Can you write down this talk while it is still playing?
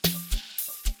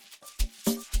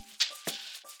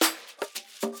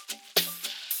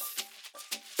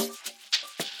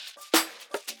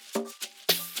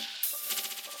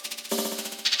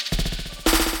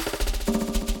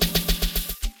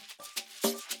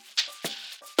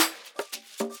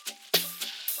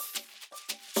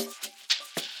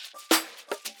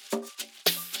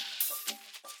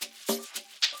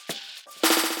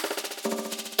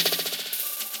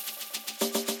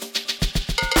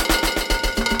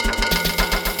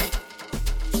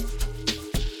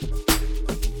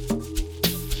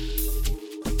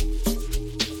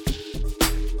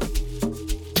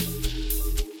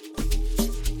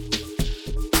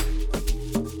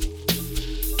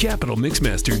Capital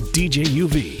Mixmaster DJ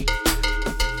UV.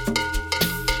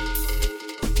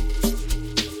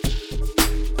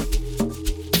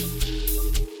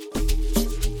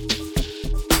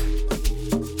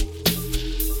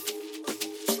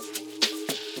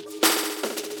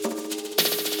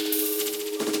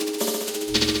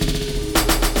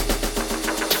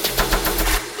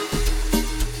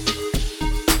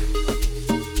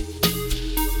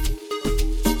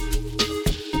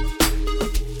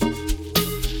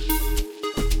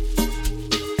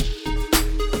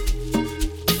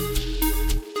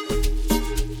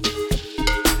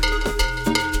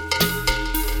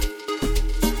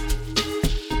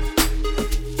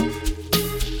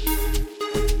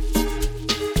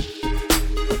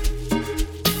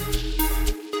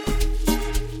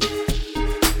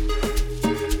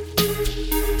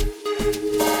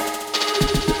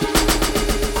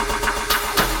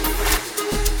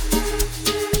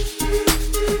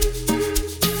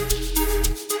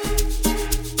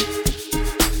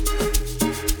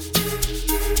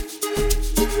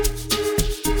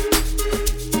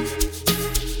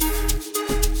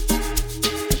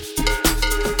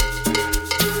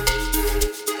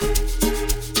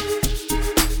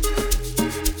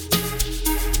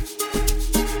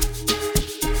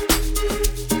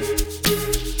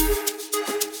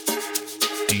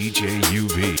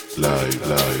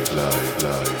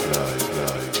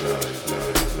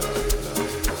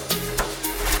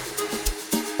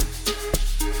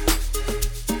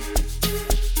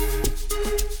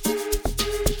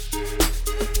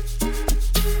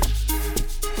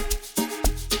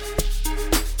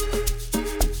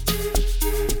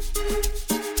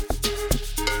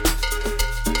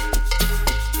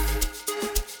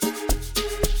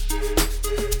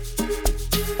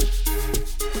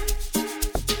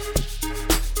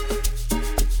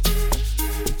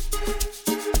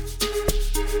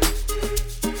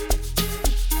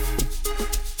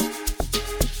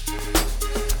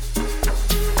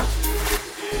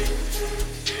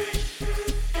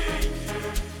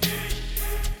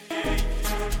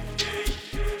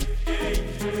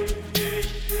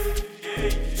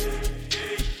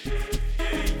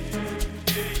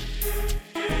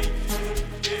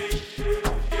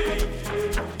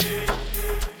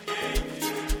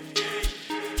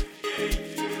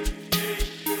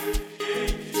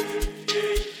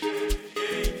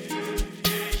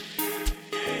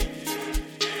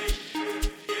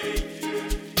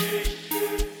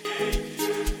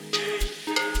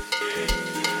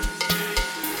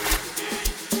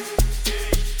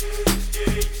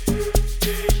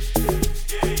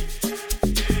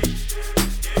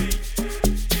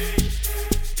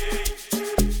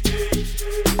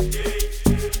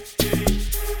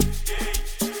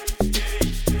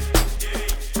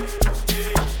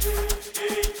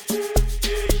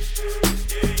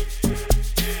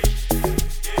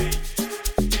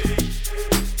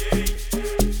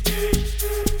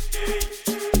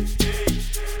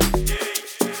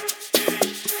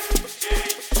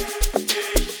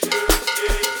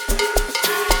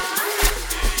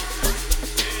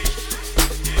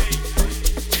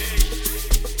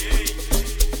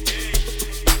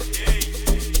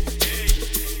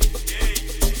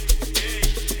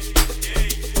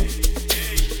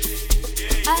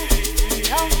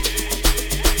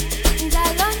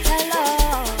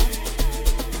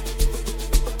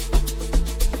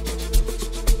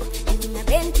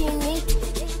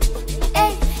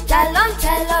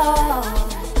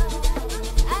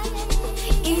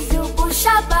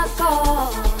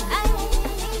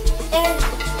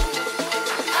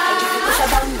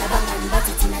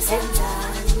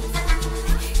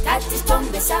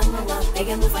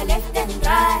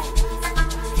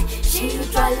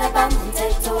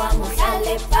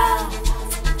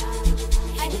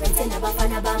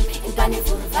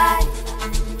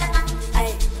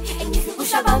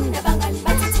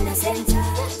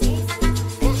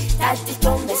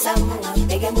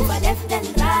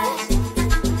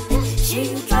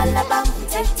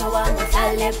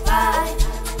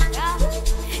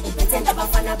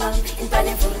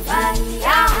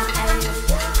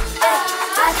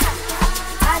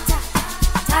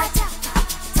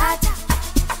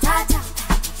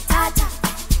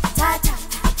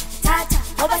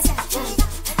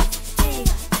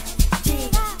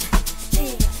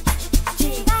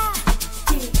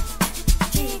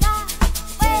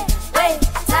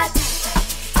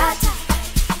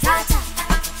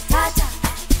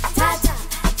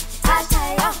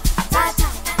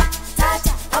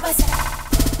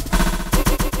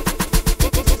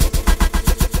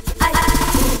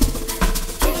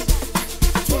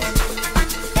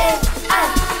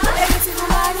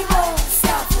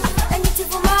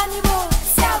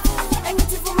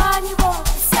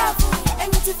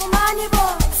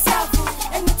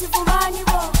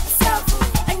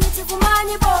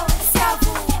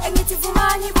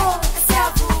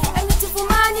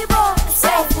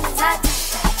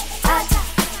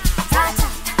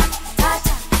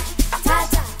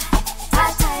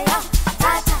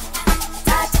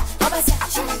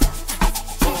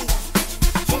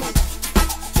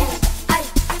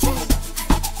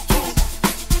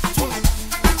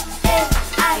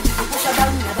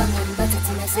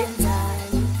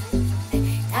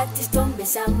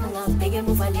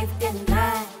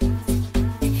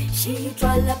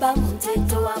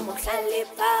 Mteto wa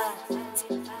mohlalepa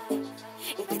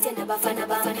Ngitenda bafana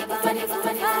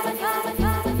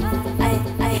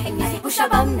Ay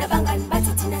ushabam nabangani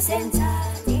bathi thina senza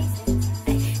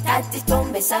Tati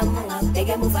tombe samunga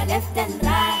bege move left and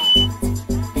right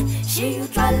She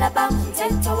utrala bam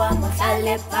mteto wa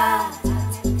mohlalepa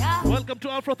Welcome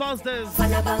to Afro Thursdays.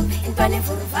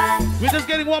 We're just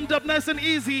getting warmed up nice and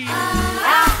easy.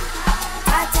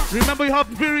 Remember you have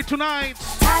Viri tonight.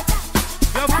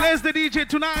 You have Blaze the DJ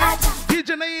tonight.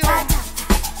 DJ Neil.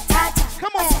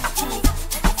 Come on.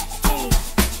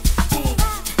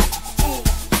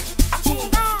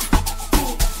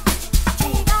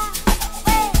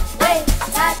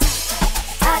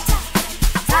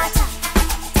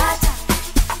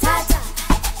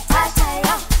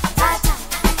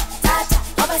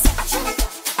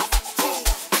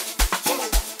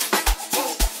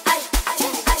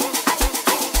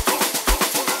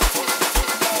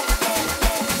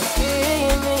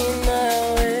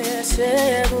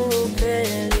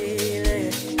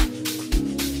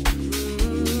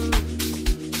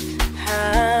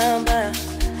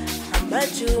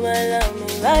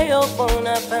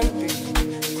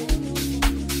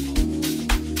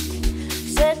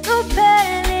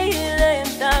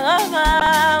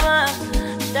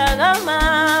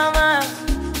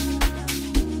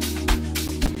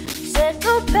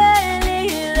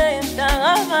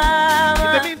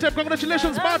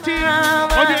 Congratulations, Marty,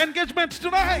 on your engagement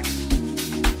tonight.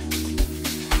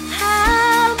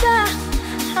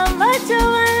 How much you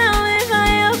wanna live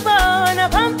on your phone?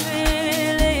 I'm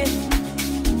feeling.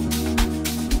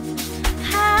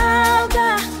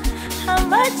 How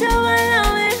much you wanna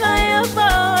live on your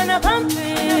phone? I'm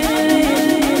feeling.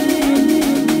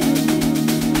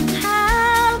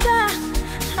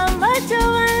 How much you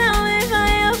wanna live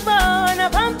on your phone?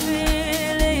 I'm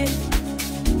feeling.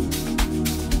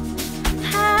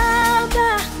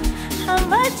 How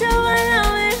much you wanna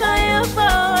live on your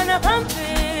phone? I'm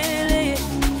feeling.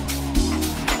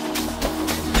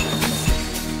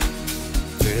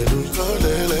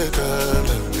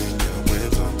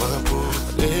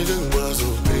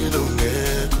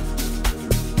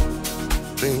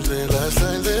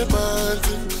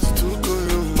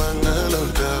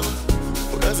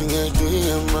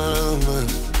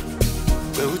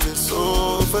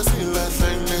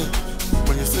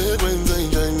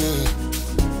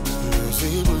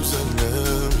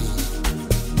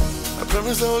 I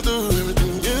promise I'll do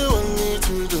everything you want me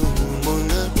to do.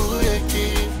 Mona buyeki,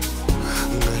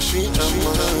 na she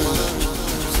chama.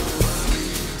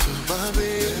 So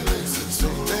baby, so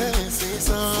let's see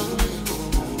some.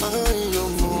 I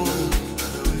am more.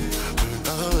 I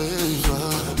always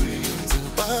want. So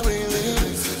baby,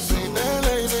 let's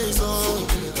see some.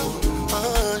 I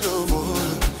am more.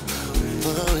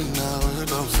 Now it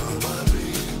comes on.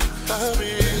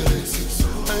 Baby, let's see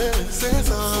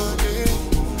some.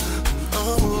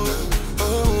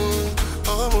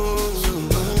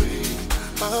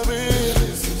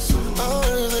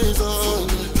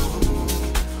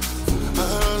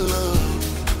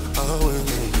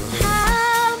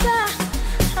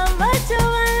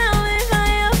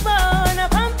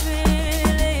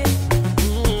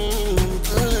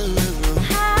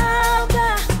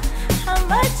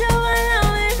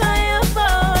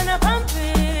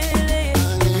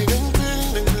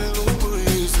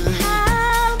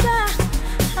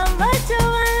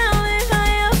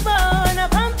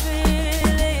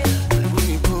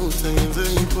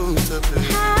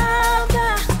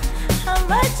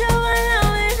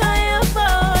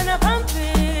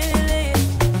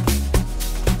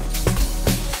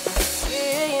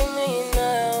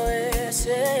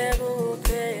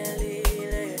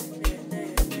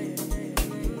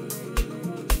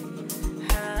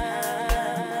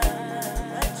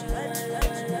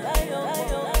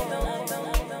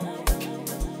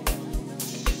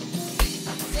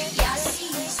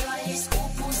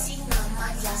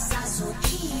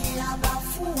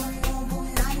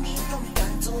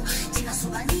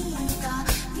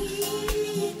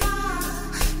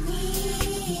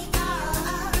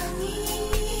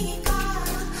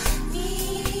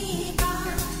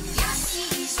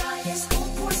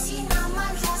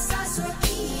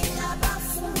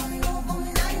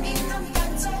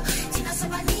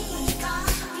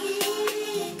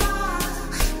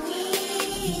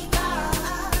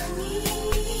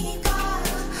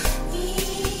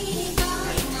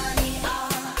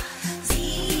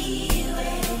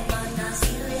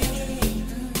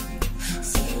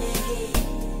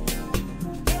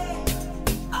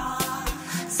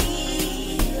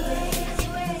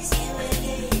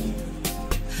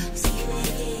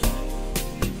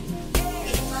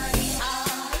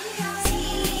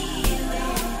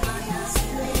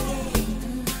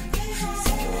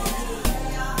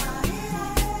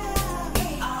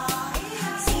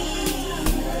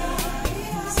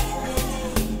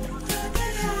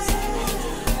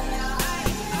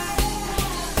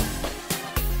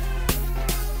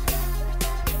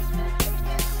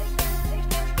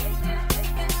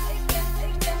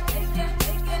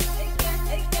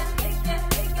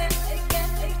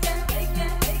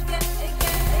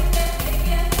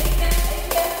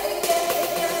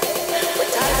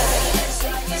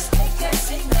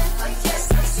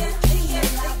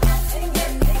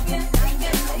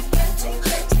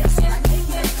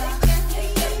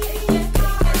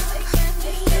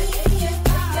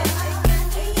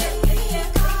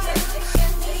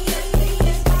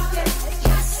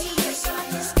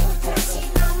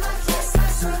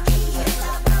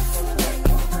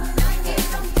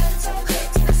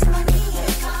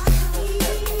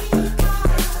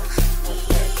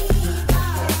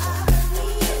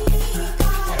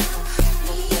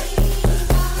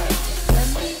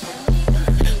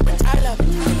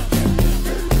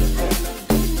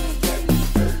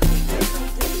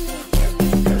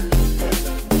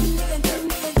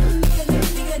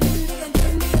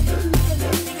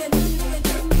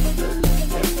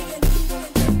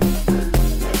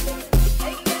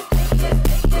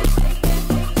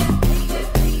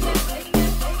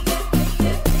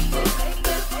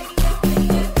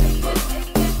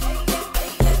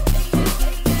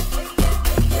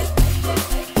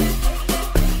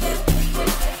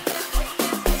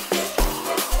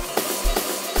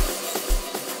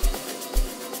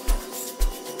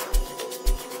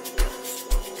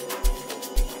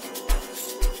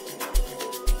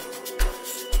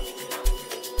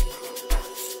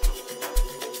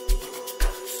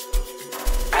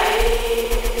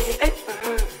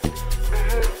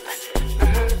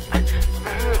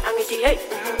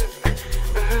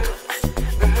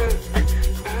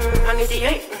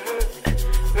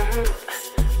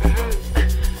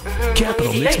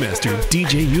 Capital Mixmaster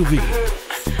DJ UV.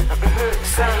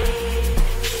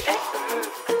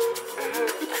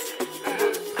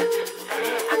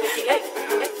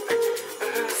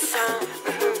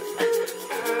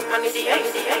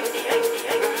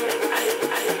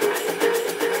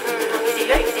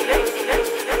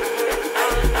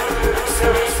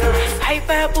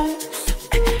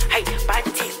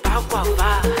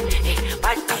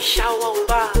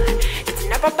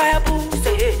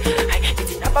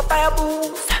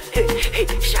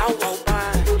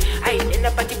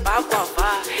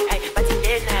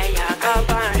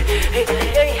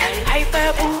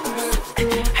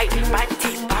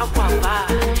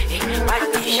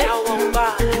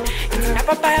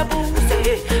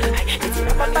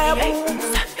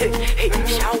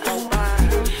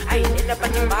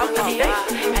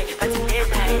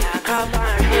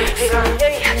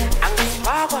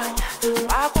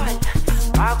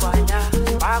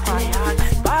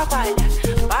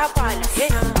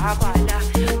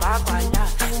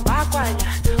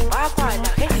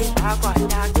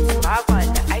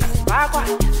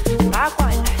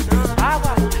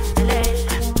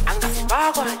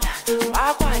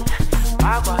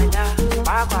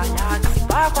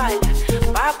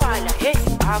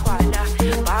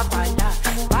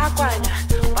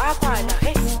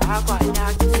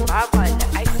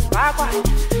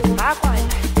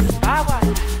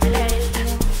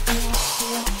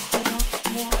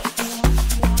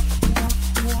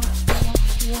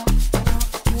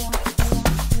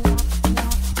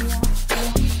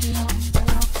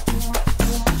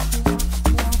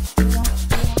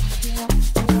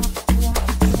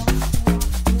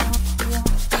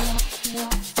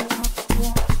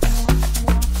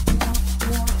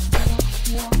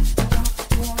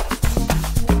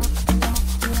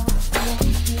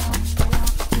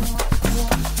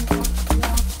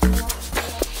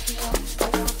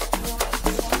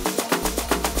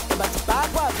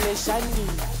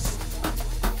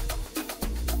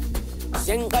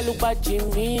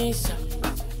 Jimisa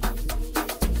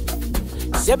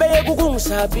Sebeye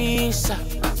kukungisabisa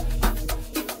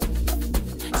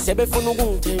Sebefuna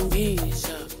ukungithembisa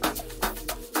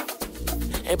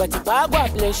Ebathi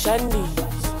bakwableshanisa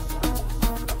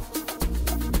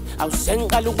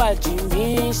Awusengiqala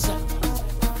ukubajimisa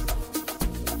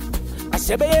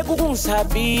Asebeye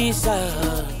kukungisabisa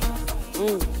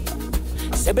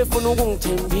Sebefuna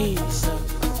ukungithembisa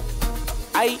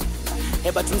Ay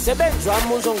Ebathi umsebenzi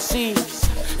wami uzongisiza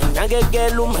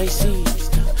Ngakekela my sister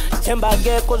Sithemba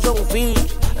akekho ozongivika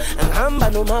Ngihamba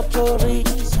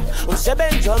nomaphorisa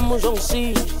Umsebenzi wami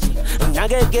uzongisiza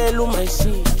Ngakekela my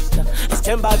sister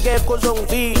Sithemba akekho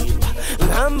ozongivika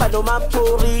Ngihamba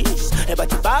nomaphorisa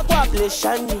Ebathi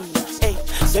bakwableshanisa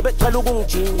Sebeqala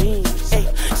ukungijimisa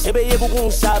Sebeyeka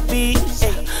ukungisabisa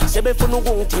Sebefuna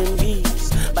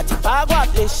ukungithembisa Bathi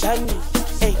bakwableshanisa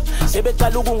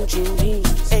Sebeqala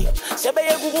ukungijimisa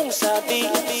Sebeyeka ukungisabisa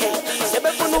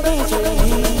Sebefuna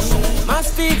ukungithembisa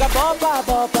Masifika bopa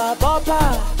bopa bopa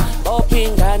Bopa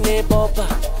ingane bopa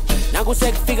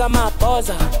Nakusekufika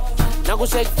amabhoza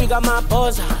Nakusekufika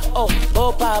amabhoza Oh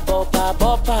bopa bopa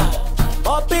bopa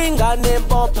Bopa ingane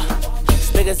bopa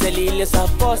Sibekezelile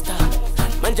safosta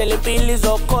Manje lempilo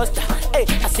izokosta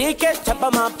Asike sithapha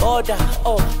amabhoda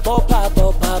Oh bopa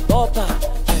bopa bopa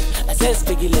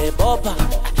Asesifikile bopa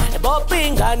Bopa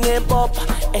ingane bopa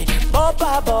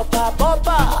Bopa bopa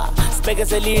bopa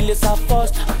Sibekezelile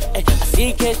safosta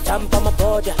Asike sithapha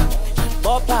amabhoda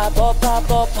Bopa bopa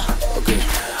bopa Okay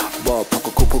Bopa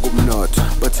kukhupha kumnotho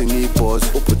bathi ngiyibhoza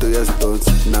ubhudo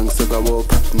yazidonsa nangiseka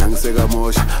bopa nangiseka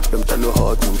mosha lomntana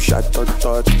hot nomshot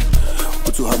tot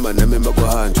uthi uhamba nami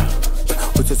emakuhanja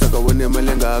uthi sakawone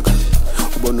imali engaka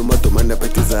ubona umadomana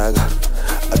phethe zaka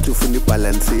athi ufuna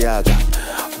ibalance yaka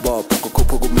Bopa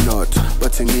kukhupha kumnotho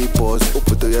bathi ngiyibhoza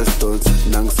ubhudo yazidonsa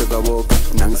nangiseka bopa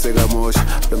nangiseka mosha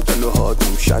lomntana hot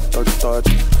nomshot tot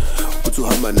uthi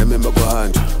uhamba nami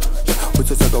emakuhanja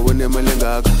uthi sakawone imali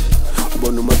engaka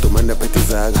ubona umadomana phethe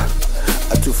zaka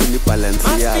athi ufuna ibalance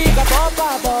yaka Masifika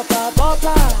bopa bopa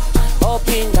bopa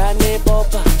Bopa ingane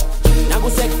bopa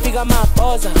Nakusekufika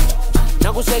amabhoza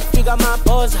Nakusekufika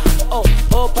amabhoza Oh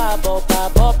bopa bopa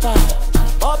bopa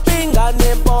Bopa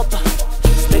ingane bopa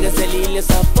Sibekezelile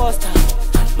safosta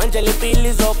Manje lempilo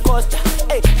izokosta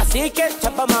Asike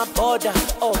sithapha amabhoda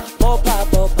Oh bopa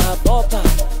bopa bopa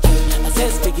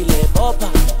Asesifikile bopa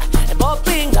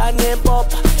Bopa ingane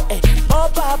bopa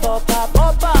Bopa bopa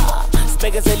bopa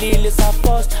Sibekezelile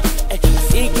safosta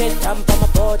Asike tampa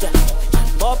mapoda.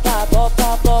 Bopa, bopa,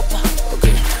 bopa.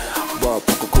 Okay.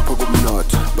 Bopa kukupa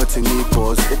kumnotho. Bathi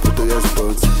ngiyibhoss uphutho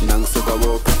yesibones. Nangiseka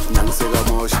bopa, nangiseka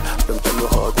mosha. Bemtalo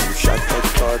hot, shot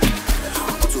hot.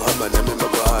 Uthi uhamba nami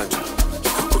emakuhanja.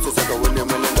 Uthi saka wena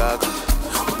imali ngaka.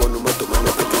 Ubona umuntu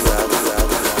manje phezulu.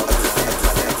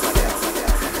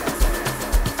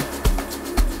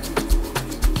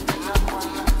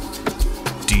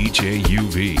 DJ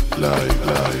UV. Live.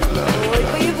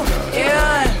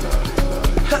 Yeah.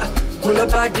 Pull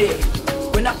up our day.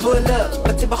 When I pull up, I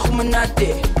take a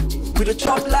humanate. With a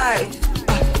chop light.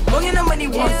 Bringing the money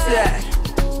one side.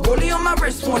 Rolling on my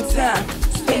wrist one time.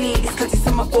 Spinning these cookies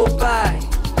on my go by.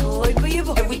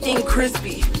 Everything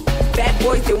crispy. Bad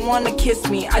boys, they wanna kiss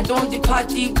me. I don't do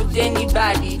party with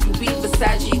anybody. Louis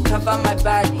Versace, cover my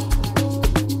body.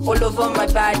 All over my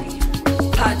body.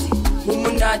 Party,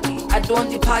 Illuminati. I don't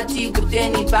do party with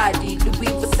anybody.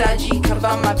 Louis Versace,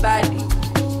 cover my body.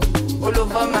 All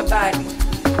over my body.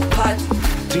 Party.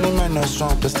 3 minus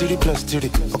 1 plus 3 plus 3.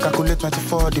 Or calculate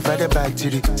 24 divided by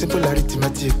 3. Simple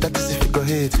arithmetic, that is if you go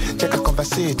hit. Check a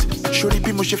conversate. Surely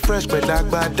be mushy fresh, but like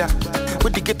bada.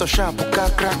 With the ghetto sharp,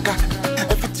 cracker.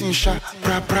 Everything sharp,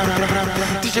 bra.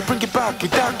 DJ bring it back,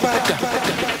 it dark bada.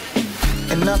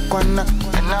 Enakwana.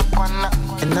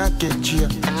 Enakechia.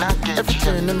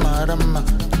 Everything in marama.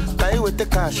 Buy with the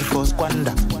cash for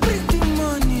squander.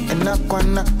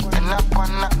 Enakwana.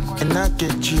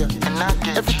 Enakechia.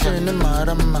 Everything in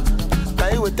marama.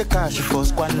 Buy with the cash for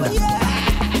squander. Because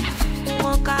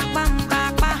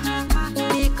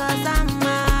I'm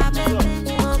my baby.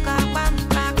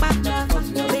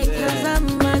 Because I'm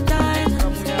my darling.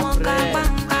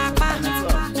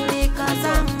 Because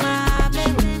I'm my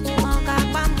baby.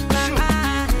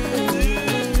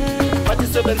 Bathi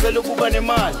sebenzela ukuba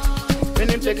nemali.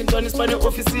 Mina ngibheka intwana isibane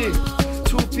office.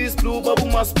 2-piece blue babu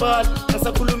masipala.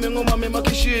 Ngasakhuluma ngomama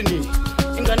emakhishini.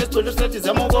 Ingane sigcwele sethi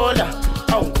zamokola.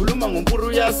 Awukhuluma ngompuru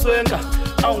uyaswenga.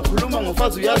 Awukhuluma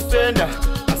ngofazi uyaswenda.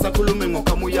 Ngasakhuluma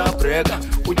ngokama uyabreka.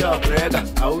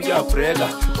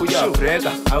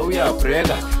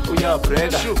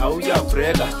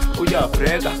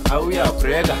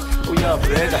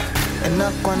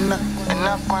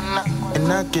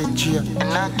 Enakechia.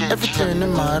 Everything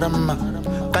in marama.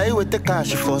 Buy with the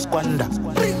cash for squander.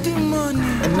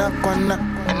 Enakwana.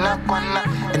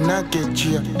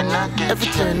 Enakechia.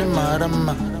 Everything in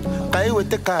marama. Buy with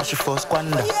the cash for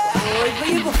squander.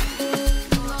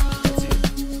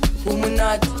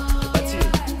 Illuminati.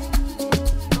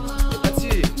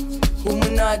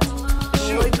 Illuminati.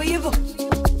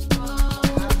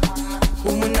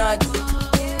 Illuminati.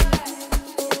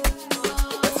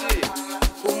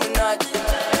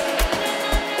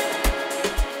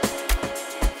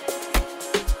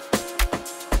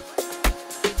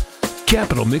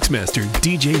 Capital Mixmaster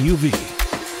DJ UV.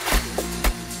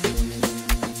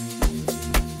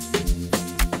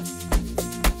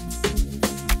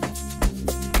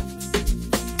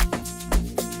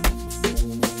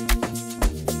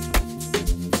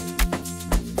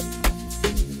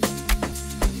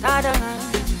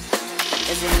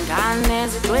 Ezingane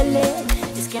zigcwele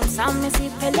iskemsami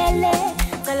siphelele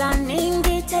cela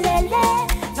ningithelele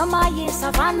noma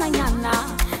yisavana nyana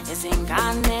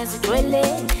ezingane zigcwele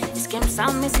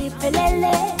iskemsami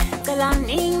siphelele cela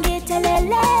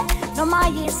ningithelele noma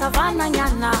yisavana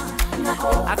nyana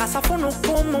akasafuna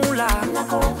ukuphumula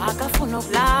akafuna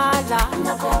ukulala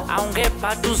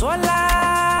awungepha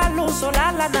uzolala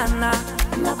uzolala nana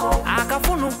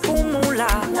akafuna ukuphumula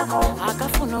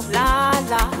akafuna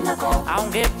ukulala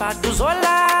awungepha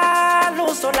uzolala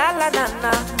uzolala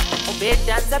nana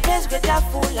ubedanza phezu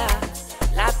kwetafula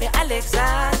lapha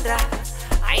Alexandra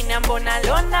ayinambona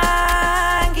lona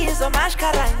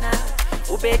ngizomashkarana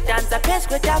ubedanza phezu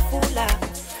kwetafula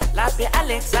lapha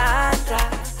Alexandra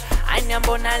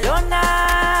ayinambona lona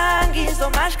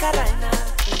ngizomashkarana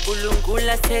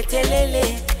uNkulunkulu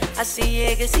asithethelele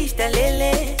asiyeke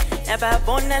sidalele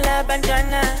nababona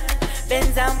labantwana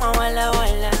benza mawala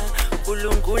wala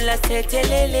uNkulunkulu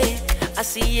asithethelele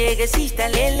asiyeke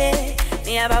sidalele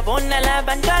niyababona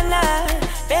labantwana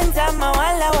benza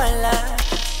mawala wala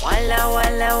wala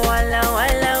wala wala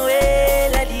wala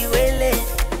wela diwele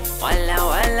wala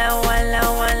wala wala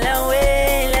wala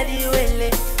wela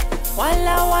diwele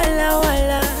wala wala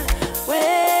wala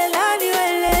wela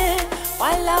diwele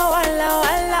wala wala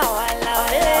wala wala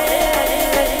wela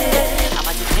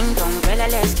abati ding dong vela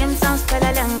les kim sans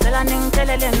vela len vela ning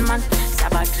vela len man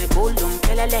Sabatri bulum,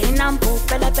 pelele hinampu,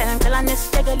 pele pen, pelanis,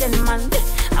 tegelin man.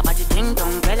 Abati ting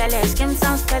dong, pelele skim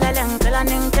sounds, pelelen,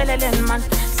 pelaning, telelen man.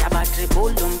 Sabatri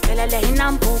bulum, pelele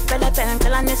hinampu, pele pen,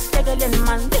 pelanis, tegelin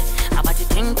man. Abati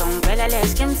ting dong, pelele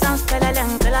skim sounds,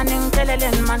 pelelen, pelaning,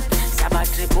 telelen man.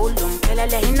 Sabatri bulum,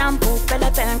 pelele hinampu,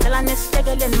 pele pen, pelanis,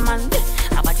 tegelin man.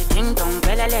 Abati ting dong,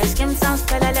 pelele skim sounds,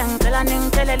 pelelen, pelaning,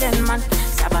 telelen man.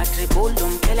 Sabatri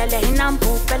bulum, pelele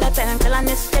hinampu, pele pen,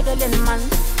 pelanis, tegelin man.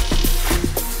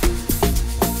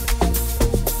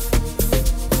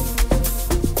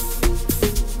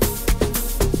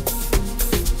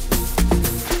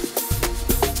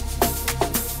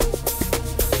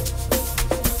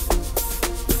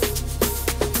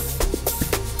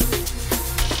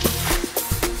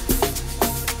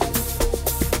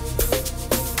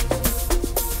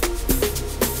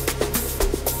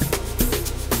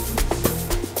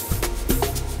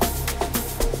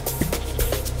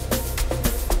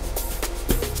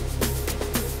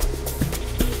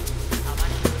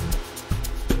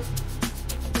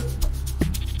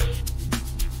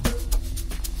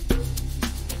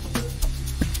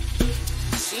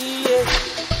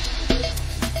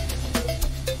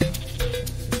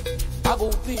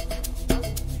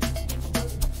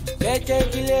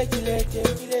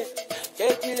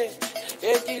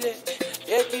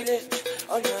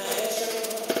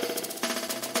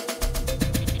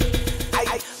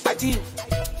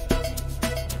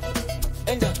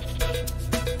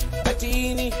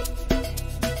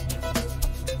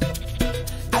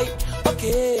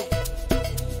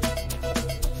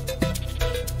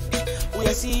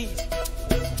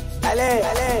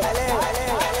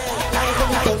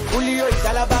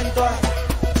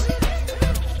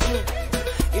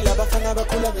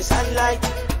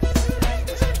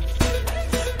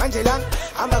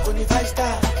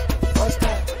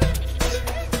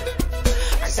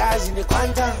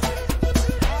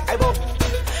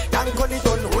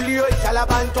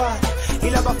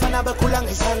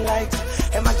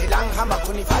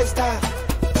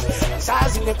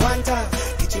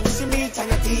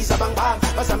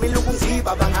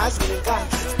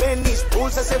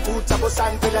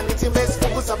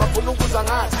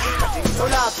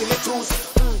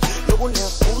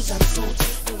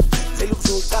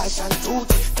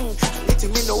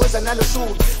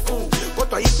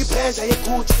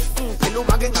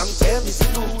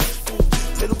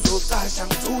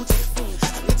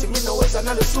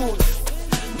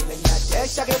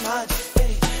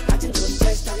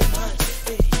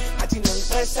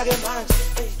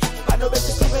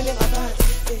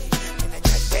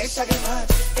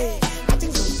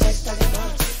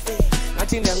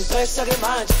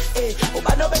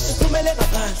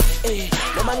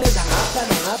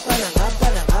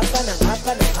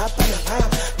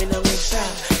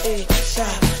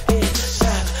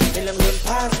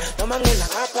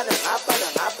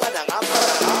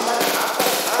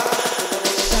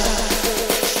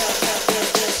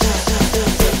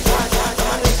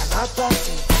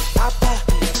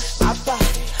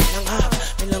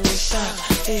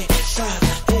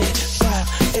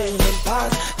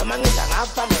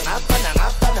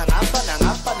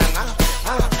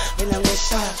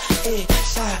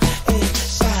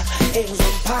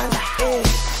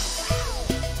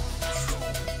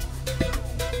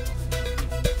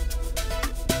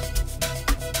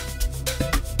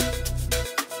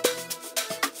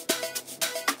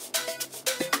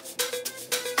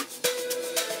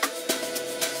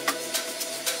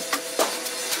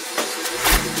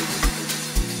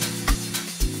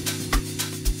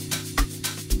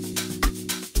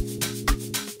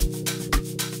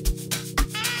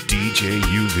 DJ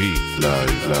UV.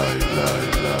 Live.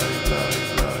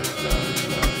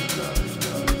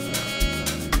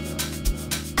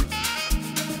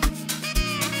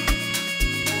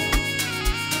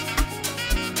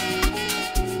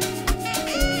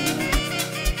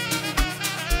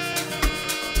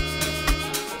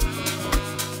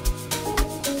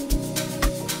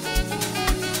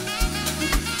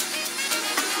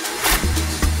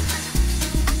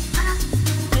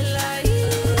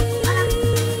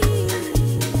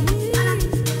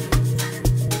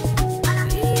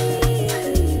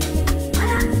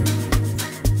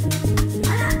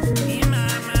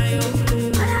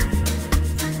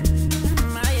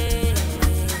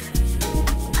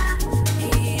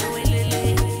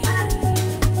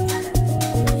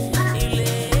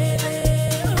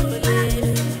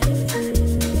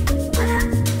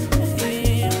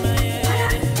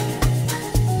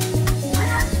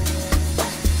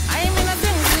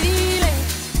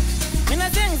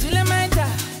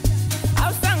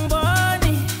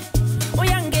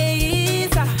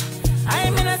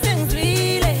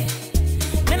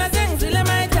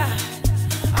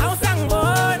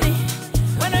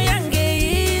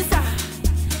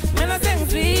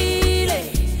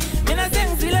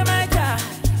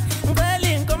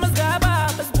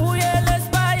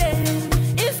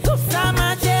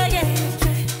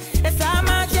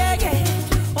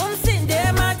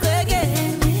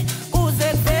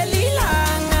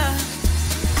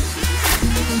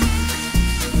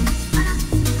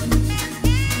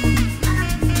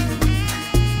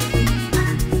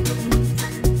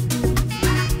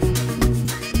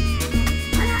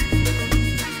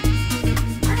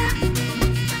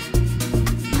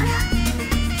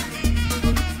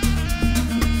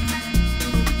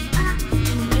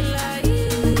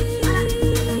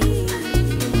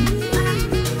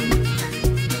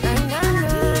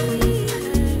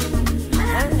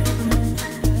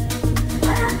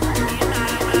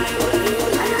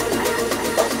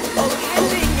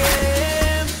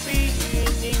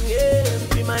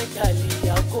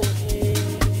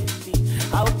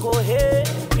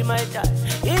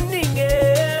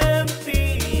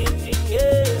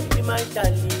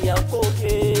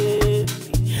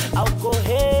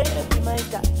 awukohe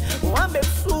maita uhambe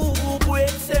ebusuku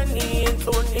ekseni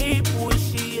inhlonipho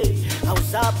ushiye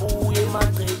awusabuye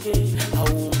emagceke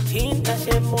awumthinta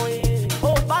shemoye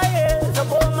obayeza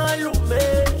bomalume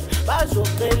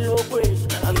bazocela okwethu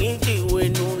angithi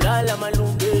wena ulala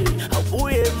malume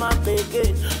awubuye emagceke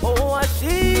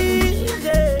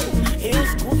owasize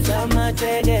isigubhu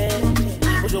samateke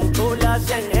uzongithola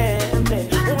sengembe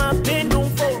ungaphinde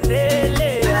ungfonele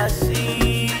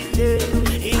asile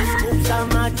isigubhu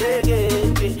samateke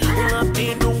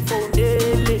ungaphinde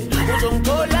ungfonele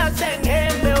uzongithola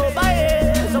sengembe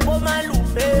obayeza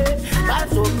bomalume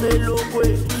bazocela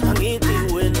okwethu angithi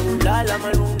wena ulala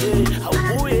malume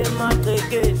awubuye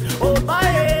emagceke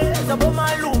obayeza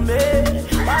bomalume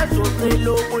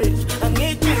bazocela okwethu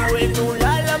angithi wena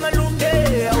ulala malume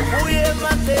awubuye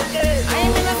emagceke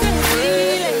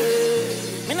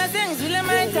mina sengizwile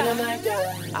maita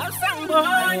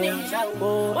awusangiboni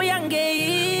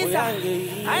uyangeyisa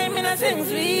hayi mina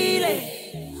sengizwile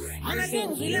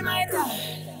maita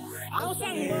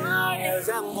awusangiboni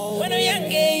wena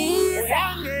uyangeyisa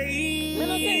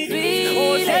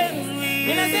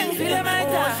mina sengizwile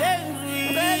maita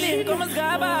ngeli inkomo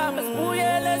zigaba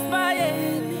masibuyele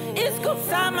esibayeni isigubhu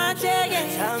samatsheke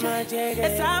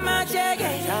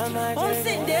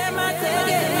umsinde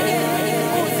emateke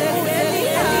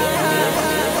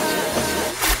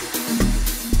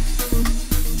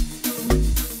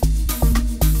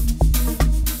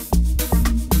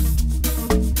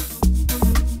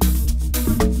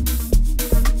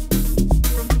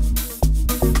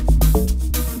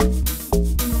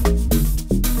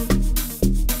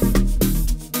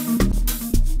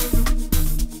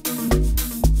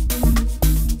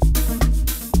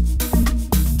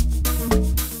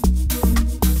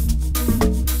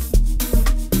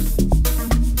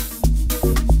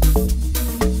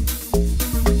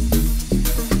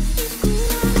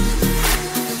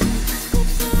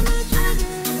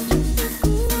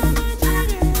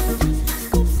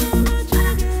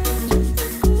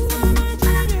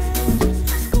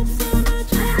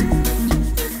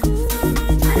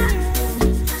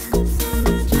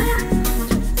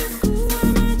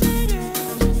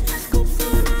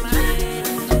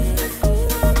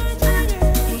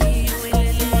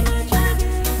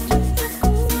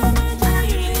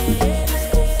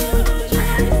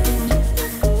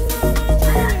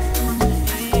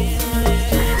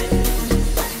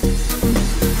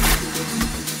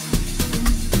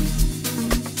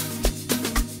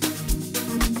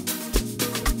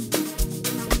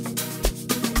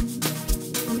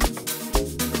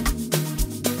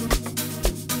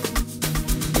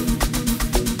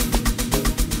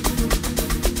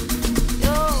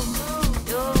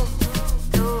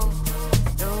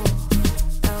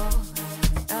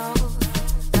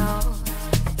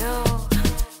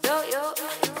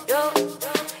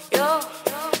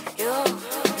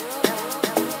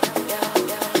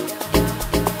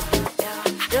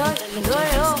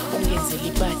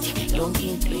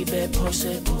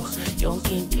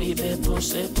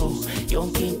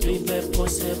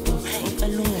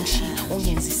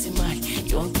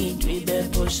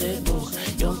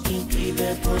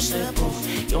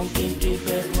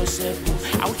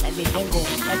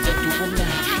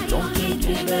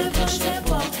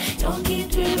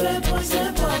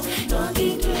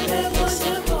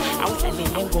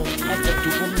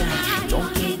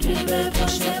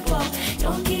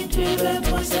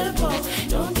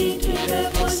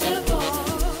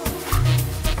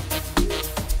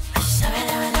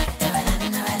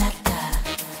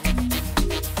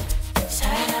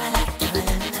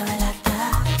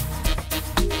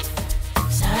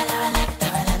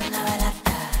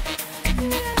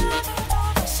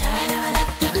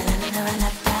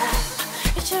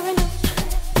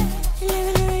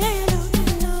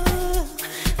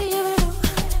You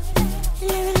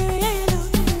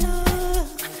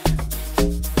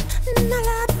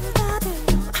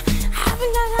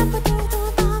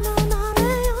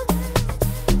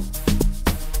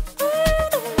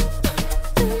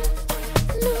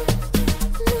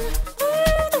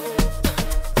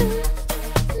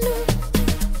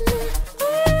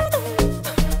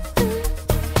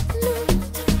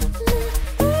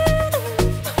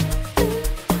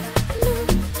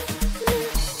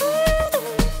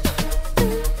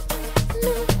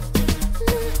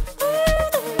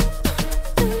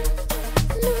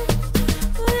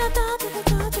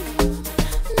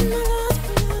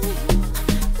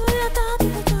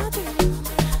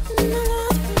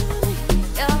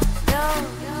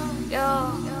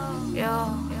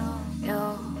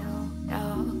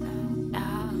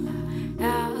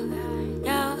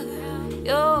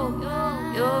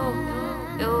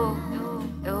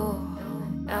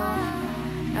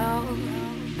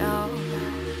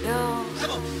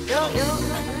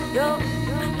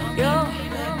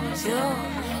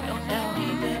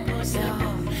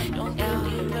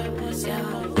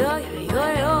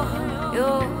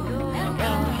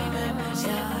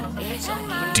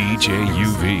DJ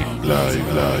UV. Live.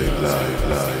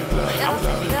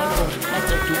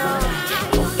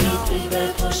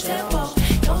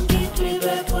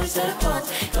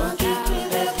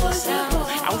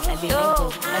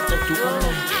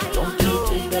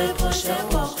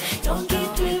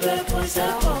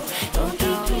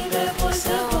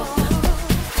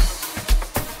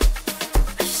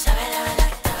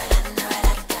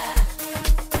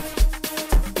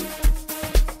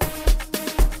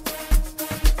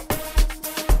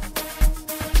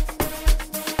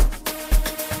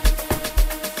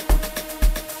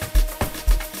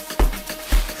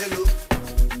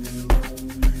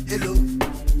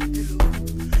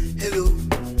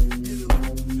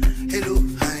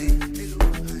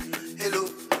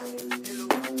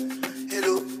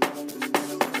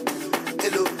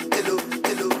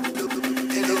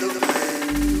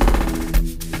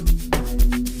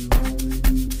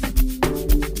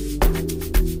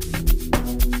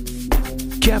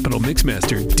 Capital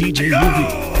Mixmaster DJ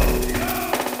UV.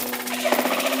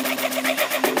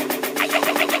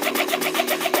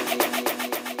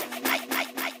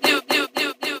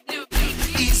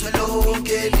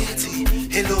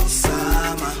 Hello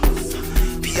Sama,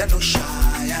 piano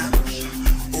shaya,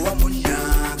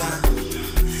 uamunyanga,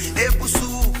 ebusu,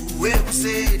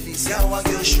 ebuseni, siyawa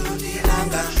gyoshuni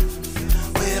langa,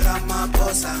 wera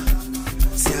maposa,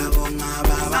 siyabonga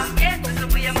baba.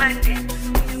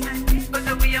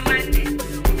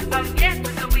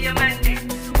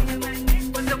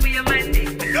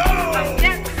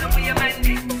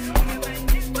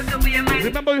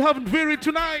 Remember, we haven't Viri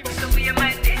tonight.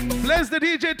 Bless the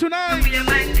DJ tonight.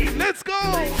 Let's go.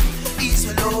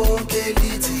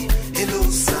 Hello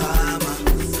Sama,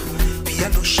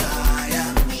 piano shaya,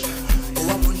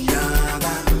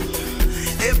 uamunyanga,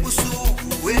 ebusu,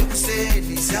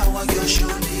 ebuseni, siyawa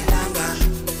gyoshuni langa,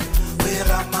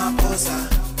 wera maposa,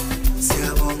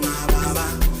 siyabonga baba.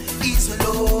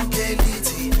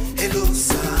 Hello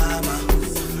Sama,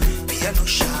 piano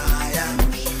shaya,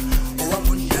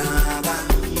 uamunyanga,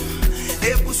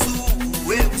 ebusu,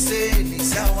 ebuseni,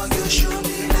 siyawa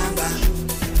gyoshuni langa,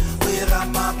 wera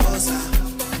maposa,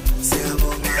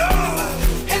 siyabonga baba.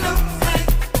 Hello, hi,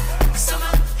 Sama,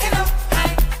 hello,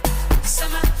 hi,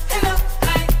 Sama, hello,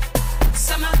 hi,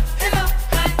 Sama, hello,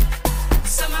 hi,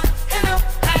 Sama, hello, hi,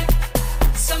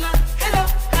 Sama, hello, hi, Sama, hello,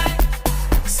 hi,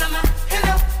 Sama,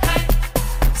 hello, hi,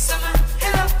 Sama,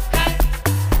 hello,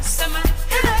 hello, Sama,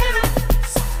 hello, hello,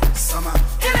 Sama,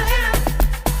 hello,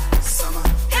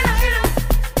 hello,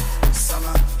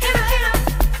 Sama, hello, hello,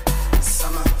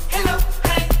 Sama, hello,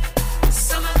 hi,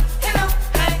 Sama, hello,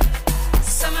 hi,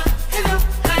 Sama, hello,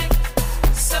 hi,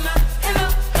 Sama, hello,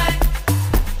 hi.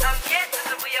 I'm here to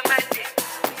the way I'm Monday.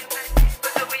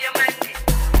 Put the way I'm Monday.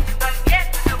 I'm here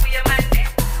to the way I'm Monday.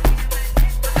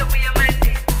 Put the way I'm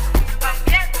Monday. I'm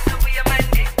here to the way I'm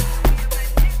Monday.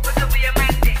 Put the way I'm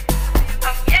Monday.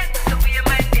 I'm here to the way I'm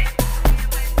Monday.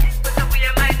 Put the way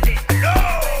I'm Monday.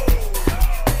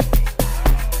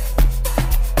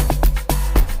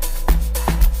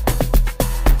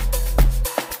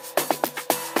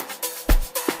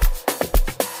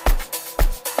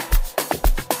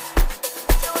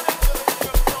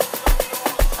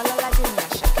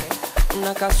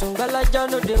 Nakasungala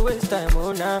no dey waste time,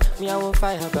 oh nah. Me I want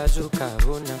fire bazooka,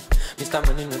 oh nah. Mr.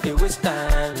 Money no dey waste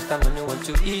time, Mr. Money want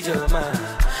to ease your mind.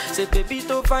 Say baby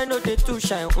to find no dey too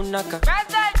shine, unaka.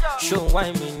 Show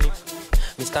why me ni.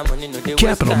 Mr. Money no dey waste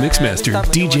time. Capital Mixmaster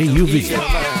DJ UV.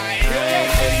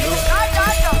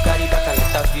 Carry back a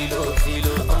lot of filo.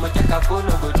 I'ma check a phone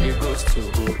no go dey ghost you.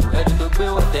 Ready to pay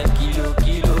what 10 kilo.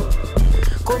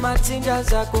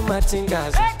 Kumatingaza,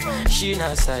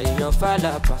 Shina say your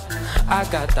falapa.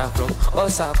 Agata from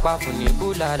Osapa funi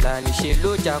bulala. Nishe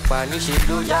lo japa.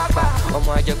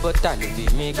 Omo ajebota lo be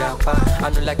mega pa. I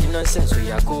no like the nonsense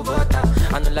we are go butter.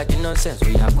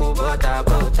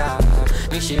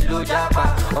 Nishe lo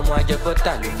japa. Omo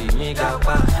ajebota lo be mega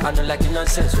pa. I no like the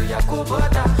nonsense we are go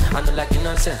butter.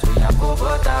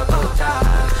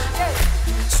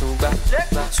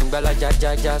 Sunga la ja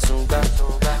sunga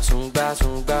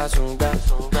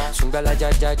la ja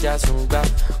sunga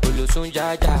ulu sunga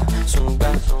la ja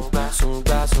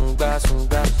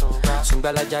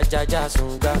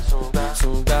sunga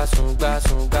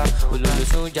ulu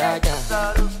sunga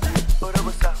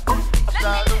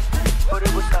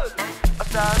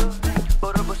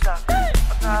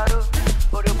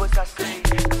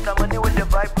Mr. Money with the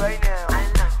vibe right now.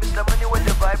 Mr. Money with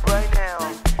the vibe right now.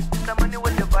 Mr. Money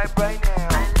with the vibe right now.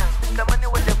 Mr. Money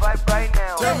with the vibe right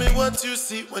now. Tell me what what you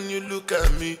see when you look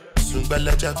at me.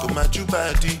 Sungbalaja go my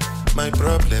body. My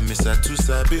problem is I too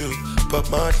sabi o. Pop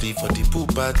Marley for the pool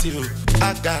party o.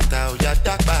 Agata o ya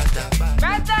dagbada.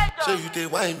 So you dey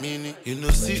wine mini, you know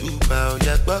see Uber o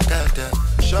ya gbokada.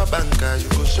 Shop anka, you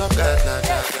go shop gada.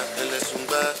 Ele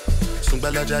sungba,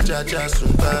 sungbalaja ja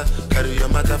sungba. Carry your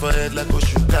matter for head like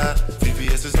Oshuka.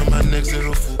 VVS is on my neck,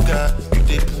 zero fuka. You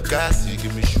dey puka, see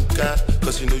give me shuka.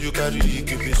 Cause you know you carry, you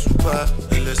give me super.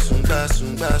 Ele sungba.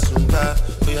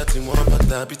 Oya ti mo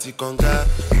pata biti konga.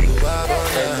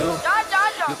 Hello.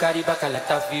 You carry back a lot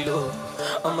of filo.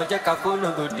 I'ma check a phone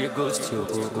no go dey ghost you.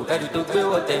 Carry to pay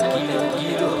what 10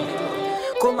 kilo.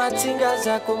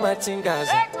 Kumatingaza.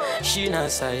 Shina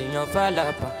sa inyo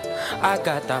falapa.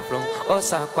 Agata from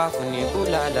Osakwa funi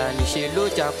ulala. Nishe lo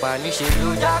japa.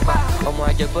 Omo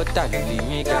ajebota lili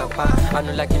mi gapa. I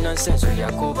no like nonsense we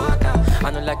yakobota.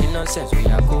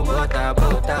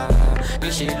 Bota.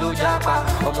 Nishe lo japa.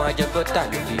 Omo ajebota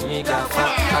lili mi gapa.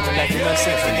 I no like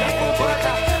nonsense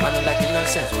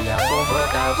we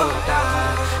yakobota. Bota.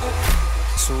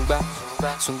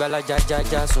 Sunga la ja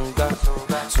sunga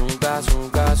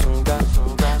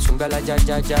la ja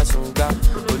sunga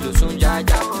olu sunga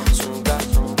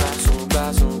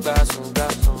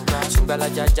sunga la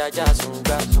ja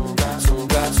sunga.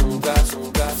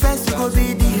 First you go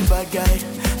be the bad guy,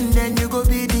 then you go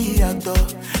be the actor.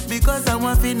 Because I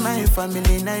want feed my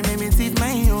family, now make me feed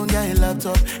my own guy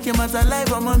laptop. You must alive,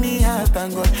 but mommy, I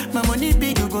thank God. My money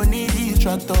big, you go need the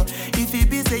tractor. If it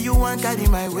be say you want carry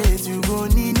my weight, you go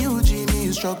need new gym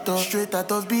instructor. Straight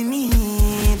out of Benin,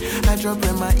 I drop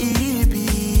in my EP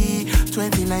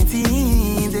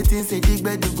 2019. The things say dig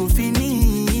bed, you go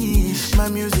finish. My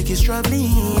music is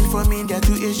traveling from India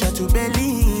to Asia to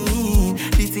Berlin.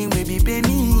 This thing will be pay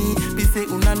me, be say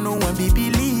una no one be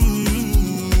believe.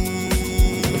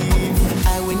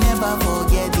 I will never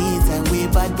forget it, and we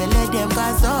bad belly them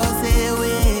cast us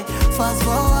away. Fast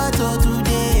forward to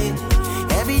today,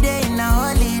 every day in a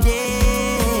holiday.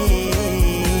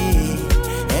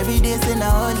 Every day in a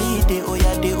holiday, oh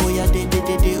yeah, day, oh yeah.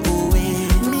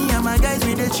 Me and my guys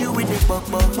we dey chill with the pop.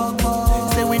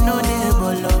 Say we know they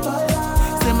ball up.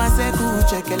 Say my circle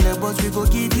check the boss, we go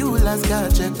give you last car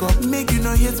check up. Make you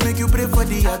no hate, make you pray for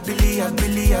the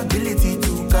ability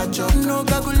to catch up. No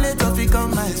calculator fi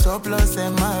come my surplus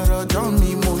and my road on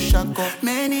me mo shako.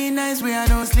 Many nights where I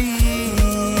no sleep.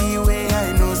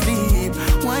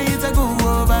 Why is I go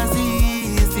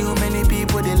overseas? Still many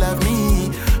people they love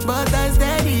me, but I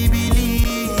steady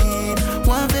believe.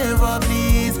 One favor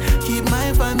please, keep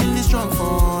my family strong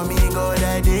for me. God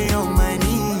I day on my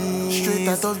knees. Straight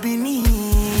out of Benin,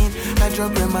 I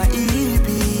drop in my EP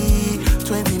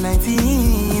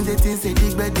 2019. The things say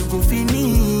dig bed you go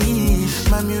finish.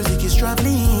 My music is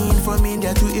traveling from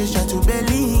India to Asia to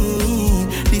Berlin.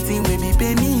 This thing will be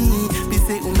pay me, be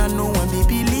say una no one be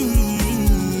believe.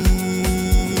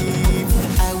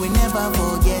 I will never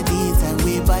forget it, and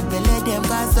we bad belly them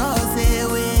cast us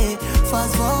away.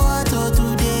 Fast forward to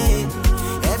today,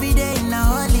 every day in a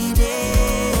holiday.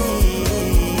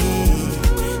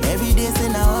 Every day's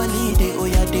in a holiday, oh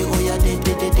yeah, day, oh yeah, day, oh yeah.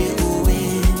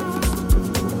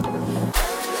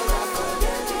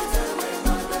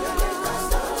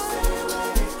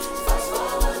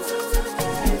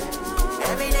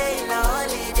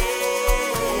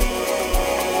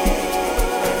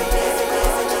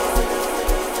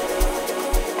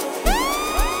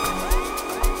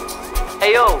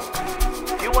 Hey yo,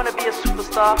 if you want to be a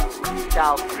superstar,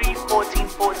 dial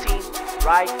 31414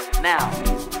 right now.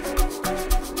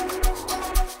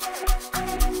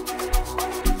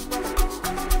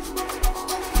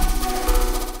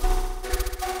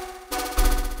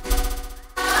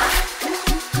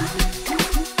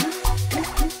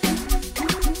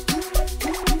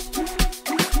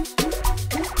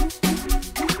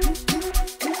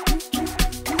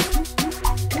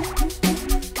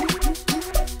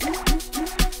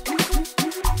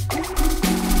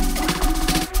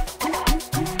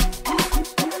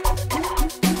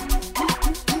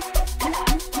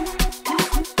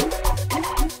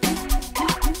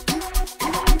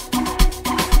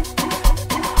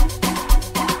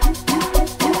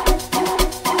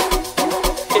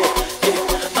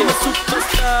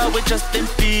 Justin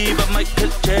Bieber, Michael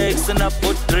Jackson,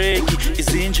 Apo Drake,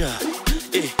 Izinja,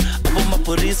 Apo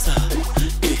Maporisa,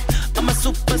 I'm a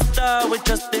superstar with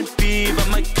Justin Bieber,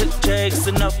 Michael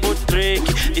Jackson, Apo Drake,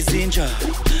 Izinja,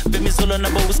 Bemi Solo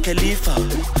Naba Wiz Khalifa,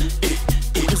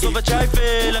 Uzova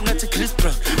jive la ngathi Chris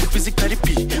Brown ubhizi Cardi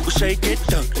B ushaye get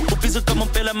down ubhizi kama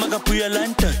mpela makabuya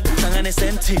London hlangane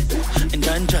senti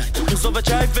enjanja uzova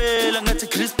jive la ngathi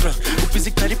Chris Brown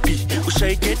ubhizi Cardi B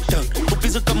ushaye get down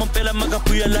ubhizi kama mpela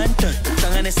makabuya London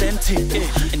hlangane senti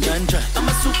enjanja I'm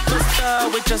a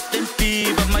superstar with Justin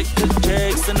Bieber Michael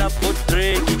Jackson abo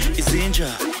Drake izinja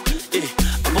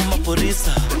abo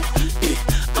maporisa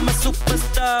I'm a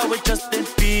superstar with Justin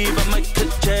Bieber Michael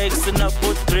Jackson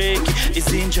abo Drake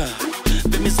izinja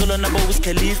bemi solo nabo Wiz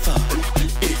Khalifa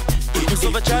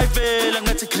uzova jive la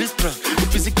ngathi Chris Brown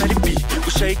ubhizi Cardi B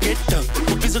ushaye get down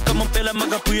ubhizi kama mpela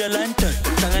makabuya London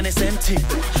hlangane senti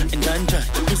enjanja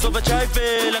uzova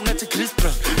jive la ngathi Chris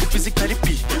Brown ubhizi Cardi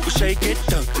B ushaye get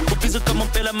down ubhizi kama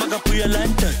mpela makabuya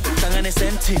London hlangane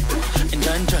senti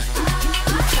enjanja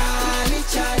Charlie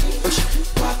Charlie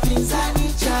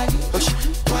wapinzani Charlie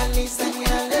walisani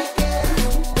aleke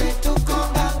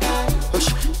umetukonga ngani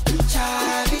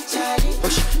Charlie Charlie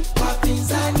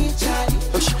wapinzani Charlie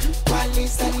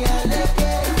walisani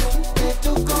aleke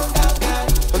umetukonga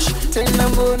ngani tena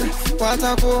mbona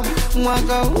watakoma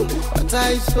mwaka huu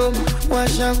wataisoma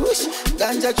washagushi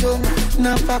ganja choma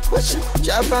na pakusha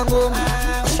chapa ngoma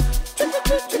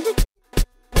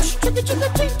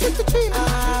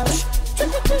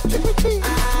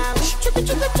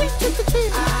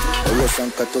Oye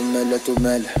sanka tumele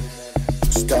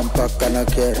Stampa kana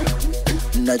kera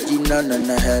Najina na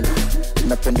nahela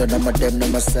Napenda na madem na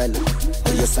masala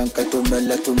Oye sanka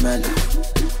tumele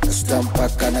Stampa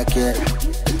kana kera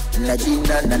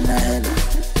Najina na nahela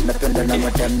Napenda na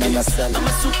madem na masala I'm a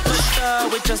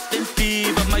superstar with Justin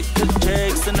Bieber Michael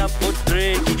Jackson abo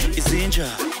Drake izinja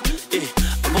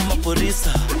abo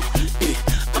maporisa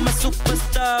I'm a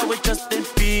superstar with Justin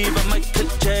Bieber Michael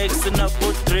Jackson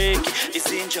abo Drake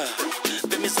izinja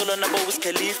bemi solo nabo Wiz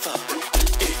Khalifa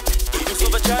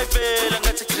uzova jive la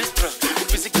ngathi Chris Brown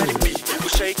ubhizi Cardi B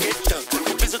ushaye get down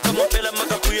ubhizi kama mpela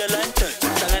makabuya London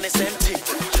hlangane senti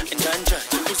enjanja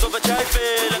uzova jive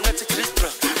la ngathi Chris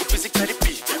Brown ubhizi Cardi B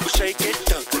ushaye get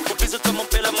down ubhizi kama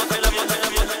mpela makabuya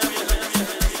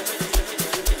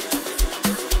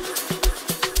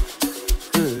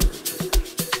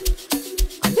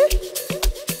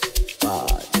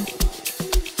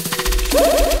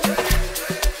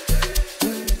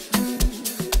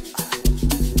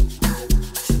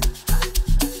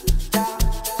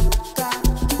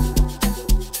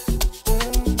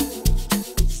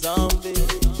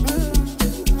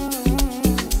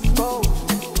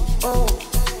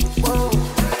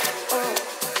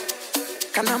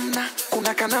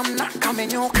Kanamna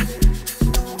kamenyoka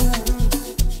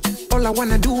All I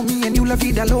wanna do me and you la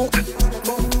vida loca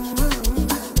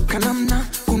Kanamna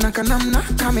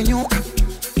kamenyoka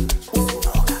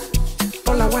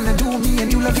All I wanna do me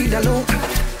and you la vida loca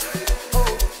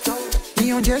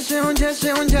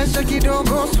Nionjeshe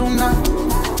kidogo suna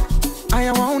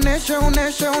Aya waoneshe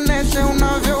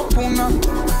unavyopuna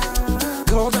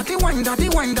Girl dirty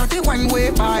wine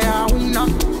way baya una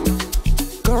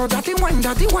Girl, dirty wine,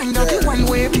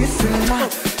 way kissing ma,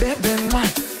 baby ma,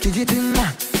 kitty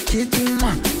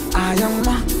ma, I am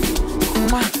ma,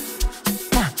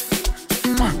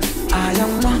 I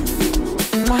am ma,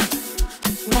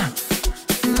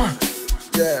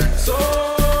 yeah. So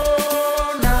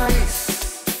nice,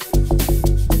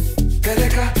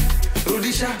 Kereka,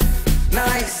 Rudisha,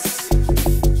 nice,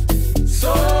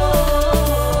 so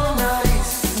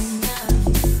nice,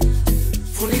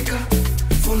 Funika,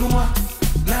 Funua.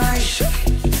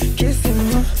 Kissing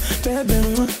ma, baby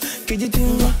ma,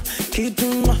 kitty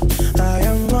ma, I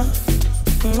am ma,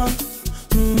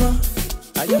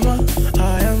 I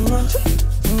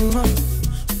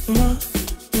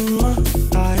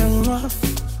am ma.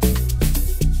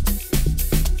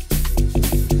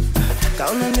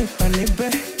 Kauna nipe,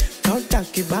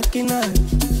 kautaki baki na,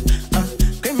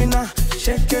 criminal,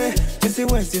 shake, misi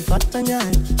wezi fata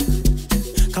nyai.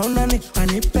 Kauna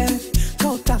nipe,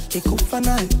 kautaki kufa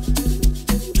nae.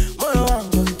 Moyo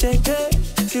wangu mteke,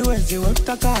 siwezi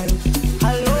watakayo.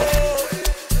 Hello,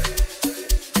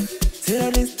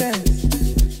 zero distance.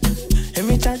 Hear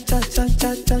me chat,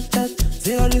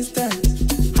 zero distance.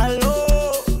 Hello,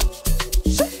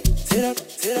 zero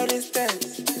distance.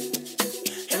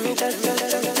 Hear me chat,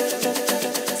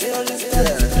 zero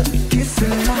distance.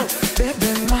 Kissing ma,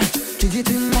 baby ma,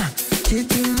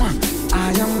 kitty ma, I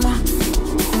am ma,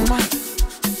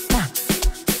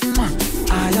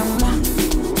 I am ma,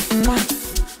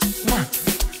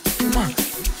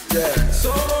 yeah.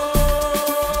 So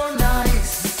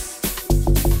nice,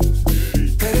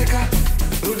 Kereka,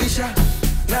 Rudisha,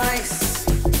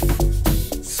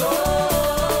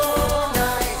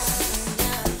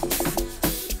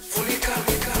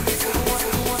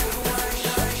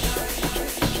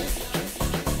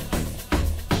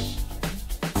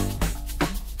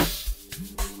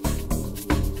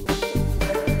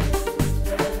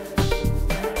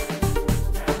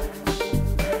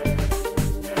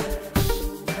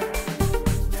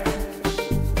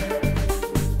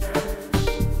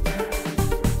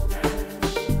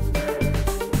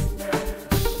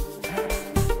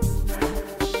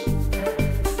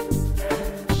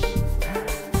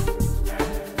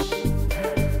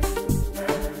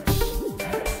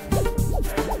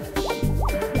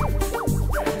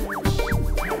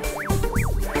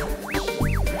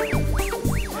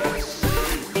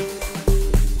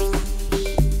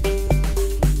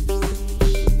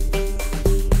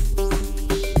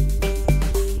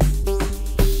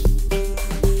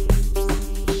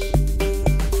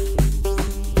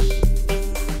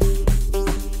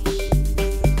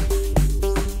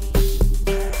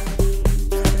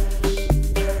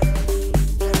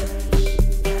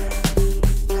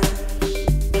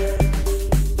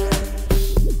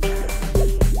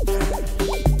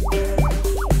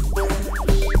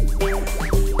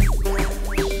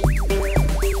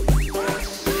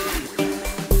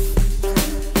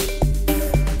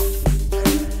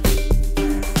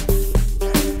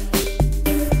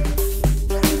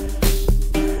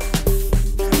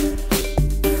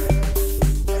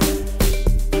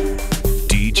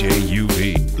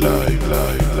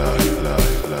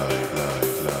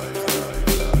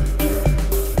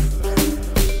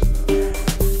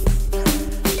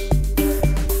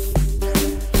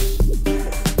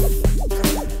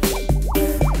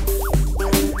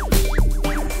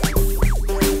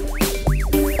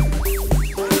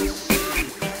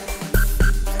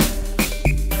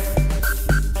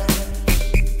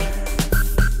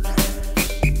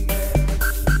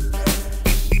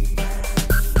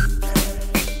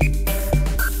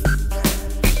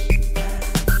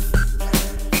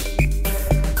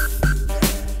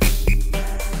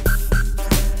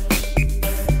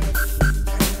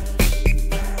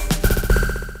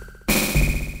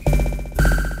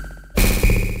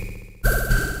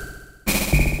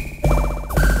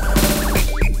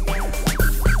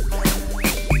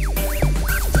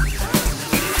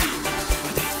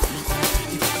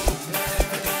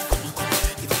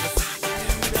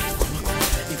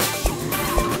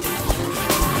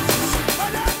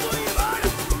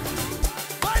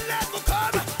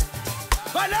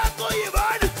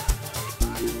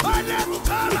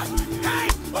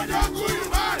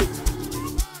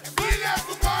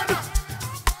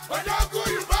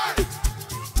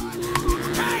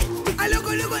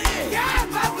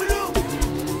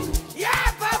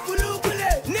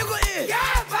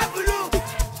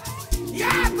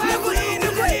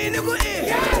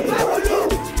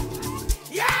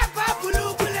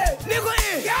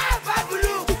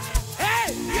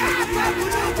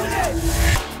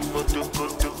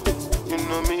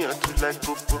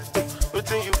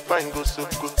 go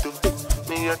Sokoto.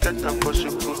 Me I get them for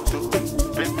Sokoto.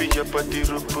 Baby your body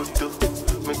roboto.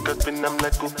 Make up and I'm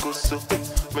like Kokoso.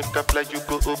 Make up like you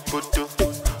go Obodo.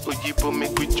 Oyibo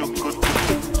make we chokoto.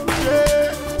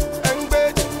 Yeah, and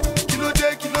bed. Kilo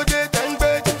day, thank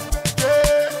bed.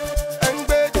 Yeah, and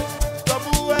bed.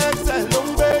 Double XL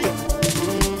long bed.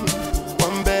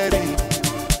 One berry.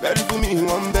 Berry for me,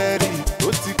 one berry.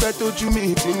 Oti pẹ́ tójú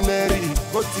mi ti ń lẹ́rì.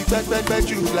 Mo ti pẹ́pẹ́pẹ́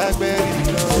ju blackberry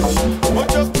lọ. Mo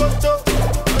jókòtò,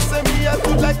 ó ṣe mi yẹ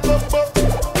kú like gbogbo.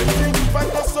 Èmi ń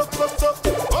pàtó sókòtò.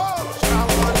 Ó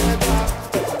ṣàwọn lẹ́gbà.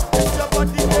 It's your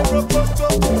body dey rokoto.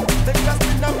 Take a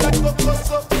spin am like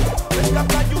kokoso. Make a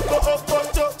fly you go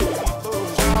okoto. Ó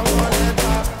ṣàwọn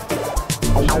lẹ́gbà.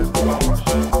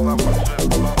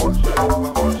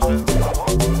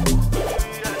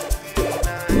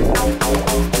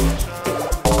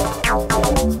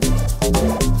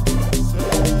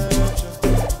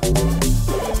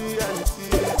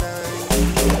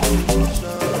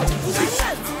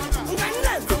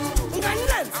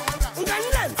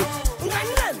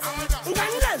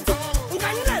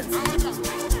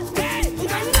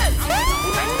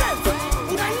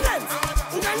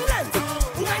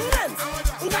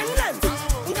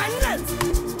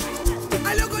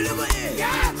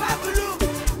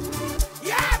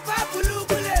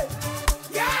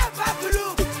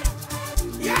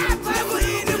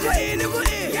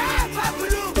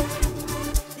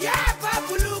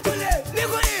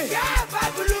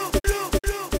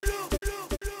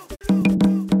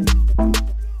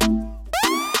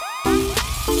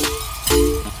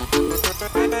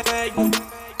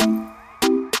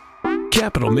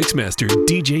 Capital Mixmaster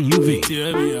DJ UV.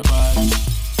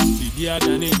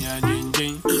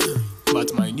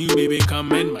 But my new baby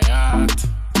come in my heart.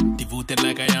 Devoted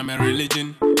like I am a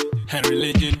religion.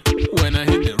 When I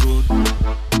hit the road.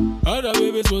 Other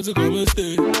babies want to come and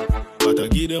stay. But I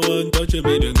give them one touch and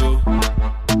make them go.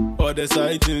 All the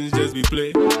side things just be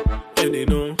play. And they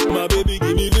know my baby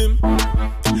give me vim.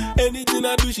 Anything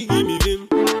I do she give me vim.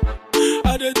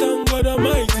 I dey thank God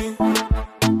Almighty.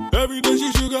 Every day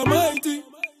she sugar mighty.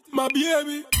 My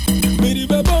baby. Me di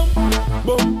be boom,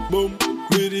 boom, boom.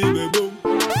 Me di be boom.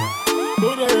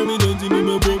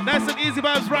 Nice and easy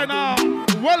vibes right now.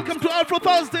 Welcome to Afro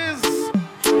Thursdays.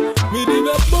 Me di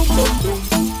be boom, boom, boom,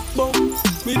 boom.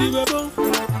 Me di be boom.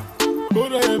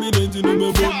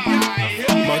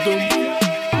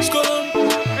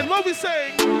 And what we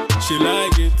say? She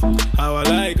like it, how I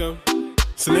like her.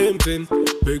 Slim thin,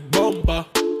 big bumper.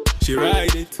 She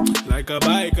ride it like a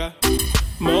biker.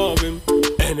 Moving,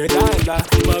 and a dialer.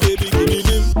 My baby give me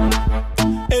vim.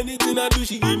 Anything I do,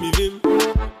 she give me vim.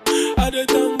 I dey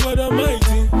thank God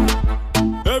Almighty.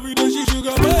 Every day she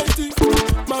sugar mighty.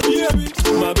 My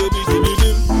baby give me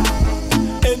vim.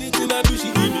 Anything I do,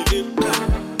 she give me vim.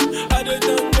 I dey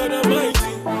thank God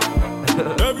Almighty.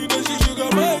 Every day she sugar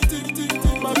mighty.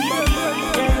 My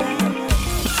baby.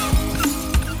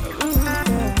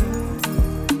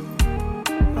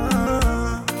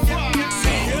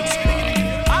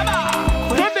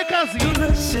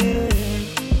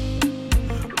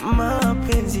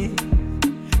 Mapenzi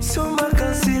sio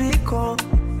makasiriko,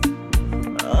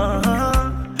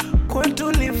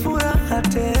 kwetu ni furaha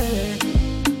tele.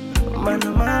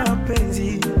 Maana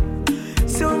mapenzi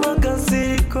sio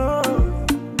makasiriko,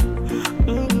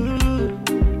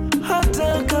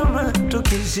 hata kama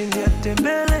tukishindia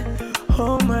tembele.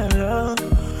 Oh my love,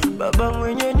 baba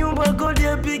mwenye nyumba kodi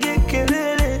apige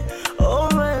kelele. Oh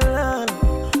my love,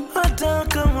 hata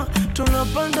kama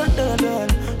tunapanda dadala,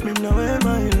 mimi na wewe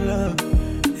my love.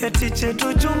 Eti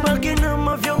chetu chumba kina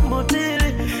mavyombo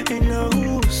tele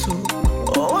inahusu.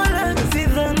 Wala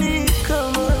sidhani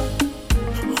kama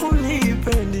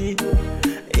unipendi,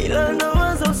 ila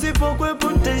nawaza usipokwepo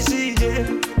ntaishije.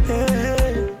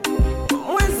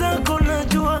 Mwenzako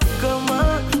najua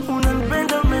kama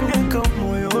unanipenda meneka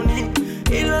moyoni,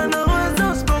 ila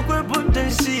nawaza usipokwepo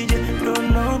ntaishije. Ndo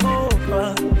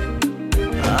naogopa,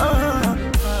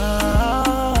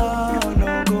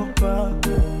 naogopa.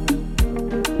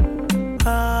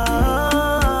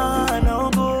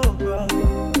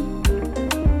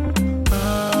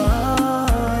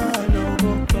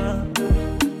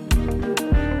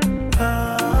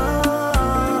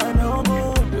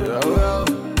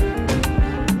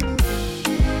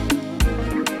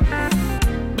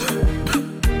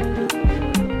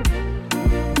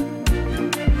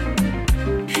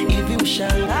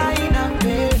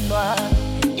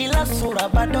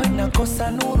 Bado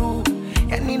inakosa nuru,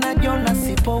 yani najiona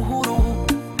sipo huru.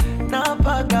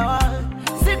 Napagawa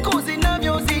siku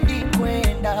zinavyozidi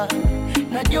kwenda,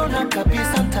 najiona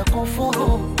kabisa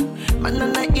nitakufuru. Maana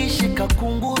naishi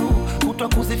kakunguru,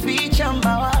 kutwa kuzificha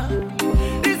mbawa.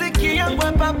 Riziki yangu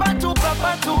papatu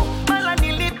papatu, mala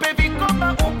nilipe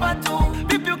vikoba upatu.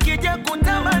 Vipi ukija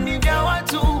kutamani vya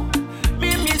watu,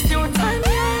 mimi si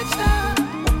utaniacha.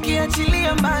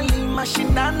 Ukiachilia mbali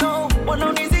mashindano,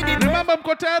 wanaonizidi. Remember,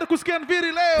 mko tayari kusikia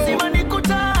Nviri leo? Sima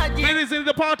nikutaji. Nviri is in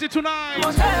the party tonight.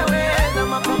 Motaweza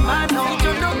mapambano,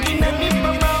 chodoki na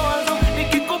nipa mawazo.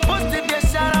 Nikikuposti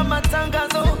biashara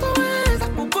matangazo, utaweza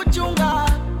kukuchunga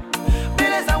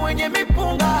mbele za wenye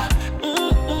mipunga.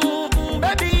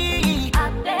 Baby,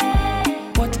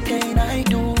 what can I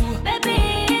do?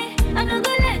 Baby, I'm not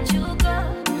gonna let you go,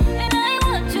 and I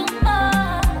want you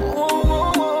more.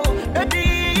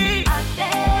 Baby,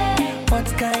 what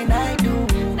can I do?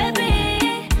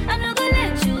 Baby, I'm not gonna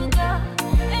let you go,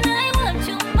 and I want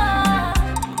you more.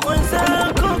 Once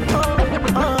I go,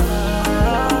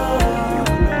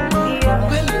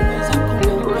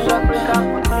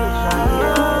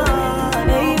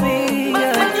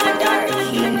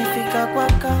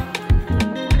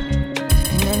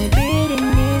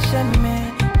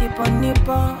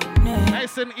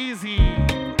 nice and easy.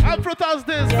 Afro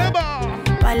Thursdays, remember.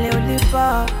 Pale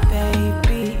ulipo,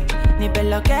 baby. Nipe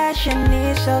location,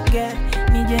 nisoge.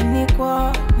 Nije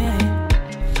nikuone.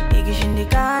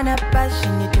 Ikishindikana basi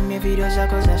nitumie video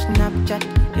zako za Snapchat.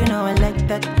 You know I like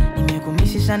that.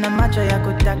 Nimekumisi sana macho ya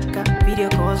kutaka. Video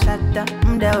calls hata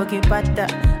muda ukipata.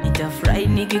 Nitafurahi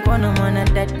nikikuona mwana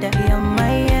dada. You're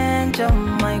my angel,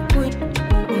 my queen.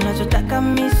 Unachotaka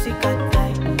mimi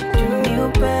sikatai. Juni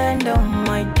upendo,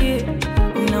 my dear.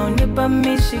 Unaonipa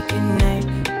mimi sikinai.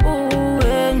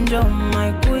 Angel,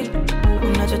 my queen.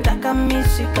 Unachotaka mimi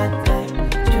sikatai.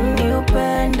 Juni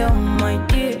upendo, my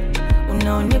dear.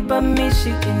 Unaonipa mimi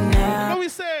sikinai.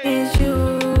 It's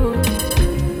you,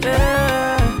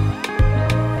 yeah.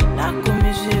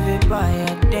 Nakumisi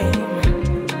vibaya damn.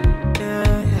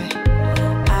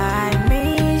 I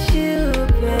miss you,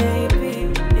 baby.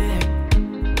 Yeah.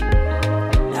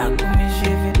 Nakumisi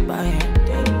vibaya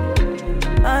damn.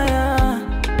 Yeah.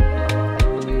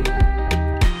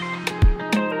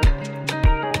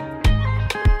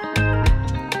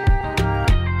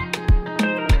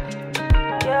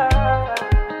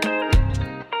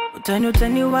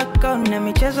 Utani wako na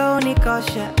michezo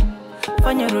unikosha.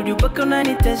 Fanya rudi upake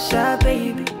unanitesha,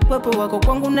 baby. Wepo wako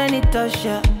kwangu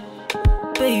unanitosha.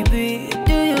 Baby,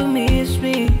 do you miss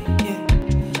me?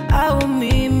 Yeah. Au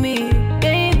mimi,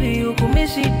 baby,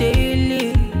 ukumisi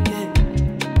daily. Yeah.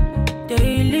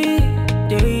 Daily,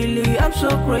 daily, I'm so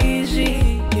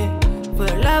crazy. Yeah. For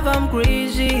love I'm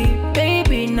crazy.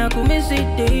 Baby, nakumisi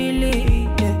daily.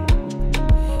 Yeah.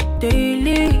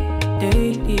 Daily,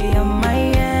 daily, I'm my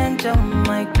angel,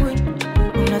 my queen.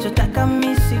 Unachotaka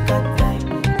mimi sikatai.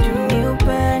 Juni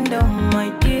upendo, my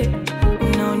dear.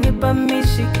 Unaonipa mimi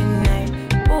sikinai.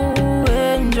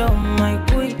 Angel, my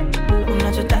queen.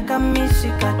 Unachotaka mimi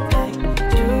sikatai.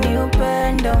 Juni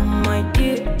upendo, my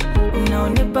dear.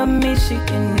 Unaonipa mimi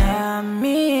sikinai. I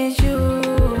miss you,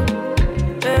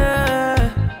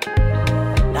 yeah.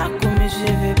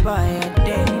 Nakumisi vibaya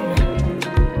damn.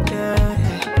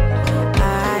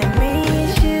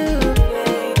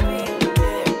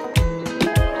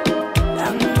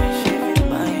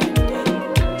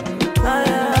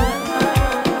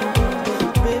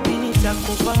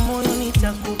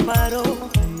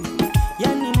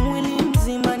 Yani mwili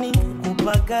mzima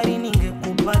ningekupa gari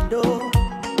ningekupa do.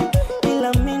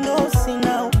 Ila mindo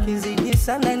sina, ukizidi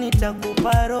sana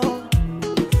nitakupa roho.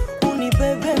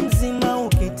 Unibebe mzima,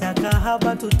 ukitaka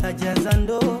haba tutajaza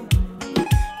ndo.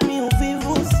 Mi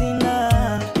uvivu sina,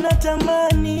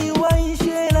 natamani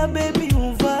waishe la baby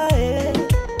uvae.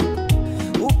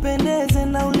 Upendeze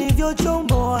na ulivyo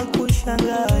chombo wa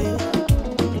kushangae.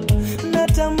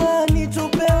 Natamani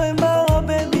tupewe mbao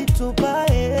baby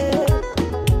tupae.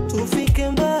 Tufike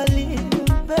mbali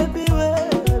baby we.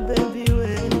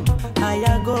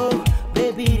 Hayago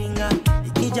baby ringa.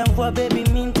 Ikija mvua baby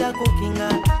minta kukinga.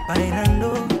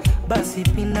 Bailando basi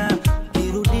pina.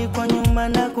 Kirudi kwa nyuma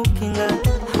na kukinga.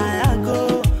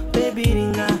 Hayago baby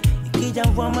ringa. Ikija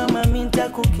mvua mama minta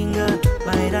kukinga.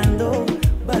 Bailando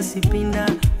basi pina.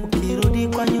 Ukirudi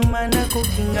kwa nyuma na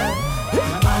kukinga.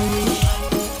 I wish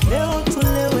leo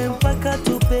tulewe mpaka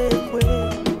tupekwe.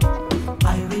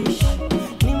 I wish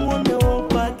ni mwone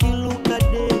wopa kiluka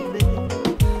debe.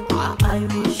 I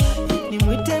wish ni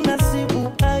mwite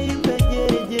nasibu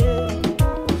aipejeje.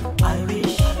 I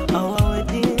wish our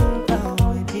wedding.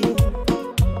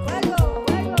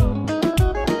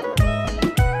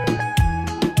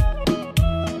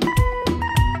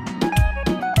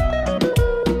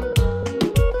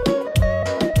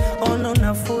 Ono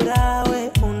na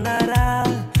furawe unara.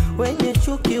 Wenye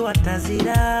chuki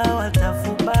watazira,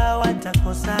 watafuba,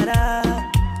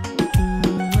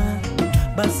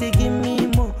 basi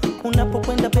gimimo.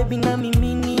 Unapokwenda baby na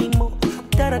mimi nimo,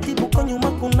 taratibu kwa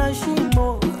nyuma kuna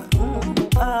shimo.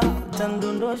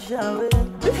 Tandondosha we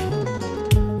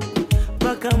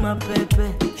baka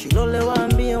mapepe, shilole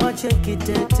waambie wache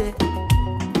kitete,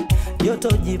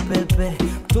 joto jipepe,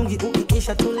 mtungi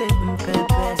ukikisha tule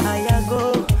mpepe.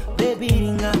 Hayago baby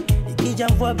ringa, ikija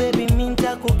mvua baby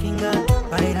minta kukinga.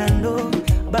 Bailando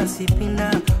basi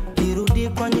pina, ukirudi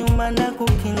kwa nyuma na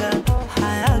kukinga.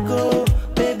 Hayago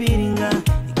baby ringa,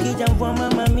 ikija mvua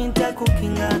mama minta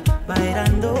kukinga.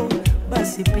 Bailando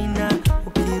basi pina,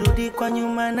 ukirudi kwa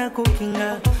nyuma na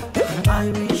kukinga. I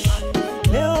wish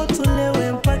leo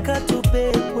tulewe mpaka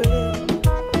tupepwe.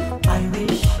 I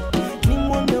wish ni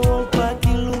mwone wopa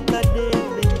kiluka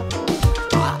debe.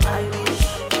 I wish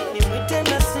ni mwite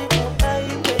na siku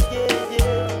aipejeje.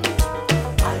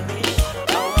 I wish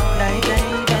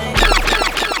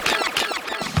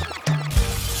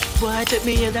Boy, take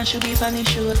me head and should be on his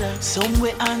shoulder.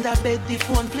 Somewhere under bed, the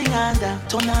phone fling under.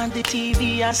 Turn on the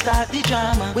TV and start the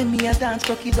drama. When me a dance,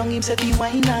 cocky down him say be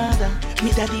wine under.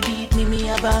 Me daddy beat me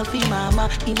a ball fi mama.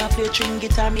 Him a play string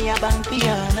guitar, me a bang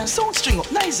piano. Sound string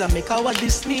up nice and make our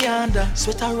this me under.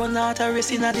 Sweater run out a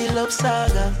race in a the love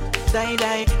saga. Die,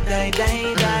 die, die,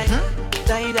 die, die.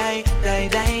 Die, die, die,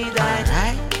 die,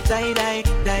 die. Die, die,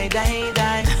 die, die,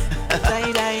 die.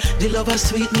 Die, die. The lover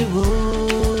sweet me,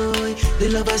 boy. The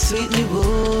lover sweet me,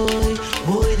 boy.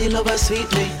 Boy, the lover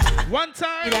sweet me. One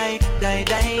time. Die, die,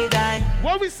 die, die.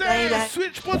 What we say? Die, die.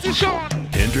 Switch position.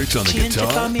 Hendrix on the Change guitar.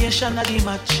 Change the formation of the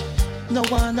match. No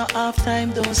one, no half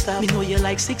time, don't stop. Me know you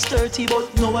like 6:30,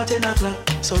 but no at 10 o'clock.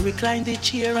 So recline the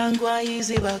chair and go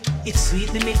easy back. It's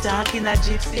sweet, me talking a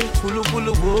gypsy. Pulu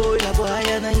pulu boy, a boy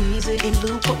and a easy. Him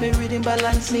loop up me rhythm,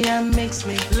 balance me and mix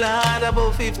me. Lord,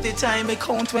 about 50 times me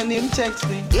count when him text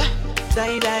me. Yeah.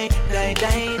 Die, die, die,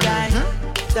 die, die.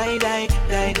 Die, die,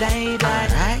 die, die,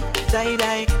 die. Die,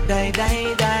 die, die,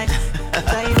 die, die.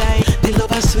 Die, die. The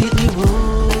lover sweet me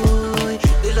boy.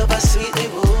 The lover sweet me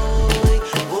boy.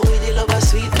 Boy, the lover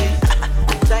sweet me.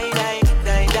 Die, die,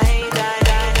 die, die, die,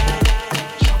 die.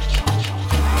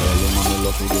 Your mama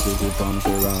love to get it from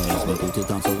she rise. But put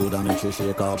it on so good I make she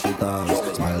shake off she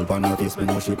ties. Smile upon her face, me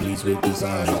know she pleased with this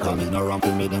eyes. Coming around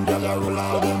to me, them gyal a roll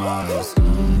out them eyes.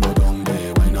 Go down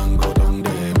there, wine and go down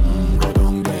there. Go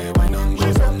down there, wine and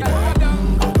go down there.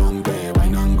 Go down there,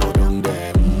 wine and go down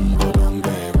there. Go down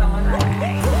there.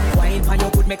 Wine for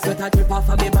your good make sweat and drip off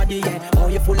of me body, yeah. Oh,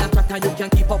 you full of crack and you can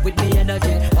keep up with me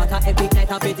energy. What a epic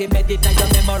night of it, meditate your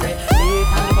memory.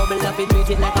 Live and bubble up, it treat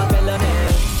it like a felony.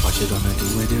 What you gonna do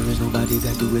when there is nobody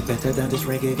that do it better than this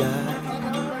reggae guy?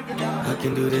 I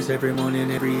can do this every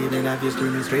morning, every evening. Have you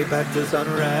screaming straight back to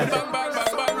sunrise. Go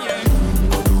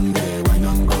down there, wine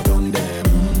and go down there.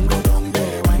 Go down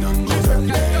there, wine and go down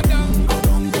there. Go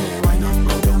down there, wine and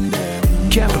go down there.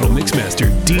 Capital Mixmaster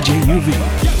DJ UV.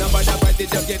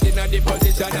 Just get in a the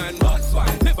position and boss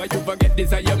one. Never you forget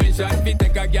this is your mission. Fi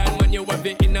take a girl when you have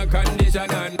it in a condition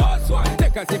and boss one.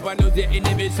 Take a sip and lose your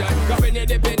inhibition. Cause when you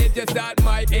dip in it, you start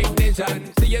my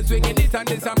ignition. See you swinging it and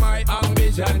this is my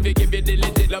ambition. We give you the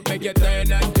legit love, make you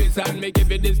turn and twist and make you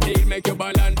the steel, make you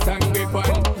balance and grip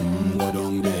on. Go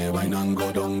down there, wine and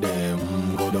go down there.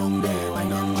 Go down there,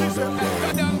 wine and go down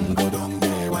there. Go down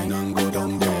there, wine and go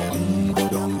down there. Go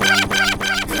down there.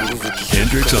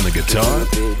 Hendrix on the guitar,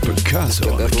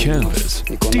 Picasso on the canvas,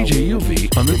 DJ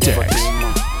UV on the decks.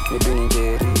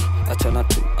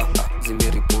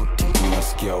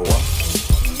 Unasikia wa?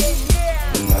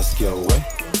 Unasikia we?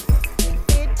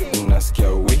 Unasikia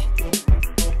we?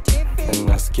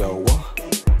 Unasikia wa?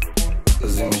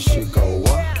 Zimeshika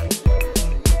wa?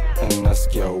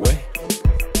 Unasikia we?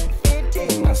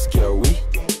 Unasikia we?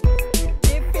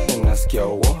 Unasikia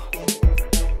wa?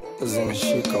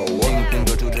 Zimeshika wa?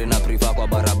 Pindo tudre na prifa kwa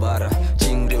barabara.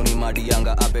 Chingre unimadi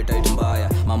yanga appetite mbaya.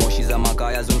 Mamoshi za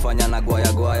makaya zunfanya na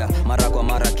gwaya gwaya. Mara kwa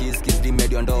mara kiss kiss di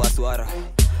medio ndo waswara.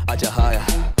 Acha haya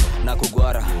na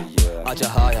kugwara. Acha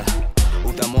haya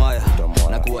utamwaya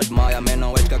na kuadmire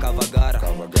meno wet kakavagara.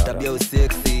 Tabia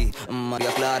usexy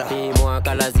Maria Clara. Hii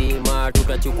mwaka lazima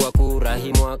tutachukua kura.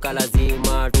 Hii mwaka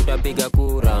lazima tutapiga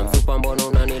kura. Msupa mbono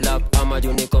unanilap ama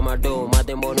juu niko madom.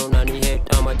 Mate mbono unanihate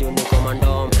ama juu niko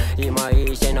mandom. Hii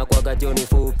maisha inakuwaga joni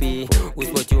fupi.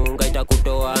 Usipochunga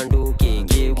itakutoa nduki.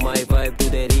 Give my vibe to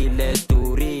the realest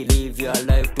to relive your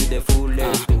life to the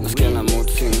fullest. Nasikia na mood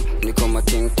swing, niko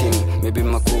mating ting. Maybe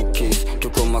cookies,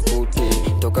 tuko makuti.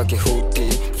 Toka kihuti,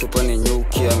 supa ni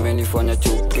nyuki. Amenifanya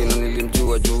chupi na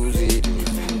nilimjua juzi.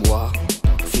 Wa,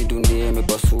 si dunia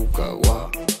imepasuka. Wa,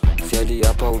 si hadi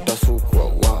hapa utasukwa.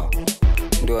 Wa,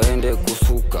 ndio aende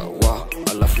kusuka. Wa,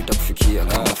 alafu itakufikia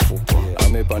kama fupa.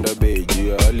 Amepanda bei juu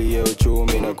ya hali ya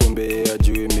uchumi na kumbe ya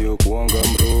juu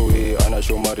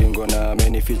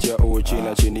Me feature OG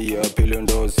na chini ya pillow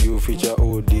ndos. You feature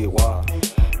OD. Wa.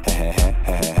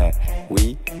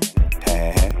 We.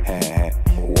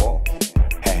 Wo.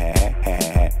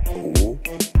 Woo.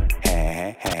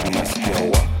 Unasikia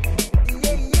wa.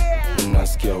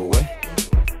 Unasikia we.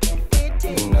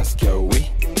 Unasikia we.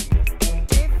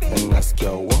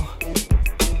 Unasikia wa.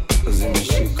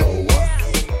 Zimeshika wa.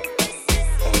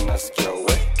 Unasikia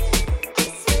we.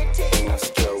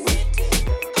 Unasikia we.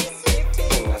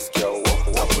 Unasikia wa.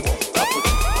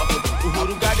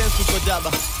 Uhuru Gardens tuko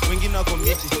jaba, wengine wako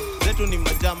miti. Zetu ni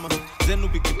majama, zenu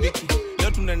pikipiki.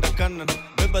 Leo tunaenda kanan,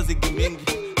 beba zigi mingi.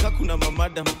 Kakuna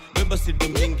mamadam, beba sidi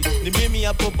mingi. Ni mimi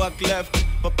hapo back left,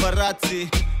 paparazzi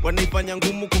wanaifanya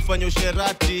ngumu kufanya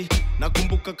usherati.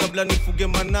 Nakumbuka kabla nifuge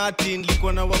manati,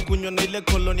 nilikuwa na wakunywa na ile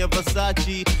kolonia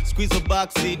Versace. Squeeze a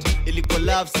backseat, ilikuwa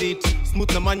love seat.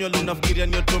 Smooth na manual unafikiria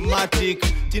ni automatic.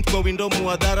 Tint kwa window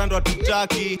muadhara ndo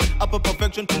hatutaki. Hapa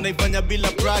perfection tunaifanya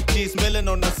bila practice. Mbele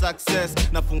naona success,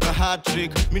 nafunga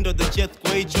hat-trick. Mi ndo the chef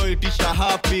kwa hicho itisha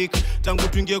hapik. Tangu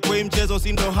tuingie kwa hii mchezo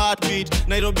si ndo heartbeat.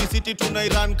 Nairobi City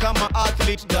tunairan kama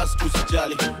athlete. Just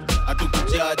usijali,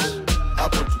 hatukujudge.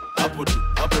 Hapo tu, hapo tu,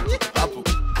 hapo tu, hapo.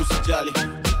 Usijali,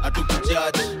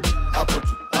 hatukujudge. Hapo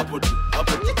tu, hapo tu,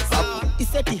 hapo tu, hapo.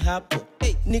 Iseti hapo,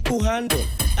 ni kuhandle.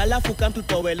 Alafu kam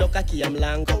tutowe loka kia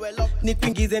mlango. Ni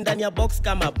kuingize ndani ya box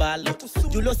kama balo.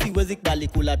 Julo siwezi kubali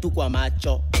kula tu kwa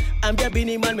macho. Ambia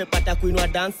bini man mepata kuinua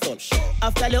dancehall.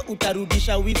 After leo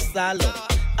utarudisha with salon.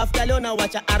 After leo na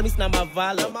wacha armies na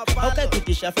mavalo. Haukai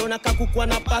kutisha fe unakakukua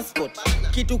na passport.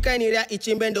 Kitu kaini rea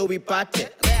ichimbe ndo wipate.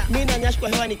 Mina nyash kwa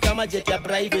hewa ni kama jet ya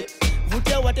private.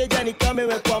 Vutia wateja ni kama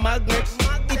wekwa magnet.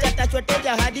 Itatachwa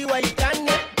teja hadi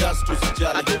waitane. Just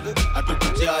usijali,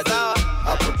 hatukujudge.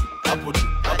 Hapo tu, hapo tu,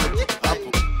 hapo tu,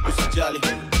 hapo. Usijali,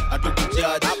 hatukujudge.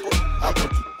 Hapo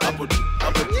tu, hapo tu,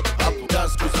 hapo tu, hapo.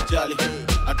 Just usijali,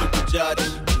 hatukujudge.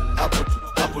 Hapo tu,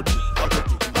 hapo tu, hapo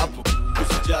tu, hapo.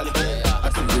 Usijali,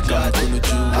 hatukujudge.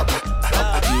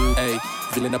 Hey,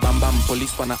 vile na bambam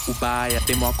police wana ubaya.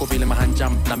 Demo wako vile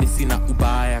mahanjam na misi na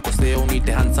ubaya. Koseo ni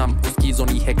the handsome, uskizo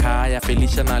ni hekaya.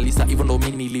 Felicia na Lisa, hivyo ndo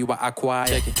mimi niliwa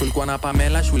acquire. Tulikuwa na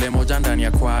Pamela shule moja ndani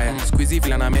ya kwaya. Squeezy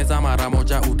vile na meza mara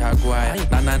moja utagwaya.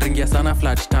 Na naringia sana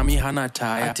flat tami hana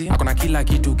taya. Hakuna kila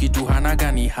kitu hana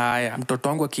gani haya. Mtoto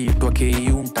wangu akiitwa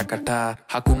KU mtakataa.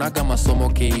 Hakunaga masomo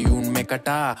KU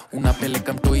mmekataa.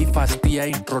 Unapeleka mtoi first year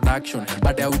introduction.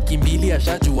 Baada ya wiki mbili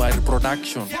ashajua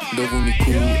reproduction. Ndovu ni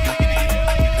cool.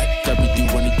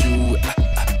 Tabidi wanijue.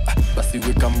 Basi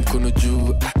weka mkono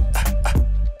juu.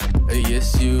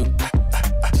 Yes you.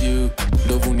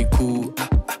 Ndovu ni cool.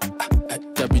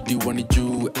 Tabidi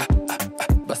wanijue.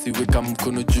 Basi weka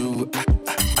mkono juu.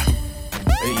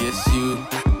 Yes you.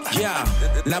 Yeah,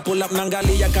 na pull up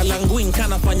nangalia kalanguin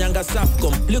kana fanyanga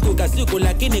Safcom. Liku kasiku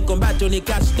lakini kombato ni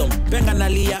custom. Penga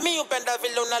nalia, mi upenda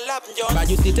vile una lap njo.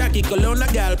 Baju sitaki kolona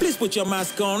girl, please put your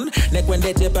mask on.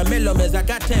 Nekwendete Pamelo meza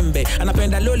katembe.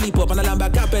 Anapenda lollipop, analamba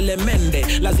kapele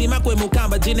mende. Lazima kwe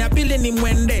mukamba, jini ya pili ni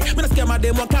mwende. Minasikia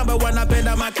mademo kamba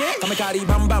wanapenda make. Kame kari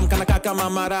bambam, kana kaka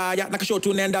mamaraya.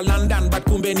 Nakashotu nenda London, but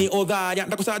kumbe ni Odhaya.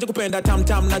 Nakusaje kupenda tam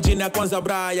tam na jini ya kwanza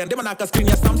Brian. Dema naka screen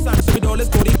ya Samsung, so vidole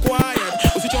go required.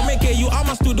 Usichomeke you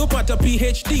ama studio pata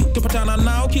PhD. Tupatana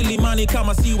nao Kilimani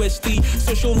kama CUST.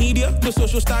 Social media, the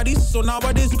social studies. So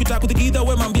nowadays ukitaka kutikida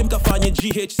we mambie mkafanye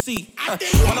GHC.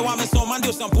 Wala wamesoma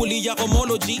ndio sampuli ya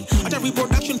homology. Hata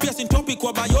reproduction pia sin topic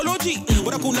kwa biology.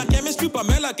 Wala kuna chemistry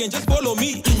Pamela can just follow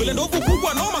me. Vile ndovu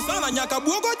kubwa noma sana nyaka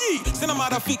buogoji. Sina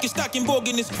marafiki staki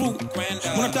mbogi ni screw.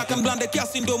 Munataka mblande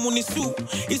kiasi ndio munisu.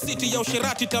 Hii city ya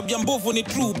usherati tabia mbovu ni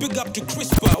true. Big up to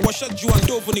CRISPR, washajua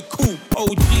ndovu ni cool.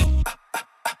 OG.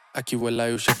 Akiwala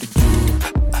yoshatu juu.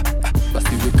 Basi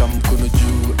weka mkono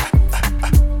juu.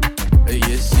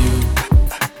 Yes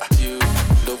you.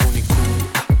 Ndovu ni cool.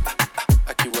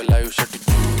 Akiwala yoshatu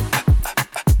juu.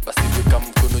 Basi weka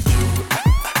mkono juu.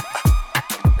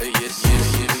 Yes.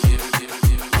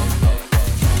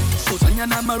 Usanya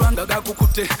na marwanga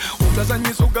gakukute.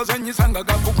 Ugazanyisa nga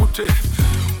gakukute.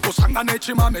 Usanga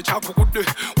nechimame chakukude.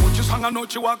 Uchisanga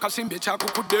nochi wakasimbe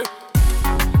chakukude.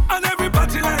 And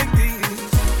everybody like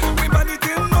this. We party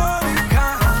till morning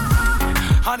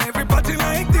come. And everybody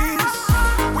like this.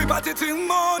 We party till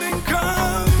morning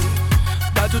come.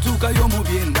 Datutuka yo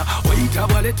mubyenda. Oita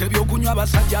walete byokunywa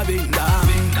basajja benda.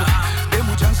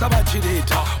 Demu chansa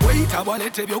bachireta. Oita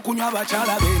walete byokunywa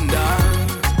bachala benda.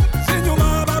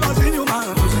 Senyuma baba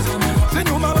senyuma.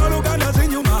 Senyuma baluganda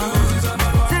senyuma.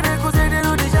 Siriku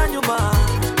siriru dijanyuma.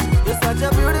 You're such a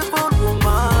beautiful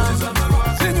woman.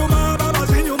 Senyuma baba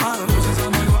senyuma.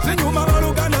 Senyuma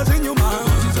baluganda senyuma.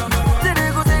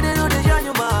 Siriku siriru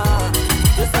dijanyuma.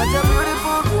 You're such a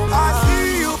beautiful woman. I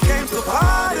see you came to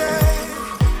party.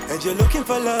 you're looking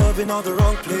for love in all the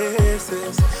wrong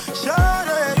places.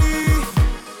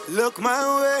 Shawty, look my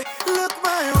way, look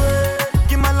my way.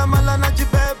 Kimala mala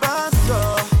najibeba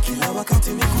so kila wakati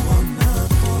nikuona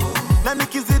na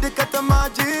nikizidi kata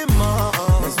majima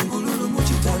mazungululu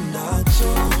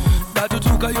muchitandacho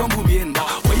batutuka yomu byenda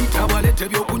weita walete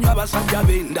byokunywa basajja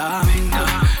benda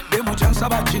demu chansa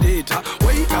bachileta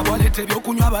weita walete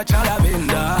byokunywa bachala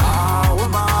benda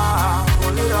woma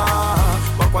olera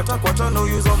bakwata no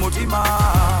yuzo mutima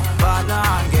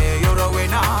banange you're a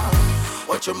winner.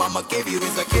 What your mama gave you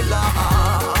is a killer.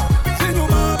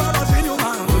 Senyuma baba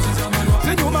senyuma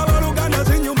senyuma baruganda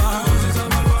senyuma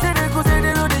Senyuma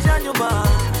senyuma senyuma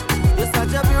you're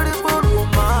such a beautiful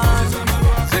woman.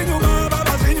 Senyuma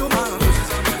baba senyuma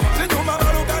senyuma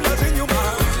baruganda senyuma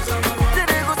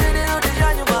Senyuma senyuma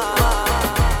senyuma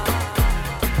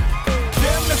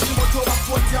Demna si moto wa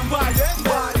kuotia mbale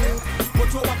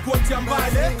moto wa kuotia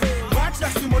mbale Matcha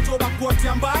si moto wa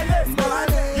kuotia mbale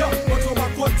yo moto wa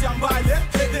kuotia mbale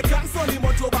the cancel ni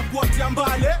moto wa kuotia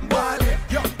mbale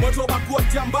yo moto wa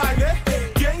kuotia mbale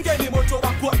genge ni moto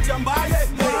wa kuotia mbale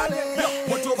yo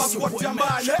moto wa kuotia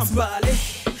mbale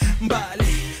mbale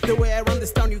the way I run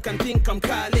this town you can think I'm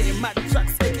Kale mad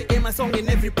tracks aka my song in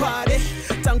every party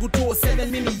tangu 207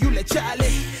 mimi yule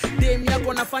chale dem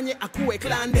yako nafanye akuwe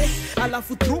klande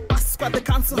alafu through pass kwa the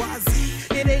cancel wazi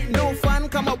it ain't no fun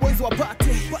kama boys wa party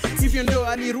hivyo ndio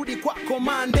alirudi kwa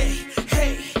komande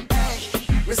hey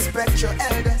respect your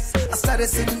elders. I started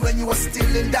singing when you were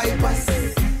still in diapers.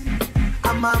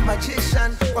 I'm a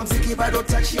magician. Kwa mziki bado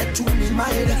touch ya to me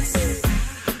Midas.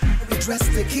 We dress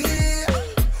to kill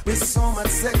with so much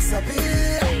sex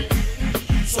appeal.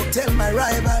 So tell my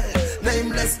rival,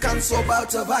 nameless cancel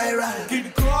about a viral.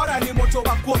 Kid Kora ni moto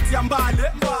wa kuotia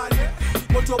mbale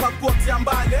moto wa kuotia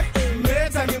mbale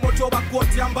Meta ni moto wa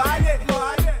kuotia mbale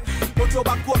moto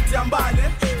wa kuotia mbale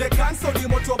the cancel ni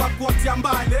moto wa kuotia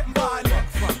mbale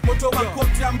moto wa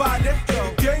kuotia mbale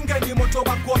genge ni moto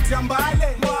wa kuotia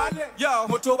mbale yo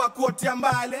moto wa kuotia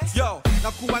mbale yo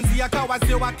na kuanzia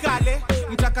kawaze wa kale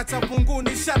mtakata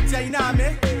punguni shati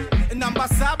ainame namba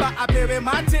 7 apewe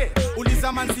mate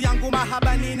uliza manzi yangu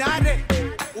mahaba ni nane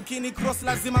ukini cross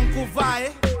lazima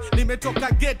nkuvae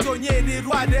nimetoka ghetto Nyeri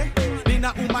Rwade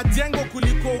nina umajengo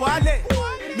kuliko wale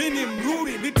mini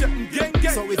mruri nite mgenge.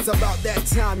 So it's about that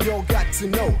time y'all got to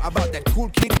know about that cool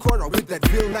kid Cora with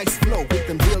that real nice flow with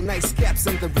them real nice caps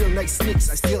and the real nice sneaks.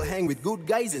 I still hang with good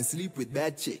guys and sleep with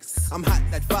bad chicks. I'm hot,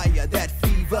 that fire, that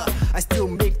fever. I still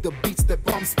make the beats that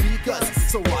bomb speakers.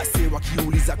 So I say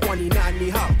wakiuliza kwani nani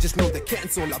how just know the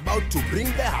cancel about to bring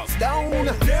the house down.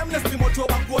 Nameless ni moto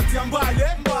wa kuotia mbale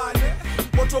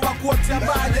moto wa kuotia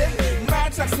mbale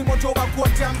Matcha si moto wa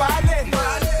kuotia mbale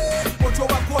moto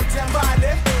wa kuotia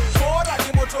mbale Bora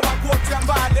ni moto wa kuotia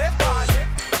mbale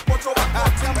moto wa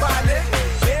kuotia mbale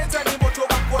Leta ni moto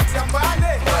wa kuotia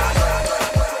mbale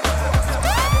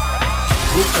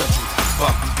Ruka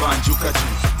juu, banjuka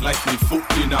juu Life ni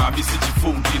fupi na misi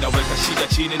jifungi naweka shida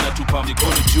chini na tupa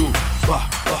mikono juu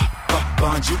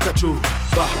banjuka tu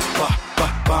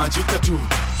banjuka tu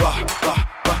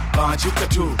banjuka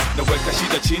tu naweka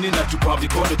shida chini na tupa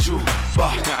mikono juu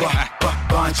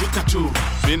banjuka tu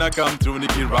mina come through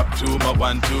niki rap tu ma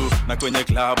 1-2 na kwenye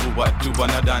klabu watu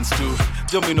wana dance tu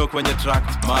jomino kwenye track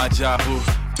maajabu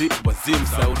beat wazim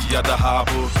sauti ya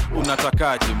dhahabu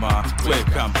unatakaje ma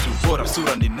welcome to bora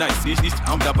sura ni nice east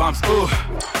I'm the bumps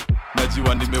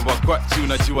najua nimewakwa juu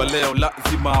najua leo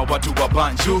lazima watu wa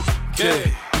banju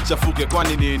chafuke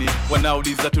kwani nini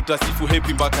wanauliza tutasifu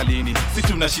happy mpaka lini si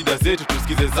tuna shida zetu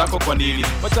tusikize zako kwa nini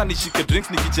wacha nishike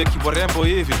drinks nikicheki warembo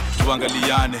hivi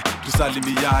tuangaliane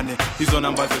tusalimiane hizo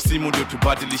namba za simu ndio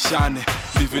tubadilishane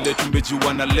ni vile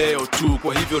tumejuana leo tu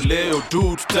kwa hivyo leo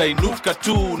tu tutainuka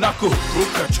tu na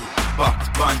kuruka tu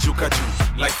banjuka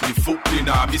juu life ni fupi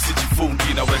na misi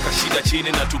jifungi naweka shida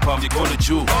chini na tupa mikono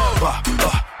juu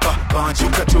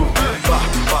banjuka tu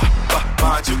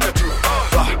banjuka tu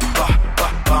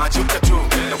banjuka tu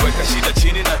naweka shida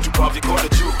chini na tupa mikono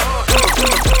juu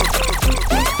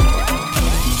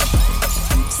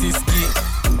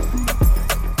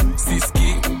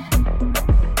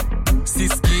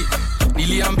Siski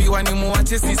niliambiwa ni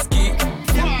muache Siski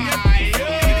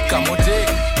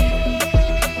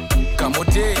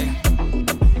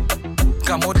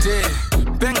kamote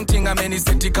painting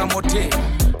ameniseti kamote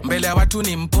mbele ya watu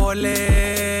ni mpole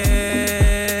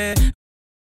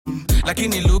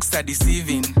lakini looks are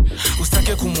deceiving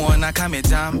usitake kumuona kame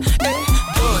jam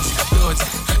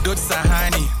dodge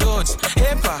sahani dodge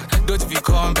hepa dodge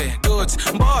vikombe dodge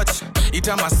mbot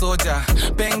ita masoja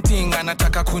painting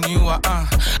anataka kuniua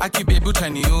akibebi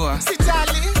utaniua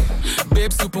sitali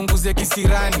Babes upunguze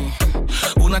kisirani,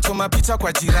 unachoma picha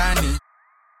kwa jirani.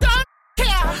 Don't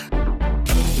care.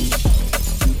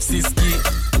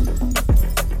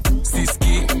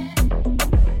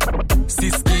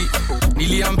 Siski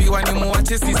niliambiwa ni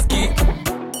muache Siski.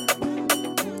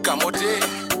 Kamote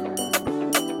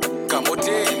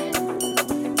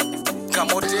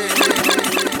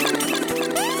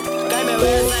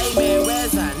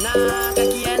imeweza na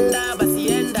kakienda basi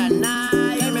enda na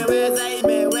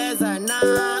imeweza na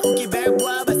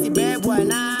ukibebwa basi bebwa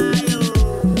nayo.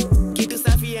 Kitu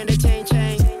safi and chain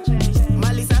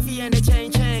mali safi and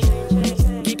chain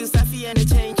kitu safi and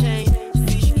chain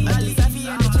mali safi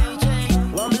and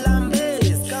chain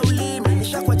wamlambes kauli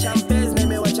imenisha kwa champes na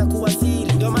imewacha kuwa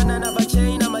siri. Ndio maana na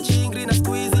vachain na machingri na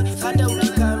squeeze hata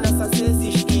ukikam na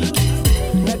success shikiki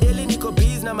na daily niko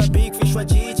busy na mabig fish wa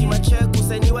jiji macheku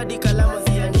sainiwa dikalama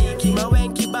ziandiki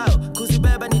mawenki bao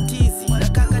kuzibeba ni tizi na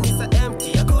kaka ni sa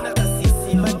empty hakuna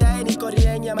kasisi baadaye niko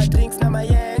rienya ma drinks na my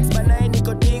yanks banaye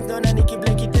niko ding dona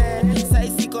nikibleki ten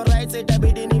sai siko right side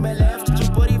itabidi nime left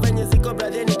chupori venye ziko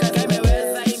brother nikaza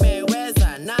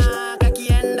imeweza na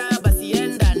kakienda basi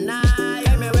enda na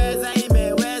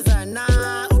imeweza na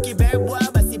ukibebwa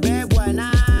basi bebwa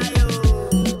nayo.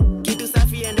 Kitu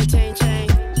safi and chain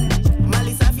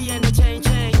mali safi and chain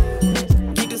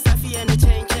kitu safi and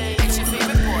chain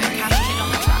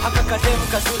haka kadem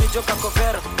kazuri joka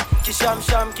kovero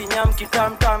kishamsham kinyam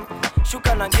kitamtam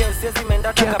shuka na ngeo sezi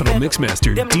menda Capital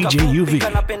Mixmaster DJ UV.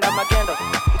 Napenda magendo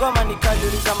ngoma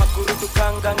nikaliuliza makurutu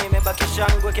kanga nimebaki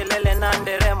shangwe kelele na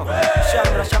nderemo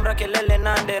shamra kelele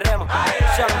na nderemo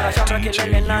shamra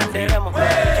kelele na nderemo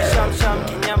kishamsham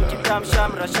kinyam kitam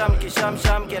shamra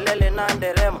kelele na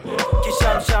nderemo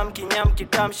kishamsham kinyam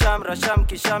kitam shamra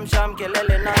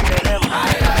kelele na nderemo.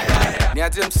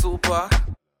 Niaje msupa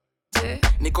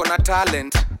niko na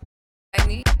talent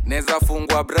neza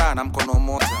fungwa bra na mkono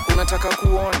moja. Unataka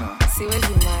kuona? Siwezi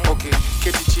mai. Okay,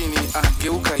 keti chini,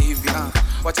 geuka hivi,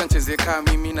 wacha nicheze kama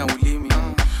mimi na ulimi.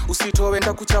 Usitoe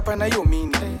enda kuchapa na hiyo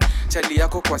mini. Chali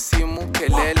yako kwa simu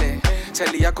kelele,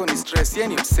 chali yako ni stress, yeye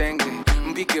ni msenge.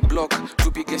 Mpige block,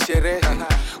 tupige sherehe.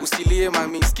 Usilie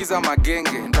mami, sikiza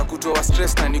magenge, nitakutoa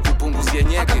stress na nikupunguzie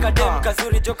nyeke. Kadem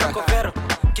kazuri joka kovero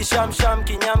kishamsham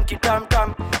kinyam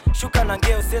kitamtam shuka na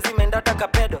ngeo sezi menda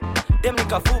takapedo dem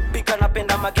nikafupi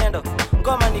kanapenda magendo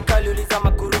ngoma nikaliuliza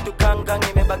makurutu kanga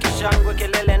nimebaki shangwe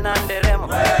kelele na nderemo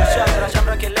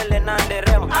shamra kelele na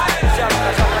nderemo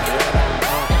shamra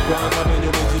kwanza venye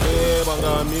umejibeba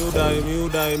nga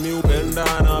miudai miupenda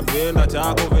napenda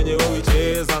chako venye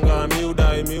uicheza nga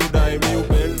miudai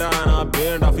miupenda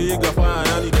napenda figa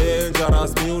fanya ni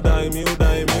dangerous miudai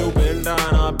miupenda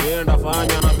napenda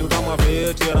fanya na feel kama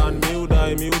veteran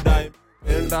miudai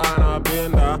penda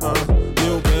napenda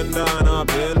miupenda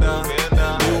napenda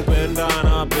miupenda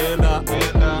napenda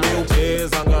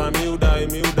miucheza nga miudai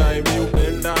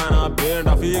miupenda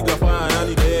napenda figa fanya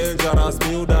ni dangerous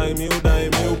miudai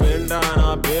miupenda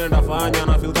napenda fanya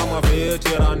na feel kama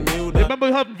veteran miudai. Remember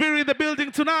we have Viri in the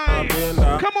building tonight.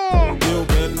 Come on.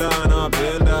 Miupenda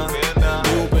napenda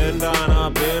miupenda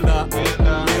napenda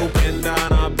miupenda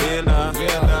napenda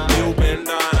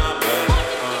miupenda napenda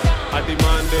ati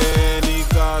Monday ni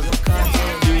kazi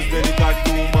Tuesday ni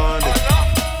katu Monday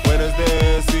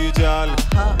Wednesday si jali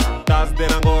Thursday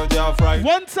nangoja Friday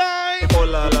one time. Oh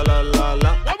la la la la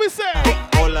la. What we say?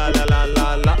 Oh la la la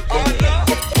la la.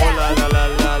 Oh la la la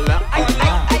la la.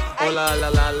 Oh la la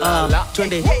la la la.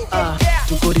 Twende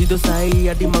tukorido sahi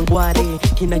hadi Mangware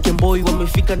kina Kemboi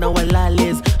wamefika na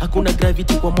walales hakuna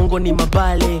gravity kwa mongo ni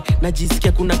mabale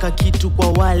najisikia kuna kakitu kwa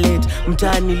wallet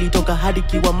mtaani nilitoka hadi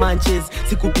kiwa manches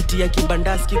sikupitia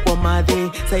kibandaski kwa madhe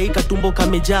sahi katumbo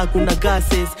kamejaa kuna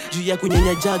gases juu ya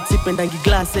kunyenya jug sipendangi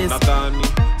glasses nadhani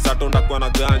satonda kwa na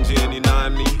ganje ni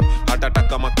nani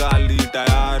hatataka makali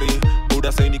tayari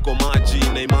buda sai niko maji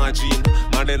na imagine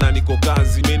mandela niko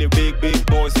kazi mini big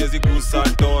boss yezi gusa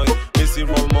toy missy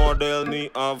role model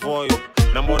ni avoid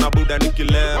na mbona buda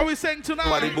nikilewa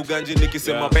karibu ganji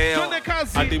nikisema bea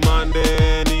hadi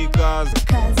Monday ni kazi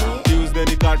Tuesday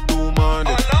ni katu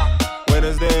Monday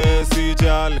Wednesday si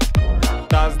jali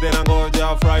Thursday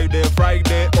nangoja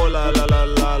Friday oh la la la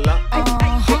la la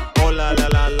oh la la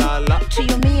la la la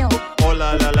Trio mio oh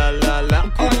la la la la la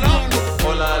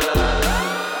oh la la la la.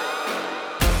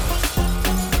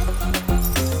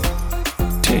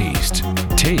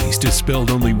 Taste is spelled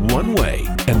only one way,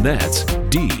 and that's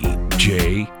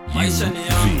DJUV.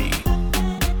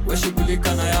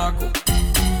 Weshughulika na yako,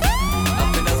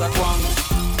 napenda za kwangu.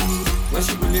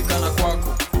 Weshughulika na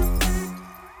kwako,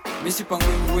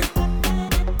 misipangwingwe,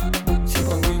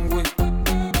 sipangwingwe,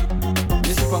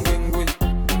 misipangwingwe,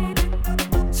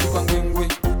 sipangwingwe.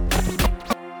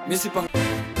 Misipa.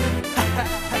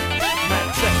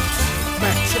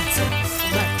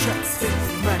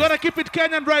 Gonna keep it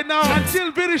Kenyan right now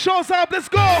until Viri shows up. Let's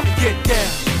go. Get down.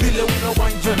 Below the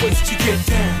wine, your waist, you get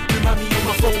down. Remind me of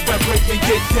my phone vibrate and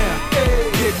get down.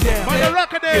 Get down.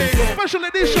 Madaraka Day, special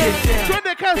edition.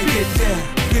 Twende kasi. Get down.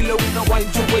 Below the wine,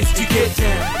 your waist, you get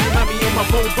down. Remind me of my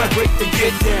phone vibrate and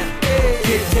get down.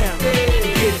 Get down.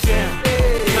 Get down.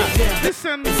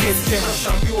 Listen.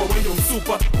 Nashambiwa wewe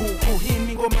msupa huku. Hii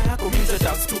ni ngoma yako miza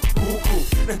dance tu huku.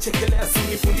 Nachekelea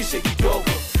sinifundishe kidogo.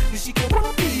 Nishike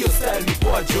wapi hiyo style ni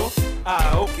poajo.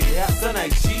 Okay, sana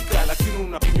ishika lakini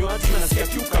unapinywa tu nasikia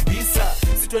kiu kabisa.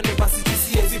 Sitwende basi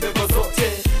tusie hizi bego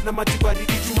zote. Na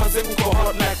matibaridi chuma zengu kwa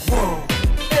hot like wow.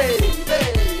 Hey,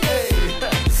 hey, hey.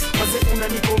 Maze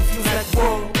unani confuse like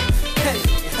wow. Hey,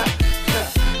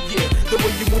 yeah, the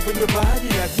way you moving your body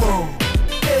like wow.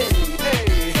 Hey, hey,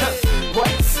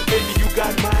 what? Baby, you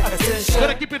got my attention.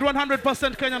 Gotta keep it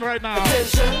 100% Kenyan right now.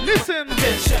 Attention. Listen.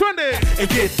 Twende. And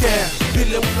get down.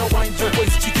 Below no wind your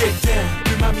waist, you get down.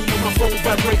 Remind me of my phone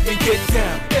vibrate and get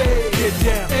down. Get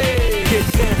down. Get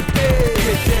down.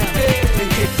 Get down. And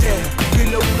get down.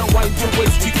 Below no wind your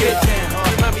waist, you get down.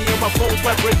 Remind me of my phone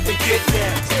vibrate and get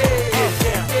down. Get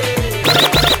down.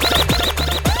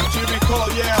 Lyrical,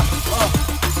 yeah.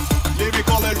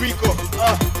 Lyrical Enrico.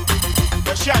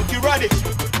 The Shanky Radic.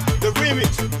 The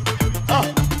remix.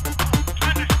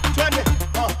 Twende.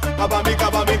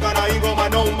 Kabamika na ingoma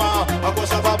noma. Kwa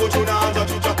sababu tunaanza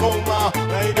tutakoma.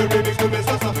 Na ile remix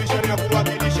tumesasafisha na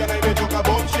kuwakilisha na imetoka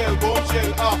bombshell.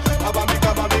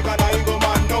 Kabamika na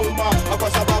ingoma noma.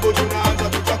 Kwa sababu tunaanza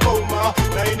tutakoma.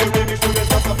 Na ile remix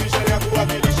tumesasafisha na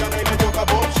kuwakilisha na imetoka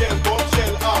bombshell.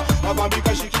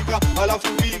 Kabamika shikika alafu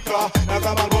fika. Na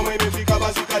kama ngoma imefika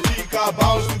basi katika.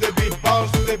 Bounce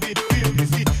to the beat, feel the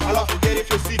seat. Alafu get if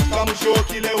you sit kama show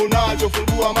kile unacho.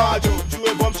 Fungua macho,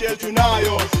 jue bombshell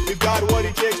tunayo. We've got what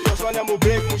it takes, just wanna move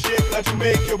break, move shake, let you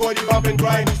make your body bump and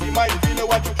grind. Usimai vile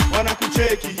watu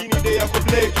wanakucheki, hii ni day ya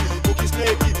kubleki.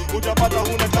 Ukisleki, utapata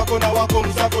huna tako na wako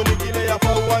mzako ni kile ya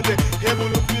pa uwande. Hebu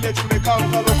look vile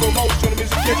tumekanga locomotion,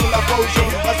 music yetu na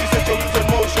potion, basi set your wheels in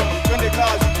motion. Twende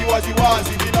kazi,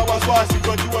 kiwaziwazi, bila wasiwasi,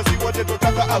 tunajua si wote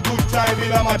tutaka a good time,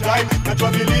 bila madime, na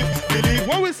twa believe.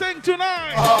 What we saying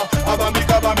tonight?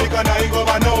 Abamika na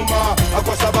ingoma noma.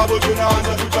 Kwa sababu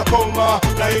tunaanza tutakoma.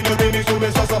 Na ino remix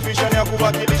tumesasafisha na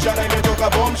kuwakilisha na imetoka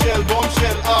bombshell.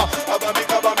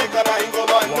 Abamika na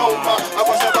ingoma noma.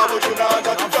 Kwa sababu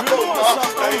tunaanza tutakoma.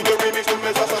 Na ino remix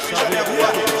tumesasafisha na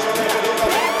kuwakilisha na imetoka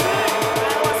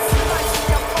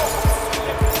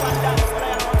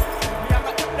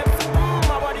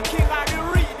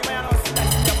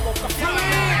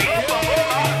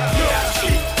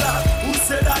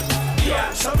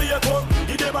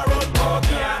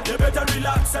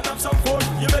relax and have some fun.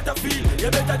 You better feel, you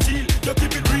better chill, you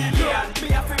keep it real. Yeah, me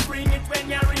have to bring it when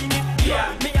you ring it.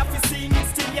 Yeah, me have to sing it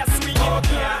still you swing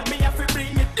it. Yeah, me have to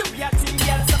bring it, do your thing,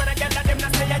 girl. Some of the girls that them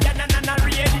not say ya na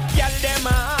read it. Girl them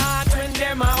a hot when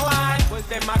them a wine, 'cause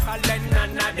them a call and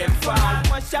none of them fall.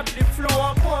 Mash up the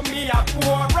floor, pour me a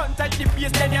pour, run touch the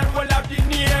bass, then you roll out the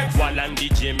neck. While and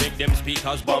DJ make them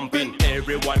speakers bumping,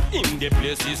 everyone in the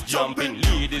place is jumping.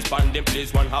 Ladies band them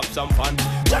place one have some fun.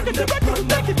 Jack in the record,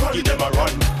 make it run, give them a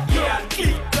run. Yeah,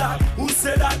 click that. Who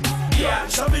said that? Yeah,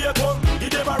 show me a gun,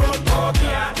 give them a run.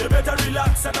 Yeah, you better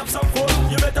relax and have some fun.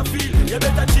 You better feel, you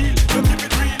better chill, you keep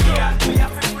it real. Yeah, we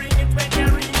have to bring it when you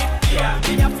ring it. Yeah,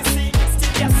 we have to sing it,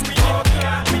 still you swing it.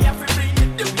 Yeah, we have to bring it,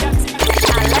 do your thing.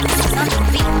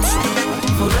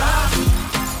 Furaha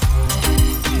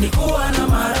ni kuwa na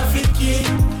marafiki.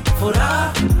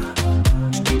 Furaha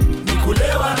ni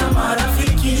kulewa na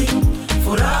marafiki.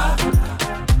 Furaha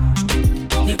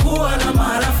ni kuwa na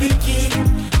marafiki.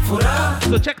 Furaha.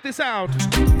 So check this out.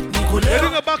 We're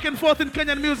doing a back and forth in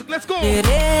Kenyan music. Let's go.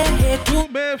 Sherehe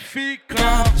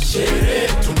tumefika. Sherehe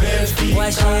tumefika.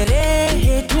 Wa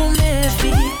sherehe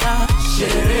tumefika.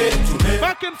 Sherehe tumefika.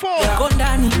 Back and forth. Yako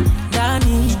ndani,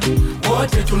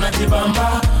 wote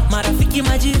tunajibamba. Marafiki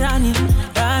majirani,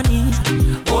 ndani,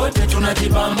 wote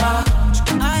tunajibamba.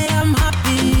 I am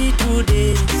happy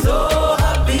today, so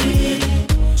happy.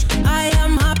 I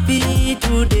am happy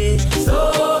today,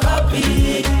 so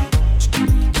happy.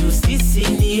 Sisi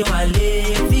ni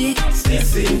walevi,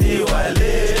 sisi ni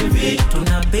walevi.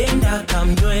 Tunapenda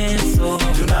kamnyweso,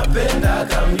 tunapenda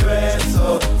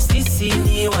kamnyweso. Sisi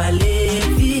ni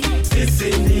walevi,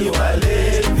 sisi ni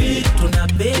walevi.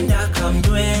 Tunapenda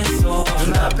kamnyweso,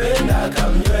 tunapenda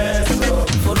kamnyweso.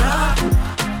 Furaha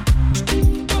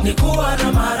ni kuwa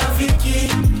na marafiki.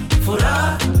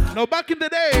 Furaha. Now back in the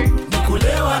day, ni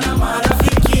kulewa na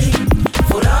marafiki.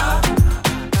 Furaha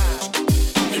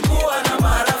ni kuwa na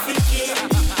marafiki.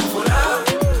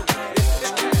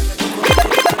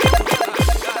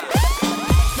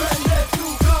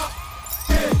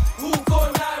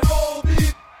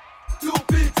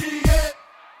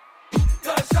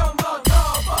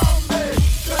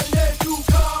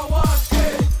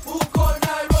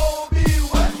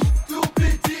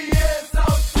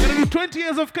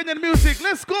 pioneers of Kenyan music.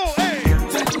 Let's go, hey.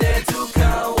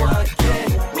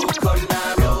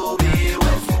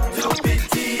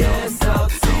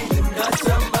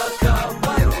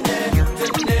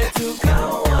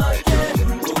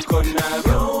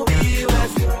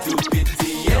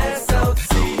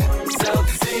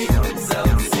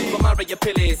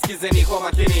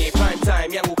 Prime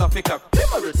time, young ukafika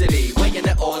primarily. Weighing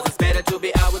the odds, it's better to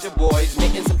be out with your boys.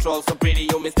 Making some trolls so pretty,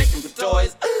 you mistaken for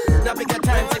toys. Now pick a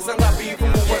time, take some happy, you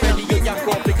can move already. You young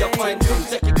go pick up fine tune,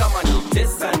 check it, come on.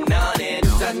 This a none and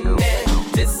done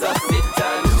it. This a sit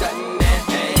and done it.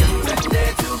 Done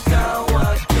it to go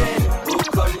again.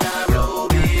 Uko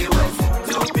Nairobi West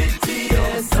to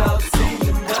BTS South Sea.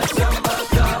 Kachamba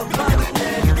Kabane.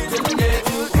 Done it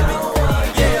to go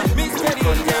again. Miss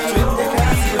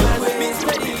Ready,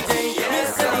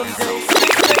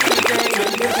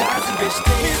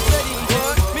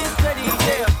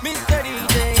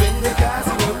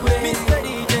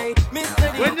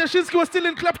 When Yashinsky was still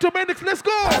in Kleptomanics, let's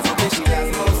go!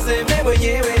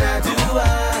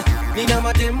 Nina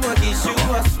mademu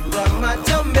akishua sura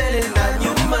macho mbele na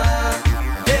nyuma.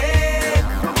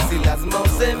 Si lazima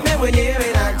useme mwenyewe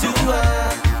najua.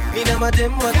 Nina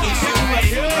mademu akishua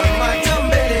sura macho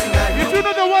mbele na nyuma. If you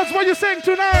know the words, what you saying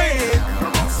tonight?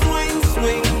 Swing,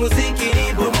 swing, muziki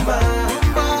ni bomba.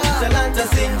 Talanta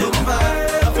sindumba.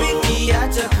 Rafiki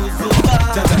acha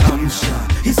kuzumba. Dada amsha,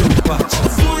 hizo mpacha.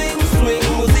 Swing, swing,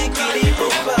 muziki ni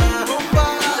bomba.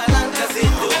 Talanta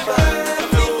sindumba.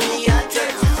 Rafiki acha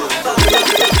kuzumba.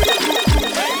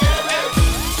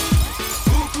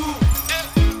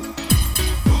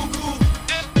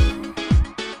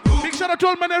 Big shout out to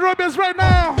all my Nairobians right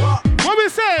now. What we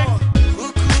say?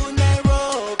 Huku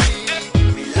Nairobi,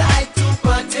 we like to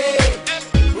party.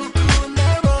 Huku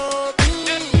Nairobi,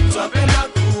 twapenda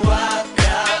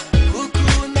kuwaga.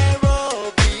 Huku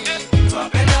Nairobi,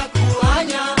 twapenda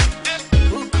kuhanya.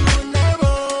 Huku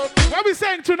Nairobi, What we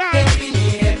saying tonight?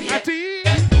 Ati?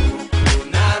 Huku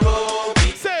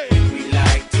Nairobi, say we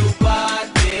like to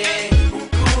party.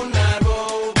 Huku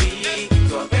Nairobi,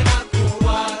 twapenda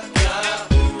kuwaga.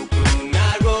 Huku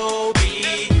Nairobi,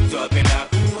 twapenda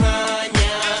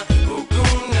kuhanya. Huku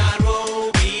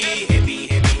Nairobi, heavy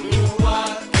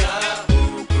kuwaga.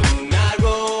 Huku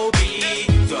Nairobi,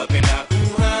 twapenda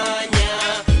kuhanya.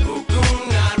 Huku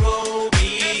Nairobi,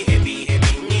 heavy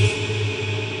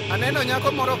Aneno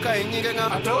nyako moro ka nyinge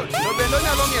nga Atoti. To bendo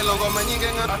nyalo mielo ngoma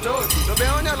nyinge nga Atoti. To be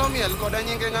onyalo miel koda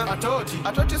nyinge nga Atoti.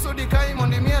 Atoti sudi kai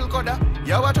mondi miel koda.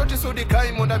 Yawa Atoti sudi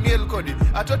kai monda miel kodi.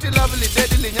 Atoti lovely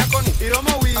deadly nyako ni.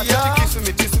 Iromo wiya.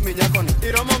 Atoti kiss me nyako ni.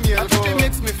 Iromo miel ko. Atoti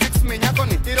mix me fix me nyako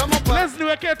ni. Iromo pa. Let's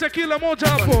niwekea tequila moja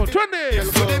hapo. Twende.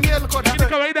 Sudi miel koda. Ini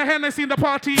kawaida Hennessy in the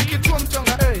party. Kituo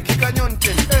mchonga. Kikanyon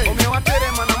teni.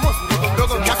 Umewatere mana mos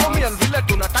ndogo. Nyako miel vile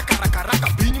tunataka raka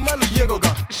binyi malu yego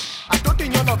ga. Atoti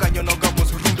nyonoga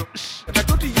mosurundo.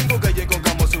 Atoti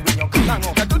yengoga mosurinyo kalango.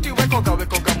 Atoti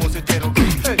wekoga mosutero.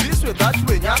 This way that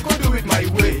way nyako do it my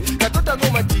way. Atota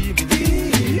ngoma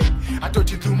timi.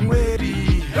 Atoti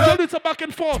tumweri. So it's a back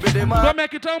and forth. Ngoma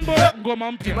kitambo,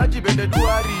 ngoma mpya. Maji bende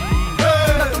duari.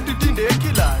 Atoti tinde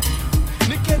kilari.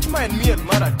 Nikech maen miel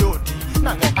mara doti.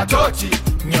 Nango atoti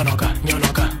nyonoga.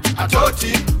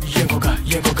 Atoti yengoga.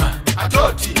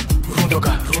 Atoti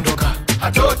rundoga.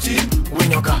 Atoti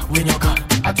winyoga.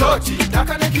 Atoti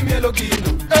daka ne kimielo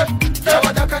gino.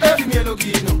 Ewa daka ne kimielo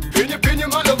gino. Pinyi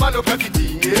malo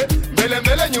kakitinge.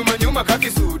 Mbele nyuma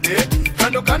kakisude.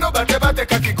 Kando bate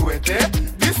kakigwete.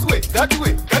 This way that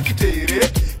way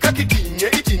kakitere. Kakitinge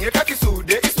itinge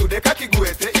kakisude. Isude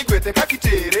kakigwete. Igwete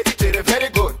kakitere. Very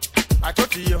good.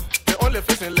 Atoti yo, the only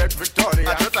face in Lake Victoria.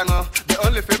 Atotango, the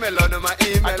only female on my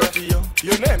email. Atoti yo,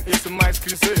 your name is my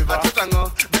screen saver.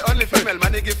 Atotango, the only female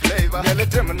money give flavor. Yele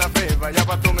temu na favor,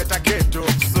 yabatome taketo.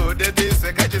 So de this,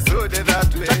 kaji so de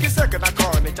that way. Chaki seka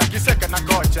na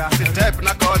kocha. Sitep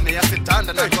na kone, ya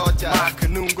sitanda na kocha. Mak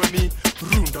nungo ni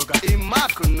rundoga.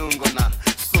 Imak nungo na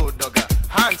sodoga.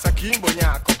 Hansa kimbo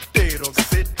nyako, teroga.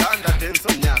 Sitanda denso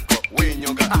nyako,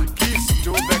 winyoga. Kiss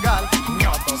to begal,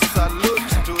 nyoto. Salute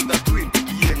to the twin,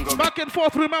 yengoga. Back and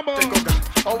forth, remember.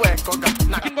 Owekoga,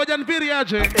 Kingoja nviri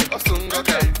aje.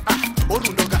 Osungoga,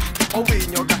 orundoga,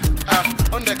 owinyoga,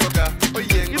 ondekoga,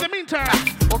 oyengoga. In the meantime,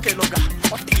 okeloga,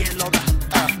 otigeloga,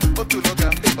 otuloga,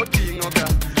 otingoga.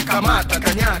 Kamata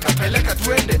kanyaka, peleka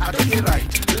twende, atoti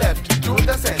right, left, to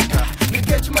the center.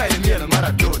 Nikech mae miel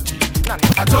mara doti.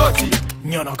 Atoti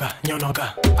nyonoga.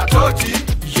 Atoti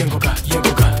yengoga.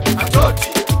 Atoti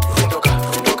rundoga.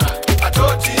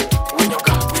 Atoti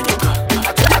winyoga.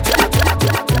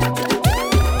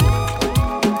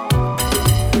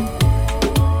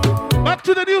 back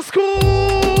to the new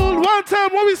school. One time,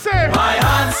 what we say? My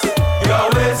hands, your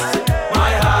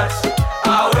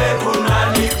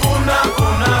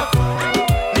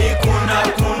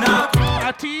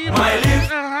My lips,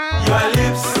 your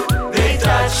lips, they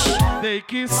touch, they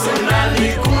kiss. Kuna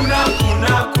ni kuna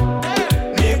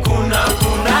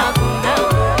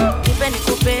Nipe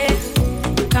nikupe,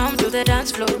 come to the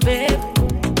dance floor, babe.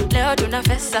 Leo tuna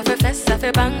festa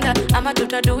fe banga, ama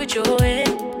tuta do it your way.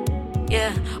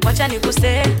 Yeah, wacha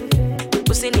nikuse,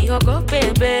 usiniogope,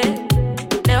 babe.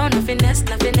 Leo na finesse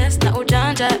na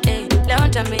ujanja, eh. Leo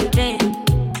nita maintain.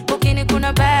 Ukini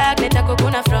kuna back, nitako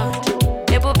kuna front.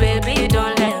 Ebu baby,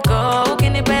 don't let go.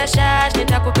 Ukini paya shash,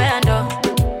 nitakupea ndo.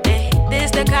 Eh,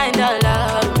 this the kind of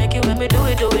love, make you let me do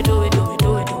it.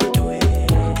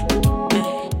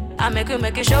 I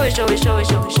make you show it.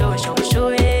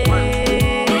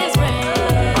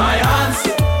 My hands,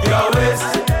 your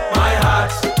waist, my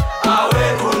heart.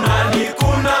 Awe kuna.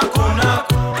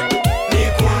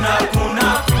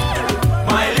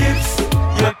 My lips,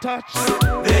 your touch,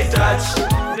 they touch,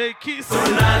 they kiss.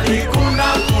 Kuna.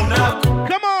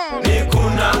 Come on.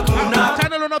 Kuna.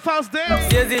 Tunnel on a Thursday.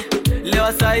 Siezi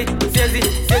lewa sai, siezi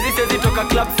toka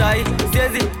club sai,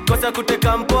 siezi kosa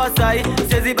kuteka mpoa sai,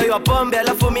 siezi baiwa pombe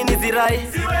alafu mini zirai.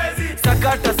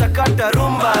 Sakata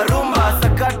rumba,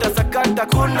 sakata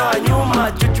kuna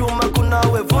nyuma, chuchuma kuna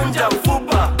wevunja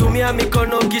mfupa, tumia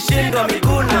mikono ukishindwa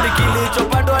miguna,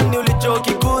 kilichopandwa ni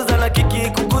ulichokikuza, na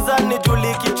kikikukuza ni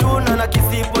juli kichuna, na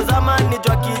kisipo zama ni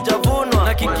jua kijavunwa,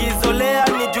 na kikizolea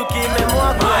ni juu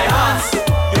kimemwagwa. My hands,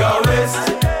 your waist,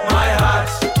 my heart.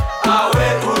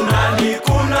 Awe kuna.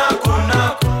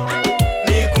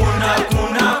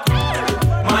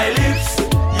 My lips,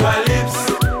 your lips,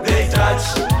 they touch,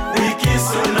 we kiss.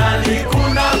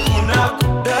 Kuna.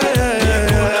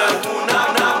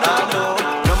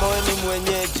 Kama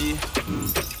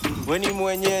weni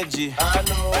mwenyeji,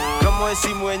 kama we si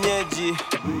mwenyeji,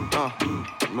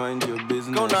 mind your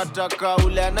business. Kama unataka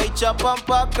ule anaichapa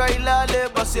mpaka ilale,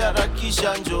 basi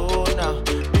harakisha njona.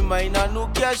 Mima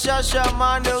inanukia shasha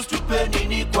mane, ustupe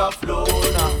nini kwa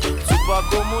flona. Super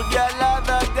komudia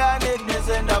ladha gane,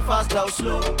 nezenda fast au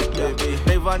slow, baby.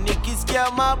 Naiva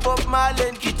nikisikia mabob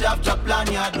malen, kitafta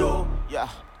plan ya do. Yeah.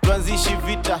 Tuanzishi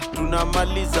vita,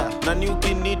 tunamaliza. Nani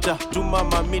ukinita, tuma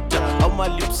mamita au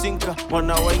malipsinka,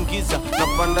 wanawaingiza.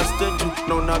 Napanda stage,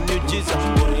 na unamiujiza.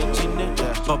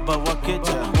 Originator, baba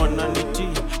wakeja,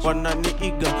 wananitia,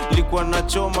 wananiiga. Likuwa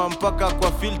nachoma mpaka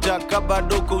kwa filter,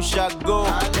 kabadoko ushago.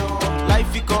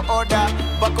 Life iko order,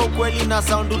 bako kweli na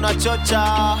sound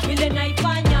unachocha. Vile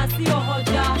naifanya sio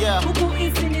hoja, yeah. Huku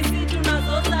isi ni si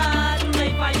tunazoza,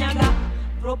 tunaifanyaga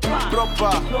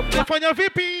proper. Nafanya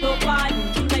vipi?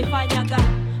 Tunaifanyaga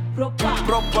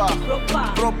proper.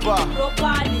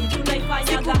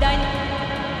 Tunaifanyaga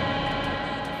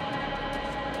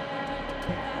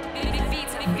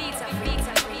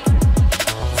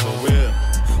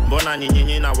Mbona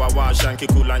nyinyi na wawasha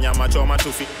nkikula nyama choma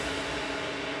tufi.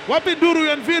 Wapi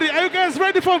Nduru and Viri? Are you guys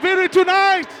ready for Viri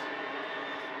tonight?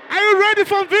 Are you ready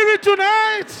for Viri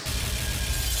tonight?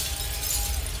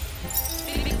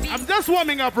 I'm just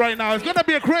warming up right now. It's gonna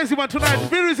be a crazy one tonight.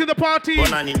 Viri's in the party.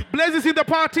 Blaze is in the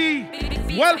party.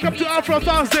 Welcome to Afro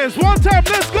Thursdays. One time,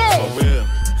 let's go!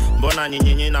 Mbona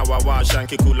nyinyi na wawasha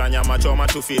nkikula nyama choma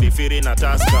tufirifiri na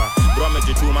taska. Bro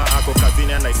amejituma ako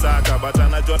kazini anaisaka, but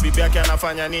anajua bibi yake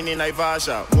anafanya nini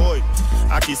Naivasha. Boy,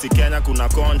 akisi Kenya kuna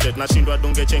content, nashindwa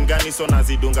dunge chengani so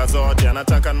nazidunga zote.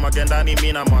 Anataka nmagendani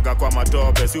mimi na mwaga kwa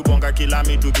matope. Si ubonga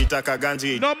kilami tukitaka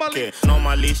ganji. Normally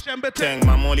teng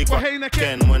mamoli kwa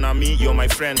Ken. When I'm me, you're my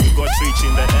friend, we got rich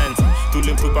in the end.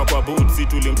 Tulimtupa kwa boots, si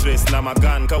tulimtrace na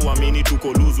magan. Kawamini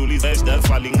tuko luzu, lizesh del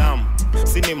falingam.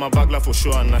 Sini mabagla for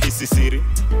sure na hisi siri.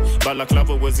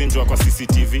 Balaklava wezinjwa kwa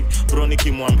CCTV. Bro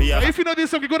nikimwambia. If you know this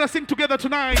song, we're gonna sing together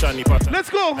tonight. Let's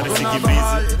go! All the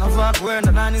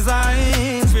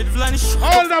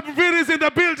Viri's in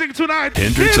the building tonight.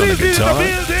 Hendrix on the guitar,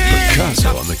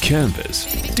 Picasso on the canvas.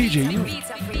 DJ U.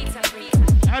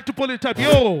 I had to pull it up.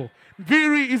 Yo,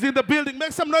 Viri is in the building.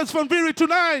 Make some noise from Viri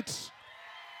tonight.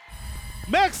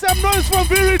 Make some noise from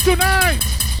Viri tonight.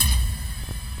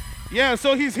 Yeah,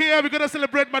 so he's here. We're going to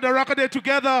celebrate Madaraka Day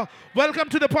together. Welcome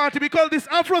to the party. We call this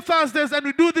Afro Thursdays, and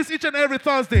we do this each and every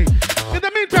Thursday. In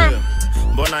the meantime...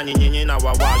 Mbona nyinyi na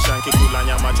wawasha nkikula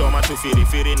nyama choma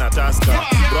tufirifiri na taska.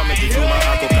 Bro amejituma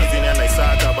ako kazini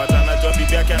anaisaka, but anajua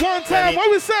bibi yake. One time,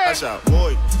 what we say?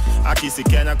 Boy, Akisi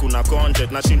Kenya kuna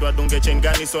content nashindwa dunge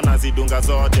chengani so nazidunga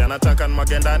zote anataka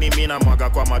nmagendani mina mwaga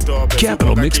kwa matope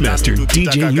Capital Mixmaster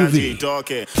DJ UV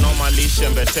normally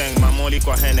shembeteng mamoli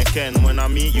kwa Henneken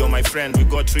when me you're my friend we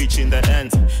got rich in the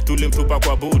end tulimtupa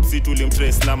kwa boots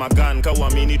tulimtrace na magan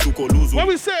kawamini tuko luzu what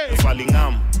we say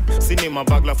falingam sini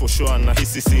mabagla for sure na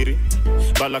hisi siri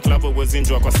bala club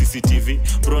wezinjwa kwa CCTV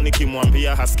bro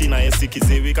nikimwambia haskina yesi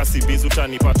kiziwi kasibizu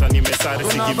tanipata nimesare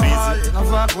sigimbizi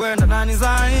nafaa kwenda nani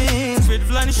zai speed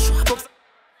flani shop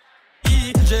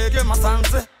jege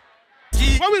masanse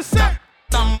what we say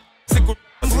tam siku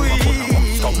ngui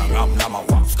skauna ngam nama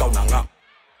wa skauna ngam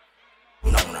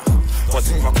nauna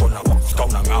wazinga kona wa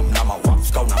skauna ngam nama wa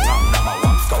skauna ngam nama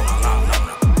wa skauna ngam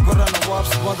nauna corona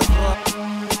waps motherfucker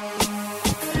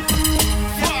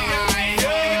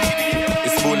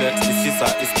it's bullet it's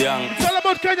sisa it's young it's all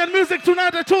about Kenyan music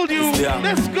tonight I told you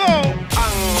let's go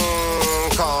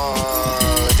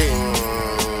ding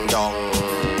dong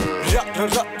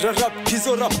rap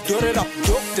kizo rap yore rap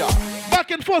doctor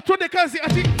back and forth twende kazi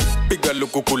ati piga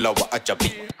lukukula wa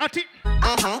ajabi ati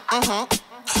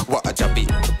wa ajabi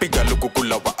piga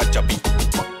lukukula wa ajabi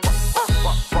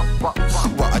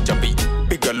wa ajabi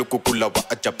piga lukukula wa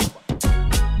ajabi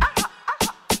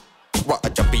wa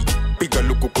ajabi piga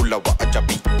lukukula wa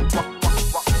ajabi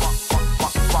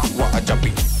wa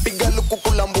ajabi piga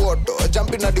lukukula mboto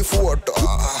jampi na difuoto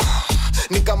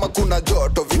ni kama kuna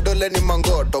joto vidole ni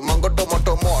mangoto moto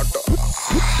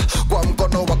kwa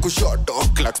mkono wa kushoto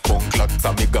clacks pong clacks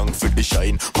amigang fit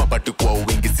shine mabati kwa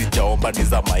wingi sijaomba ni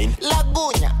za mine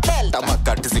lagunya delta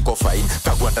makati ziko fine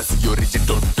kagwanda si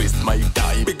original twist my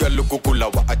time piga lukukula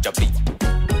wa ajabi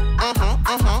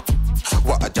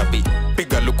wa ajabi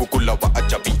piga lukukula wa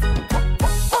ajabi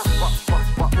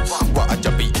wa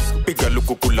ajabi piga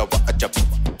lukukula wa ajabi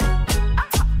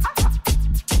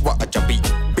wa ajabi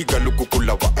piga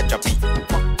lukukula wa ajabi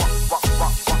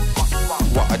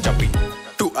wa ajabi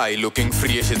to I looking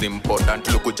fresh is important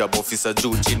lukujab officer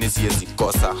juu chini siezi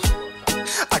kosa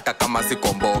hata kama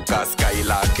sikomboka sky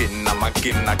lakin na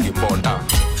makina kibonda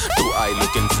to I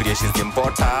looking fresh is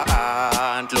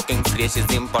important looking fresh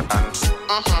is important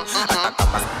hata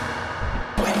kama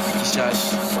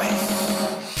kishash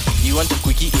you want a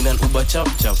quickie in an Uber chap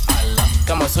chap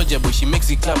kama soja boy she makes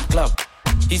it clap clap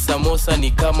hii samosa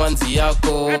ni kama nzi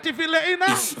yako ati vile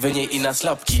ina venye ina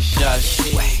slap kishash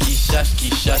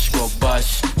kishash kwa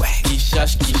bash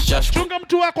kishash chunga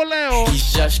mtu wako leo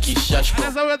kishash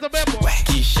anaweza weza bebo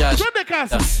kishash twende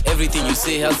kazi everything you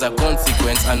say has a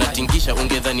consequence anatingisha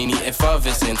ungedhani ni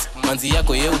effervescence manzi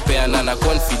yako yeupeana na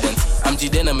confidence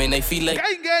amjidena man I feel like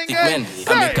man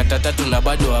amekata tatu na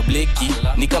bado wa bleki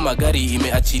ni kama gari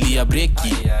imeachilia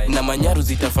breki na manyaru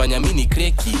zitafanya mini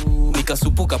kreki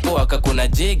nikasupuka poa kakona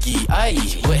jegi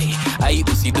ai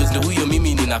usidozle huyo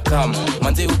mimi nina kama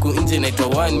manze huko nje naitwa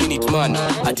 1 minute man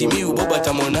ati mi uboba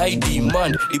tamon I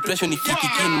demand depression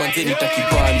ikikikin manze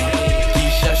nitakipani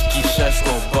kishash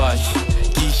kwa bash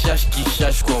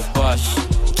kishash kwa bash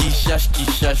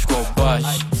kishash kwa bash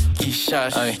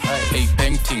kishash hey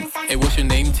painting hey what's your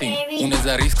name thing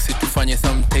unaweza risk situfanye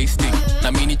some tasting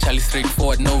na mini Charlie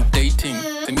straightforward no dating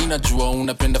mimi najua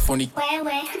unapenda phony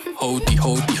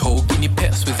hold ni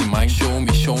pass with mind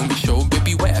show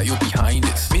baby where you behind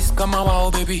this miss kama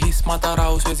wao baby his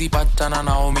matarao siwezi patana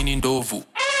nao mini ndovu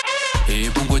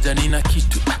bungoja nina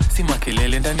kitu si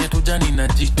makelele ndani ya tujani na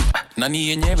jitu nani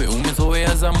yenyewe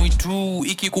umezoea za mwitu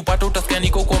ikikupata utasikia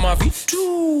niko kwa mavitu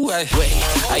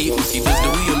ai usidozle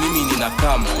huyo mimi nina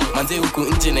kama manze huko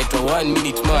nje naitwa 1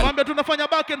 minute man mambo tunafanya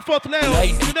back and forth leo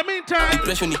in the meantime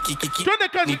depression ikikiki twende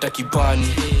kazi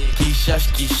nitakipani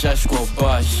kishash kwa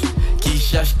bash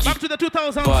back to the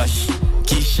 2000s bash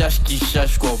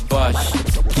kishash kwa bash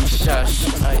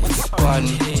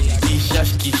pani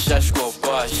kishash kwa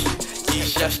bash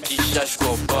kishash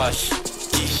kwa bash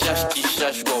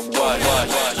kishash kwa bash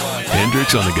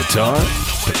Hendrix on the guitar.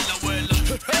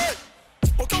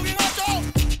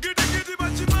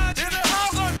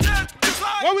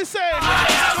 What we say?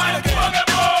 What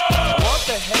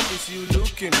the hell is you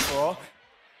looking for?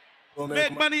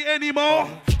 Make money anymore.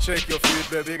 Shake your feet,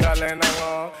 baby girl, and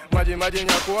Maji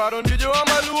nyakuaro ndijo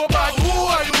amaluo, but who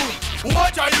are you?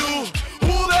 What are you?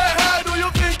 Who the hell do you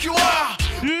think you are?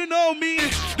 Do you know me?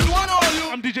 Do I know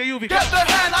you? I'm DJ UV. Get the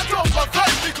hand out of my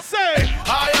face because say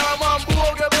I am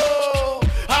unbogable,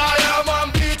 I am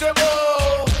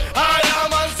unbeatable, I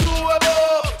am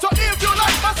unsuable. So if you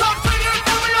like my song, sing it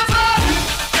for me yourself. Who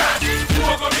got you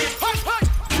over me?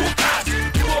 Who got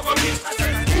you over me? I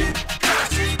said, who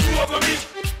got you over me?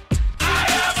 I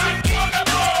am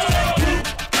unbogable. Who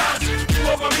got you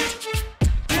over me?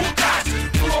 Who got you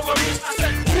over me? I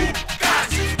said, who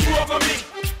got you over me?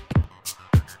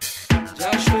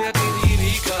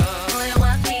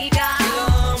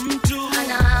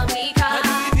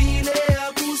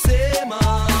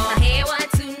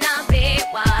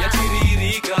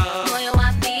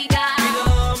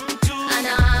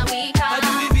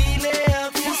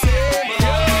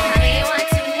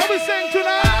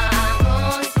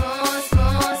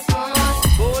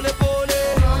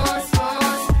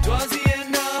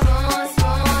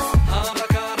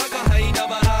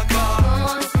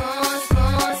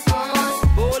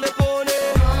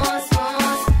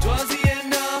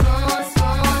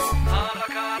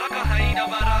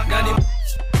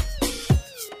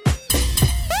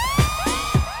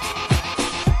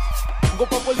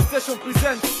 Ogopa Police Station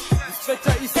presents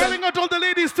Inspector Issa. Telling out all the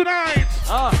ladies tonight.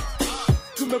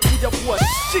 Tumekuja kuwa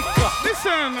shika.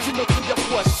 Listen. Tumekuja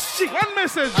kuwa shika. One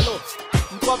message. Hello.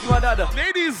 Mkwapi wa dada.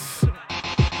 Ladies.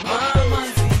 Mama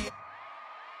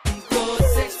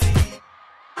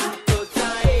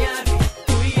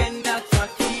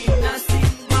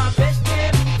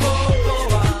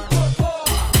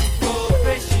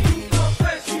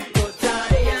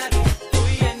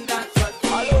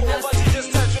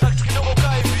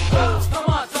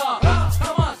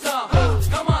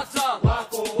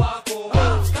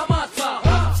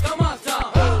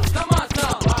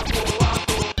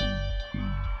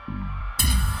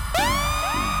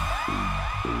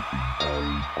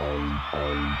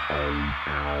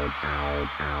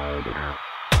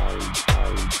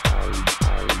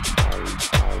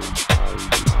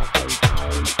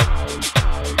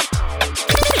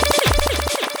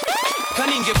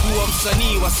Kaningekuwa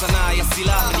msanii wa sanaa ya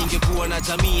silaha, ningekuwa na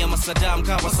jamii ya masadam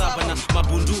kawa saba na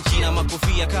mabunduki na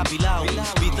makofia kabilau,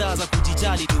 bidhaa za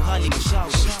kujijali duhali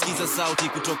mashauri. Sikiza sauti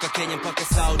kutoka Kenya mpaka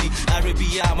Saudi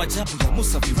Arabia, majabu ya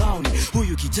Musa Firauni.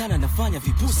 Huyu kijana nafanya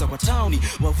vibusa kwa tauni,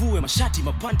 wavue mashati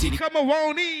mapanti ni kama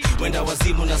waoni. Wenda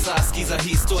wazimu na saa, sikiza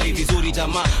hii story vizuri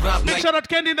jamaa. Rap Make sure that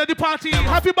Candy in the party.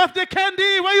 Happy birthday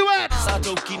Candy, where you at?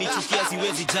 Sata ukinichukia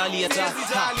siwezi jali hata.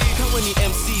 Kama ni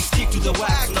MC stick to the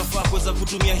wax, nafaa kuweza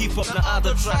kutumia hip hop na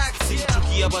other tracks.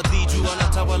 Sichukia badhiju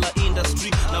wanatawala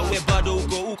industry na we bado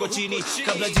uko chini.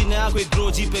 Kabla jina yako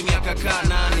igrow jipe miaka ka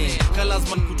 8.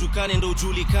 Kalazma kutukane ndo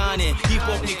ujulikane. Hip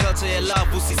hop ni culture ya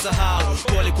love usisahau.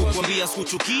 Pole kukwambia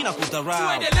sikuchuki na kudharau.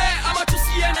 Tuendelee ama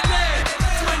tusiendelee?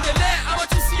 Tuendelee ama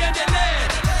tusiendelee?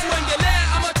 Tuendelee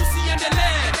ama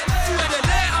tusiendelee?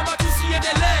 Tuendelee ama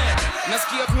tusiendelee?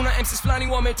 Nasikia kuna MCs flani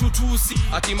wametutusi,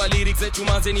 atima lyrics zetu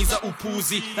manzeni za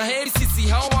upuzi. Na heri sisi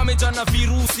hao wamejana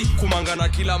virusi, kumangana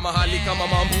kila mahali kama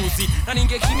mambuzi. Na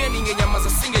ningekimia ningenyamaza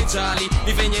singejali,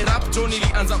 ni venye rap jo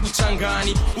nilianza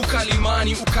uchangani.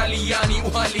 Ukalimani, ukaliani,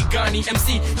 uhali gani?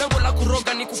 MC lango la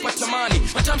kuroga ni kupata mali,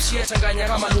 matamshi ya changanya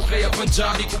kama lugha ya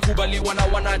Punjabi. Kukubaliwa na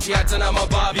wanati hata na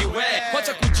mababi. We,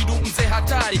 wacha kujidu mzee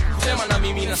hatari, kusema na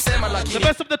mimi nasema lakini the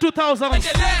best of the 2000s.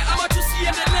 Tuendelee ama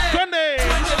tusiendelee?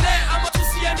 Tuendelee ama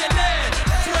tusiendelee?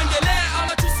 Tuendelee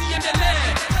ama tusiendelee?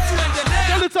 Tuendelee.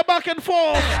 Tell it's a back and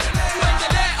forth.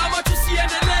 Tuendelee ama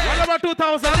tusiendelee? Wale wa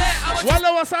 2000s, wale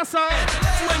wa sasa.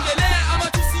 Tuendelee ama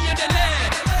tusiendelee?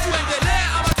 Tuendelee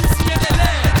ama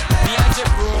tusiendelee? Niaje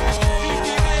bro,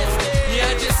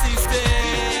 niaje sister,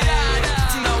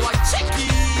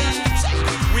 tunawacheki.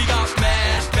 We got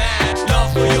mad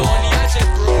love for you. Niaje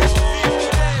bro,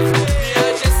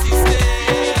 niaje sister,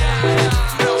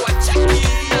 tunawacheki.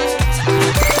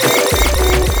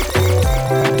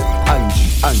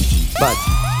 Angie,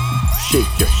 body,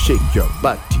 shake your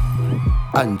body.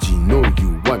 Angie, know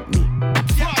you want me.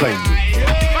 Try me.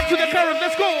 Back to the current,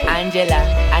 let's go. Angela,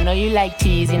 I know you like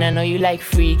teasing, I know you like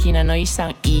freaking, I know you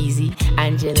sound easy.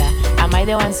 Angela, am I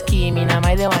the one scheming, am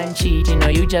I the one cheating,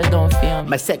 or you just don't feel me?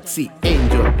 My sexy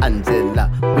angel Angela,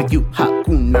 with you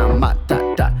hakuna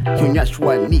matata.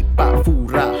 Hunyashwa nipa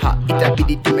furaha,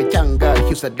 itabidi tumechanga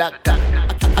hiyo sadaka.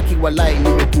 Akiwalai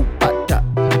nimekupata,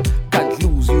 can't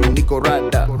lose you niko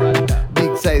rada.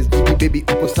 Big size jiki baby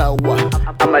uko sawa.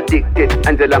 I'm addicted,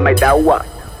 Angela my dawa.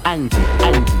 Angie,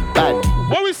 body.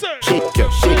 What we say?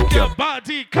 Shake your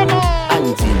body, come on.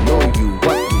 Angie, know you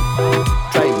want me.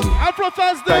 Try me. Afro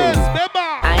Thursdays,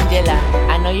 beba. Angela,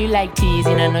 I know you like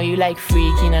teasing, I know you like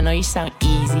freaking, I know you sound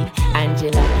easy.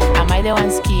 Angela, am I the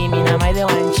one scheming, am I the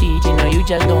one cheating, or you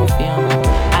just don't feel me?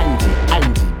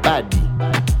 Angie, body.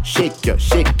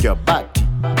 Shake your body.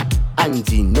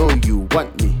 Angie, know you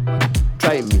want me.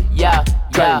 Try me. Yeah,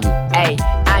 Try me. hey,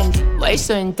 Angie, why you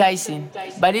so enticing?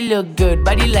 Body look good,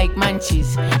 body like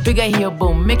munchies. Bigger here,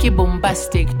 boom, make it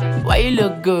bombastic. Why you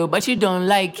look good, but you don't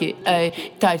like it?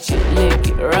 Ay, touch it, lick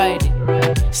it, ride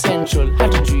it. Central, how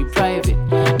to do it private.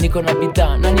 Niko na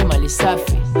bidhaa, nani mali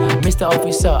safi. Mr.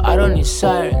 Officer, I don't need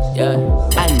sirens, yeah.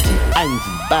 Angie,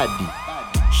 body.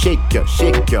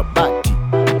 Shake your body.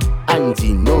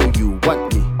 Angie, know you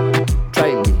want me.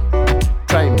 Try me.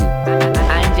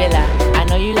 Angela, I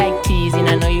know you like teasing,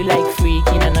 I know you like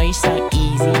freaking, I know you sound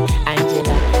easy.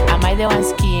 Angela, am I the one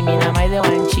scheming, am I the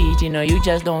one cheating, or you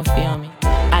just don't feel me?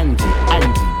 Angie,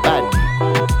 body.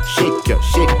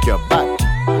 Shake your body.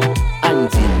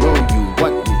 Angie, know you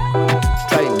want me.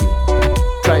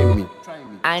 Try me.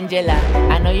 Angela,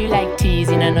 I know you like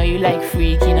teasing, I know you like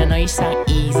freaking, I know you sound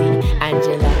easy.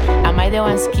 Angela, am I the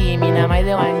one scheming, am I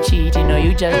the one cheating, or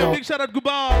you just don't? Big shout out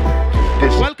Gubal.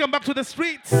 Welcome back to the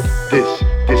streets.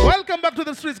 Welcome back to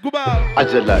the streets, Gubal.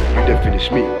 Angela, you done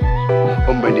finish me.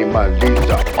 Ombeni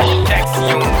Malita. Next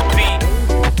you beat.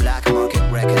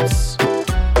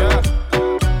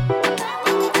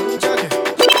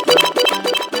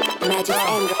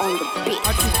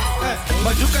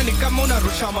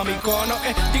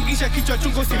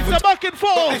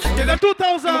 The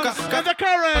 2000s and the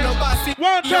current.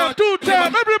 One time, two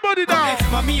time, everybody down.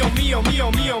 Mamio, mio,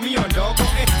 mio, mio, mio, dogo.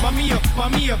 Mamio,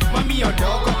 mamio, mamio,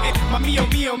 dogo. Mamio,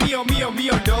 mio, mio, mio,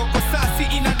 mio, dogo. Sasi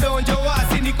inadonjo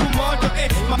wasi ni kumoto.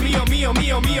 Mamio, mio,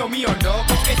 mio, mio, mio,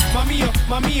 dogo. Mamio,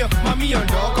 mamio, mamio,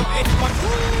 dogo.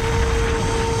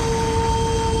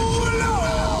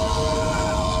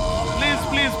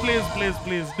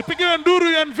 Please. Nipigiwe nduru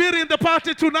and Viri in the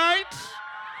party tonight.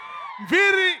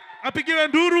 Viri, apigiwe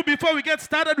nduru before we get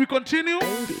started. We continue.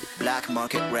 Black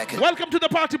Market Record. Welcome to the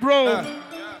party, bro.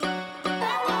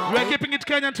 We are keeping it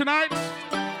Kenyan tonight.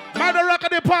 Madaraka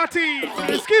the party.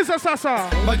 Sikiza sasa.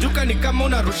 Majuka ni kama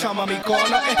unarusha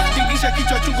mamikono. Tingisha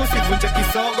kichwa chungu sivunje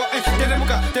kisogo.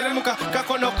 Teremuka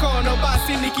kakonokono.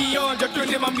 Basi nikionjo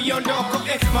twende mamio ndoko.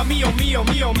 Mamio, mio,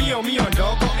 mio, mio, mio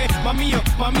ndoko. Mamio,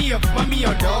 mamio,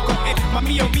 mamio ndoko.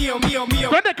 Mamio, mio, mio, mio.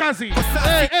 Twende kazi.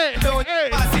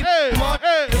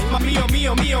 Mamio,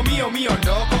 mio, mio, mio, mio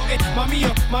ndoko. Mamio,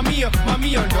 mamio,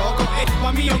 mamio ndoko.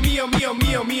 Mamio, mio, mio,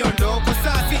 mio, mio ndoko.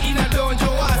 Sasi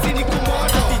inadonjo wasi ni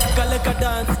kumoto. Kaleka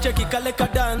dance, cheki kaleka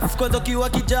dance. Kwanza kiwa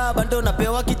kijaba ndo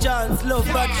napewa kichance.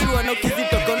 Love back sure na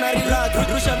ukizito kona relax.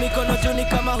 Rusha mikono juni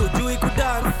kama hujui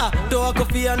kudance. Toa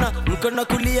kofia na mkono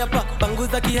kulia pa.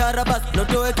 Panguza kihara bas,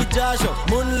 notoe kijasho.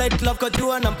 Moonlight love kwa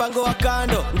jua na mpango wa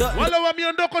kando. Wale wa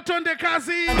miondoko twende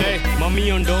kazi.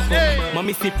 Mami ondoko,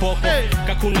 mami sipopo.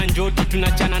 Kakuna njoti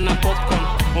tunachana na popcorn.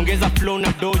 Ongeza flow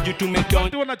na doju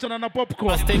tumedon. Tunachana na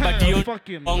popcorn. Stay batio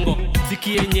ongo.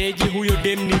 Siki yenyeji huyo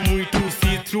dem ni mwitu.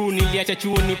 See through niliacha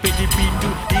chuo nipeti bitu.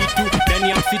 Itu ndani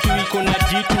ya msitu iko na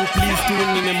jitu. Please tu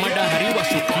nimemada hariwa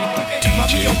shokitu.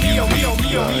 Mamio, mio, mio,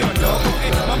 mio, mio dogo.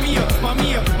 Mamio,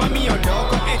 mamio, mamio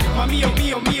dogo. Mamio,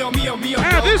 mio, mio, mio, mio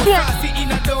dogo. This one. Sasi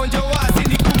inadonjo wasi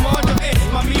ni kumoto.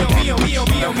 Mamio, mio, mio,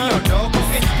 mio, mio dogo.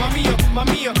 Mamio,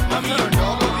 mamio, mamio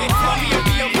dogo. Mamio,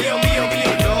 mio, mio, mio,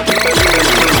 mio dogo.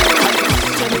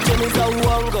 Chemi za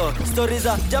uongo, story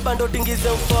za jaba ndo tingize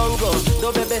ufongo.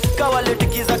 Ndo bebe kawale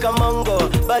tikiza kamongo.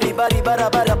 Bari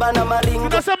barabara bana maringo.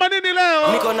 Unasema nini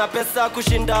leo? Niko na pesa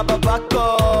kushinda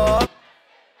babako.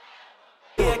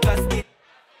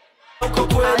 Uko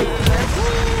kweli.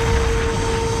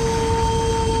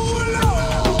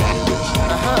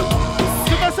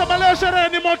 Tumesema leo sherehe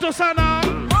ni moto sana.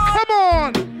 Come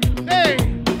on. Hey.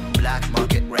 Black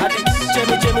Market Record.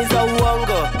 Chemi za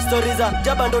uongo, story za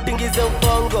jaba ndo tingize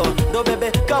upongo. Ndo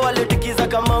bebe kawale tikiza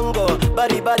kamongo.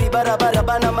 Bari barabara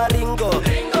bana maringo.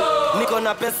 Niko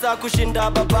na pesa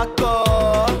kushinda babako.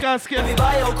 Kasike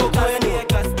vibaya uko kwenu.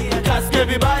 Kasike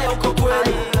vibaya uko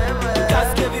kwenu.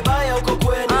 Kasike vibaya uko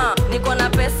kwenu. Niko na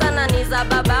pesa na ni za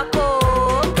babako.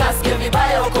 Kasike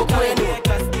vibaya uko kwenu.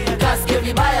 Kasike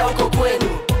vibaya uko kwenu.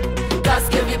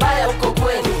 Kasike vibaya uko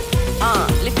kwenu.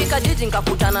 Lifika jiji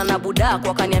nikakutana na budako,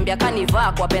 akaniambia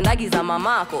kanivaa kwa pendagi za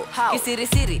mamako.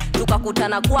 Kisirisiri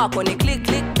tukakutana kwako, ni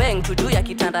click bang tu juu ya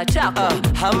kitanda chako.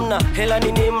 Hamna hela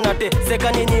nini mnate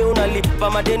seka nyinyi unalipa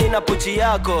madeni na pochi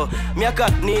yako. Miaka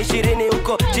ni 20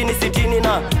 huko chini 60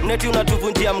 na mneti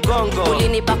unatuvunjia mgongo.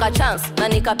 Ulinipaka chance na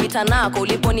nikapita nako,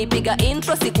 uliponipiga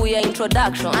intro siku ya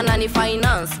introduction. Anani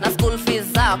finance na school fees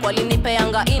zako,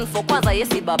 alinipeanga info kwanza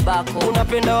yesi babako.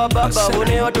 Unapenda wa baba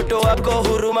une watoto wako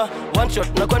huruma. One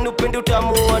shot na kwani upendi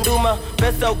utamu wa nduma.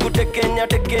 Pesa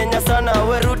tekenya sana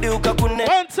werudi ukakune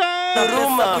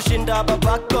huruma kushinda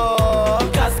babako.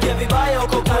 Kasike vibaya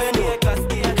uko kwenu.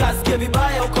 Kasike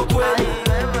vibaya uko kwenu.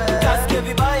 Kasike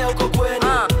vibaya uko kwenu.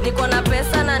 Niko na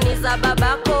pesa na ni za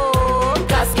babako.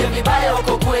 Kasike vibaya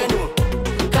uko kwenu.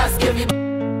 Kasike vibaya.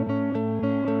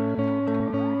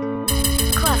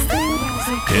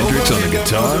 Hendrix on the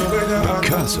guitar,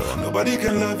 Picasso. Nobody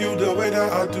can love you the way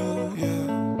that I do,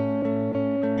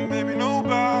 yeah. Maybe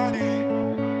nobody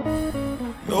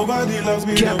loves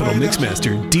me. Capital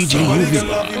Mixmaster, DJ UV.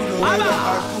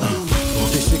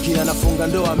 Ukisikia nafunga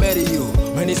ndoa, marry you.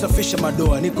 Menisafisha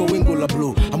madoa, niko wingu la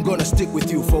blue. I'm gonna stick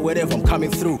with you for wherever I'm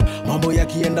coming through. Mambo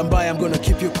yakienda mbaya, I'm gonna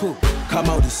keep you cool.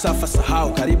 Kama ulisafa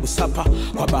sahau, karibu sapa.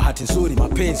 Kwa bahati nzuri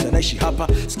mapenzi yanaishi hapa.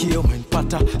 Sikio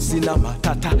umenipata, sina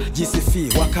matata. Jisifi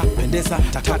wakapendeza,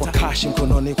 takwa cash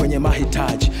mkononi kwenye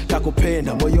mahitaji.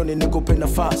 Takupenda moyoni nikupe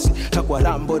nafasi. Takwa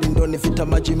rambo rindoni vita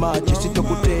maji.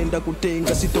 Sitokutenda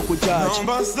kutenga, sitokujaji.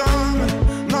 Naomba sana,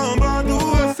 naomba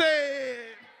dua.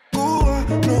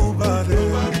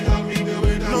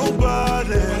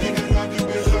 Nobody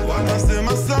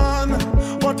wanasema sana,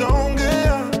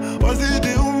 wataongea, wazidi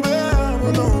umbea.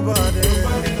 Nobody.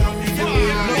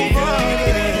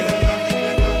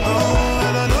 Oh,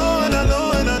 and I know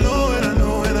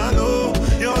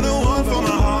you're the one for my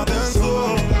heart and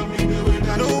soul.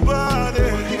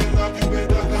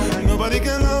 Nobody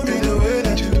can love me the way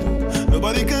that you do.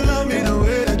 Nobody can love me the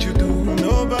way that you do.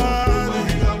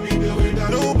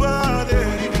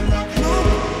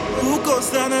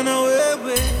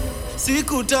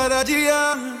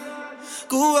 sikutarajia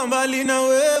kuwa mbali na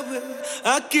wewe,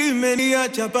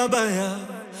 akimeniacha pabaya.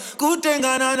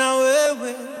 Kutengana na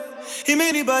wewe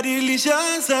imenibadilisha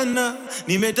sana,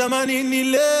 nimetamani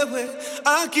nilewe,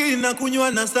 akina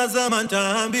kunywa na sasa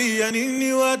mataambia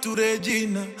nini watu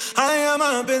Regina. Haya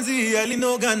mapenzi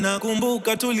yalinogana,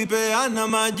 kumbuka tulipeana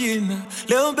majina.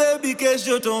 Leo baby,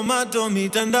 kesho tomato,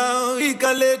 mitandao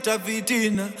ikaleta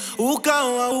fitina.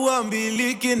 Ukawa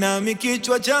uambiliki nami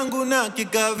kichwa changu na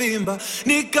kikavimba,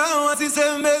 nikawa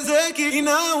sisemezeki.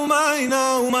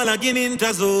 Inauma lakini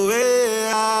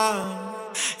nitazoea.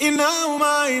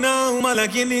 Inauma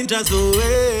lakini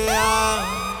nitazoea.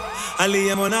 Hali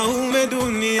ya mwanaume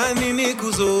duniani ni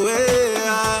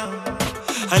kuzoea,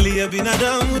 hali ya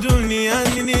binadamu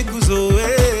duniani ni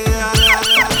kuzoea.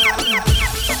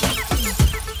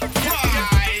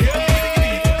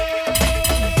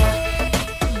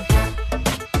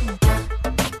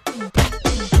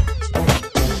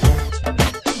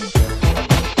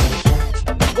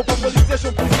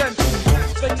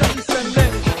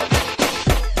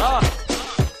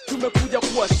 Tumekuja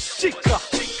kuwashika,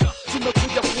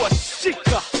 tumekuja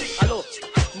kuwashika. Halo,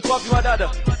 mko wapi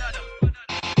wadada?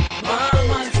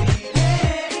 Mama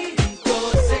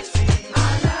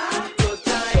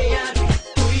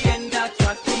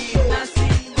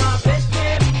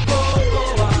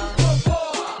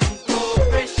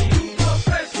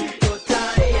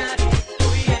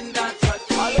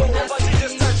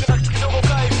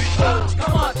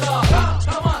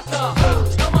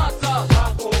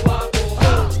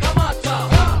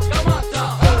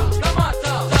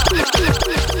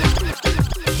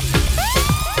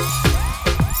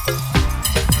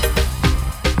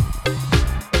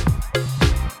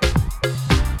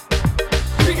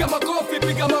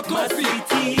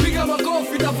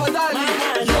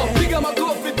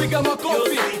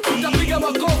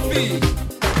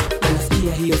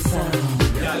Unasikia hiyo sound?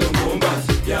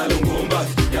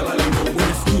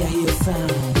 Unasikia hiyo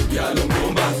sound?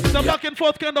 It's a back and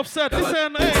forth kind of set.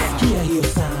 Listen, hey. Unasikia hiyo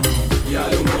sound?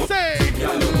 Say.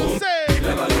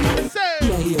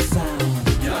 Hiyo sound?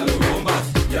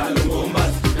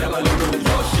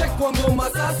 Shake kwa ngoma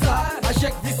sasa,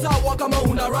 ashake visawa kama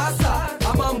una rasa.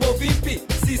 Amambo vipi,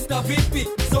 sister vipi,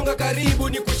 songa karibu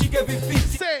ni kushike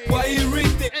vifiti. Kwa hii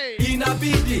rhythm,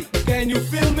 inabidi, can you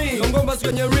feel me? Ngoma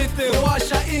kwenye rhythm,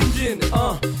 washa engine,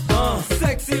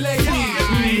 sexy lady.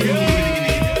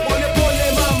 Pole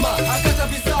pole mama, akata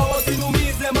visawa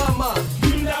usinumize mama.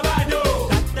 Mda bado,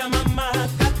 kata mama,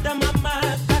 kata mama,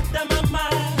 kata mama.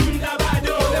 Mda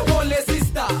bado, pole pole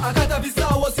sister, akata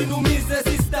visawa usinumize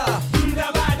sister.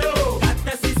 Mda bado,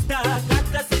 kata sister,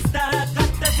 kata sister,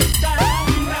 kata sister.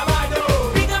 Mda bado,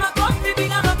 piga makofi,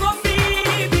 piga makofi,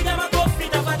 piga makofi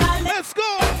tafadhali. Let's go.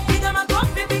 Piga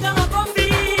makofi, piga makofi,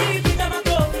 piga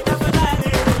makofi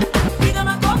tafadhali. Piga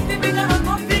makofi, piga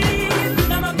makofi,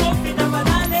 piga makofi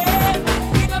tafadhali.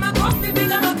 Piga makofi,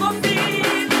 piga makofi,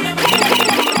 piga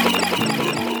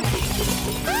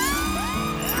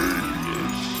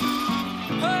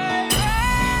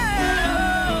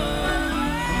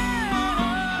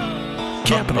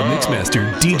Capital Mixmaster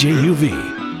DJ UV.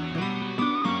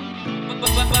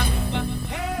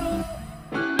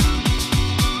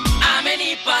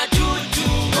 Amenipa juju,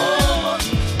 oh,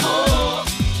 oh,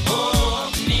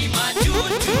 oh, ni majuju,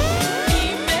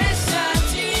 nimeshatizi.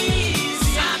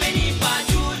 Amenipa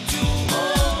juju,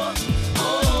 oh,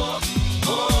 oh,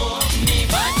 oh, ni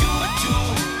majuju,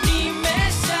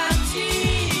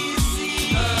 nimeshatizi.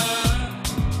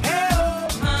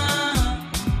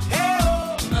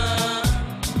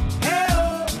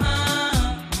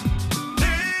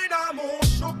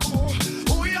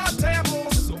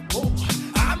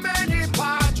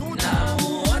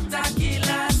 Namuota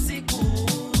kila siku,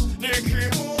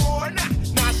 nikimuona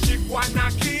nashikwa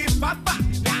na kibaba,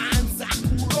 naanza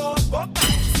kuropoka,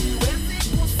 siwezi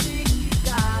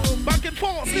kusikika. Back and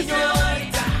forth,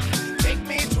 Señorita, take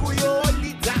me to your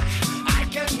leader, I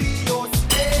can be your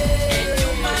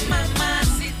slave.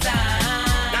 mamacita.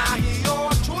 Na hiyo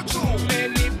chuchu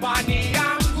umenipani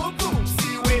yangu tu,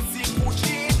 siwezi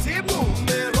kujitibu,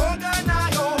 meroga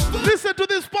nayo. Listen to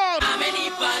this part.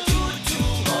 Amenipa juju,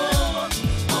 oh,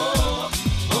 oh,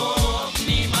 oh,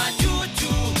 ni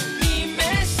majuju,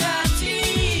 nimeshatizi.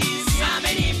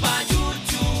 Amenipa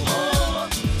juju, oh,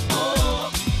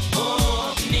 oh,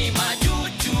 oh, ni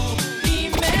majuju,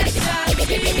 nimeshatizi.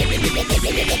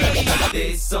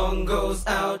 This song goes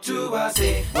out to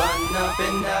wase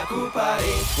wanapenda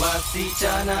kupare,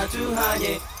 wasichana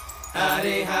tuhanye,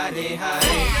 hare hare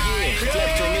hare.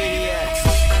 Kleptomaniacs.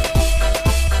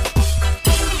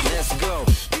 Let's go.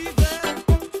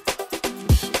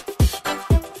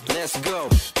 Let's go.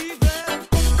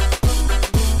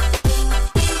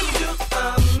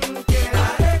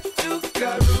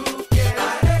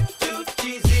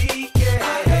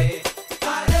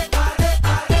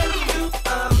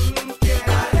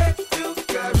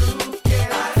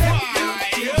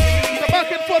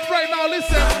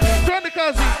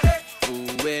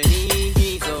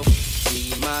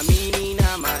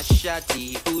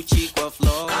 uchi kwa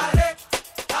floor.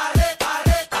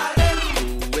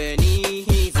 Uweni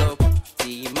hizo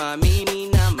simamini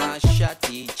na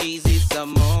mashati chizi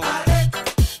samo.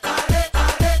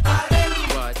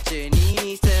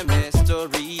 Wacheni seme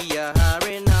story ya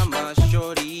hare na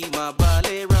mashori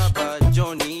mabale raba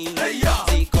Johnny.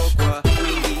 Ziko kwa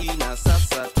wingi na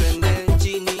sasa twende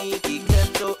nchini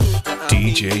kiketo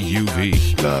DJ UV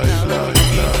live.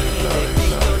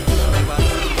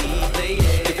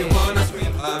 If you wanna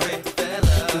scream hare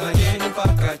fella, tufanyeni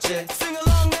mpaka che. Sing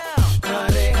along now.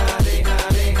 Hare hare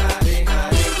hare hare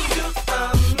hare.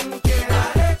 Tuamke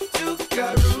hare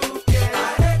tukaruke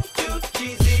hare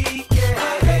tukizike.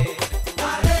 Hare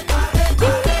hare hare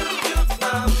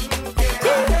tuamke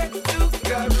hare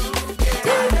tukaruke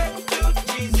hare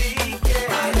tukizike.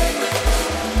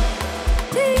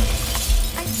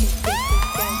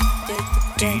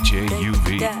 DJ UV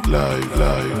live.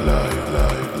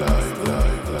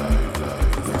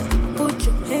 Put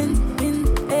your hands in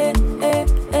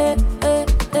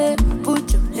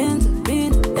put your hands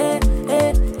in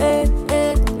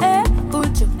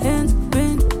put your hands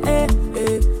in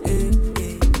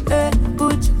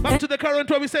Back to the current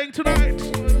what we're saying tonight.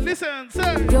 Listen,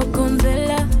 say. Yo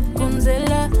Kunzela,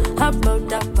 about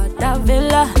that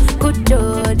villa. Good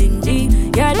job, dingy,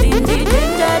 ya dingy,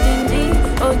 dingy.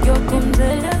 Oh, yo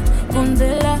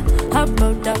Kunzela,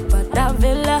 about that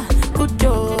villa. Good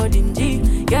job,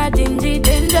 dingy, ya dingy,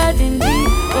 dingy.